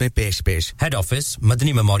खिदमत में पेश head office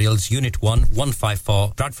Madni memorials unit 1 154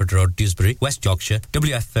 Bradford road Dewsbury West Yorkshire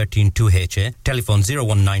WF13 2HA telephone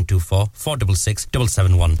 01924 466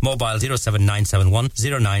 771 mobile 07971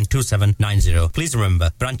 092790 please remember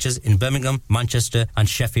branches in Birmingham Manchester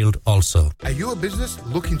and Sheffield also Are you a business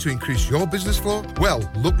looking to increase your business flow well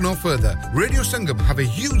look no further Radio Sangam have a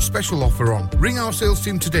huge special offer on ring our sales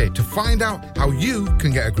team today to find out how you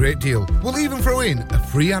can get a great deal we'll even throw in a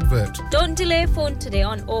free advert Don't delay phone today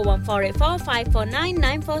on 01484 549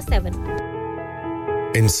 947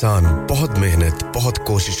 इंसान बहुत मेहनत बहुत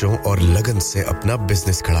कोशिशों और लगन से अपना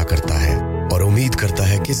business खड़ा करता है और उम्मीद करता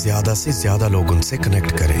है कि ज्यादा से ज्यादा लोग उनसे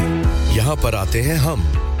कनेक्ट करें यहाँ पर आते हैं हम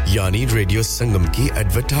यानी रेडियो संगम की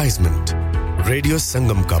एडवर्टाइजमेंट रेडियो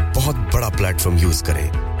संगम का बहुत बड़ा प्लेटफॉर्म यूज करें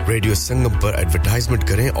रेडियो संगम पर एडवर्टाइजमेंट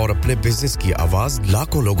करें और अपने बिजनेस की आवाज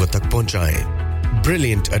लाखों लोगों तक पहुंचाएं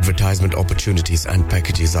Brilliant advertisement opportunities and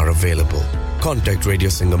packages are available. Contact Radio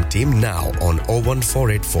Sangam team now on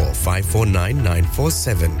 01484 549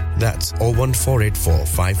 947. That's 01484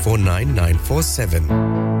 549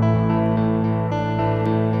 947.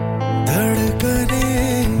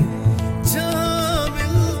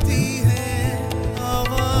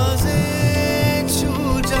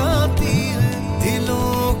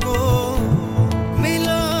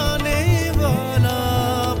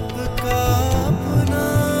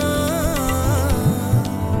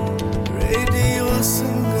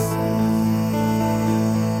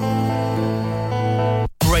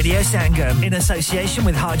 Radio Sangam in association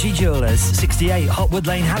with Haji Jewellers, 68 Hotwood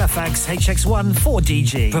Lane, Halifax, HX1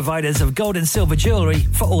 4DG. Providers of gold and silver jewellery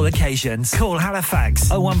for all occasions. Call Halifax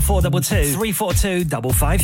 01422 342 555.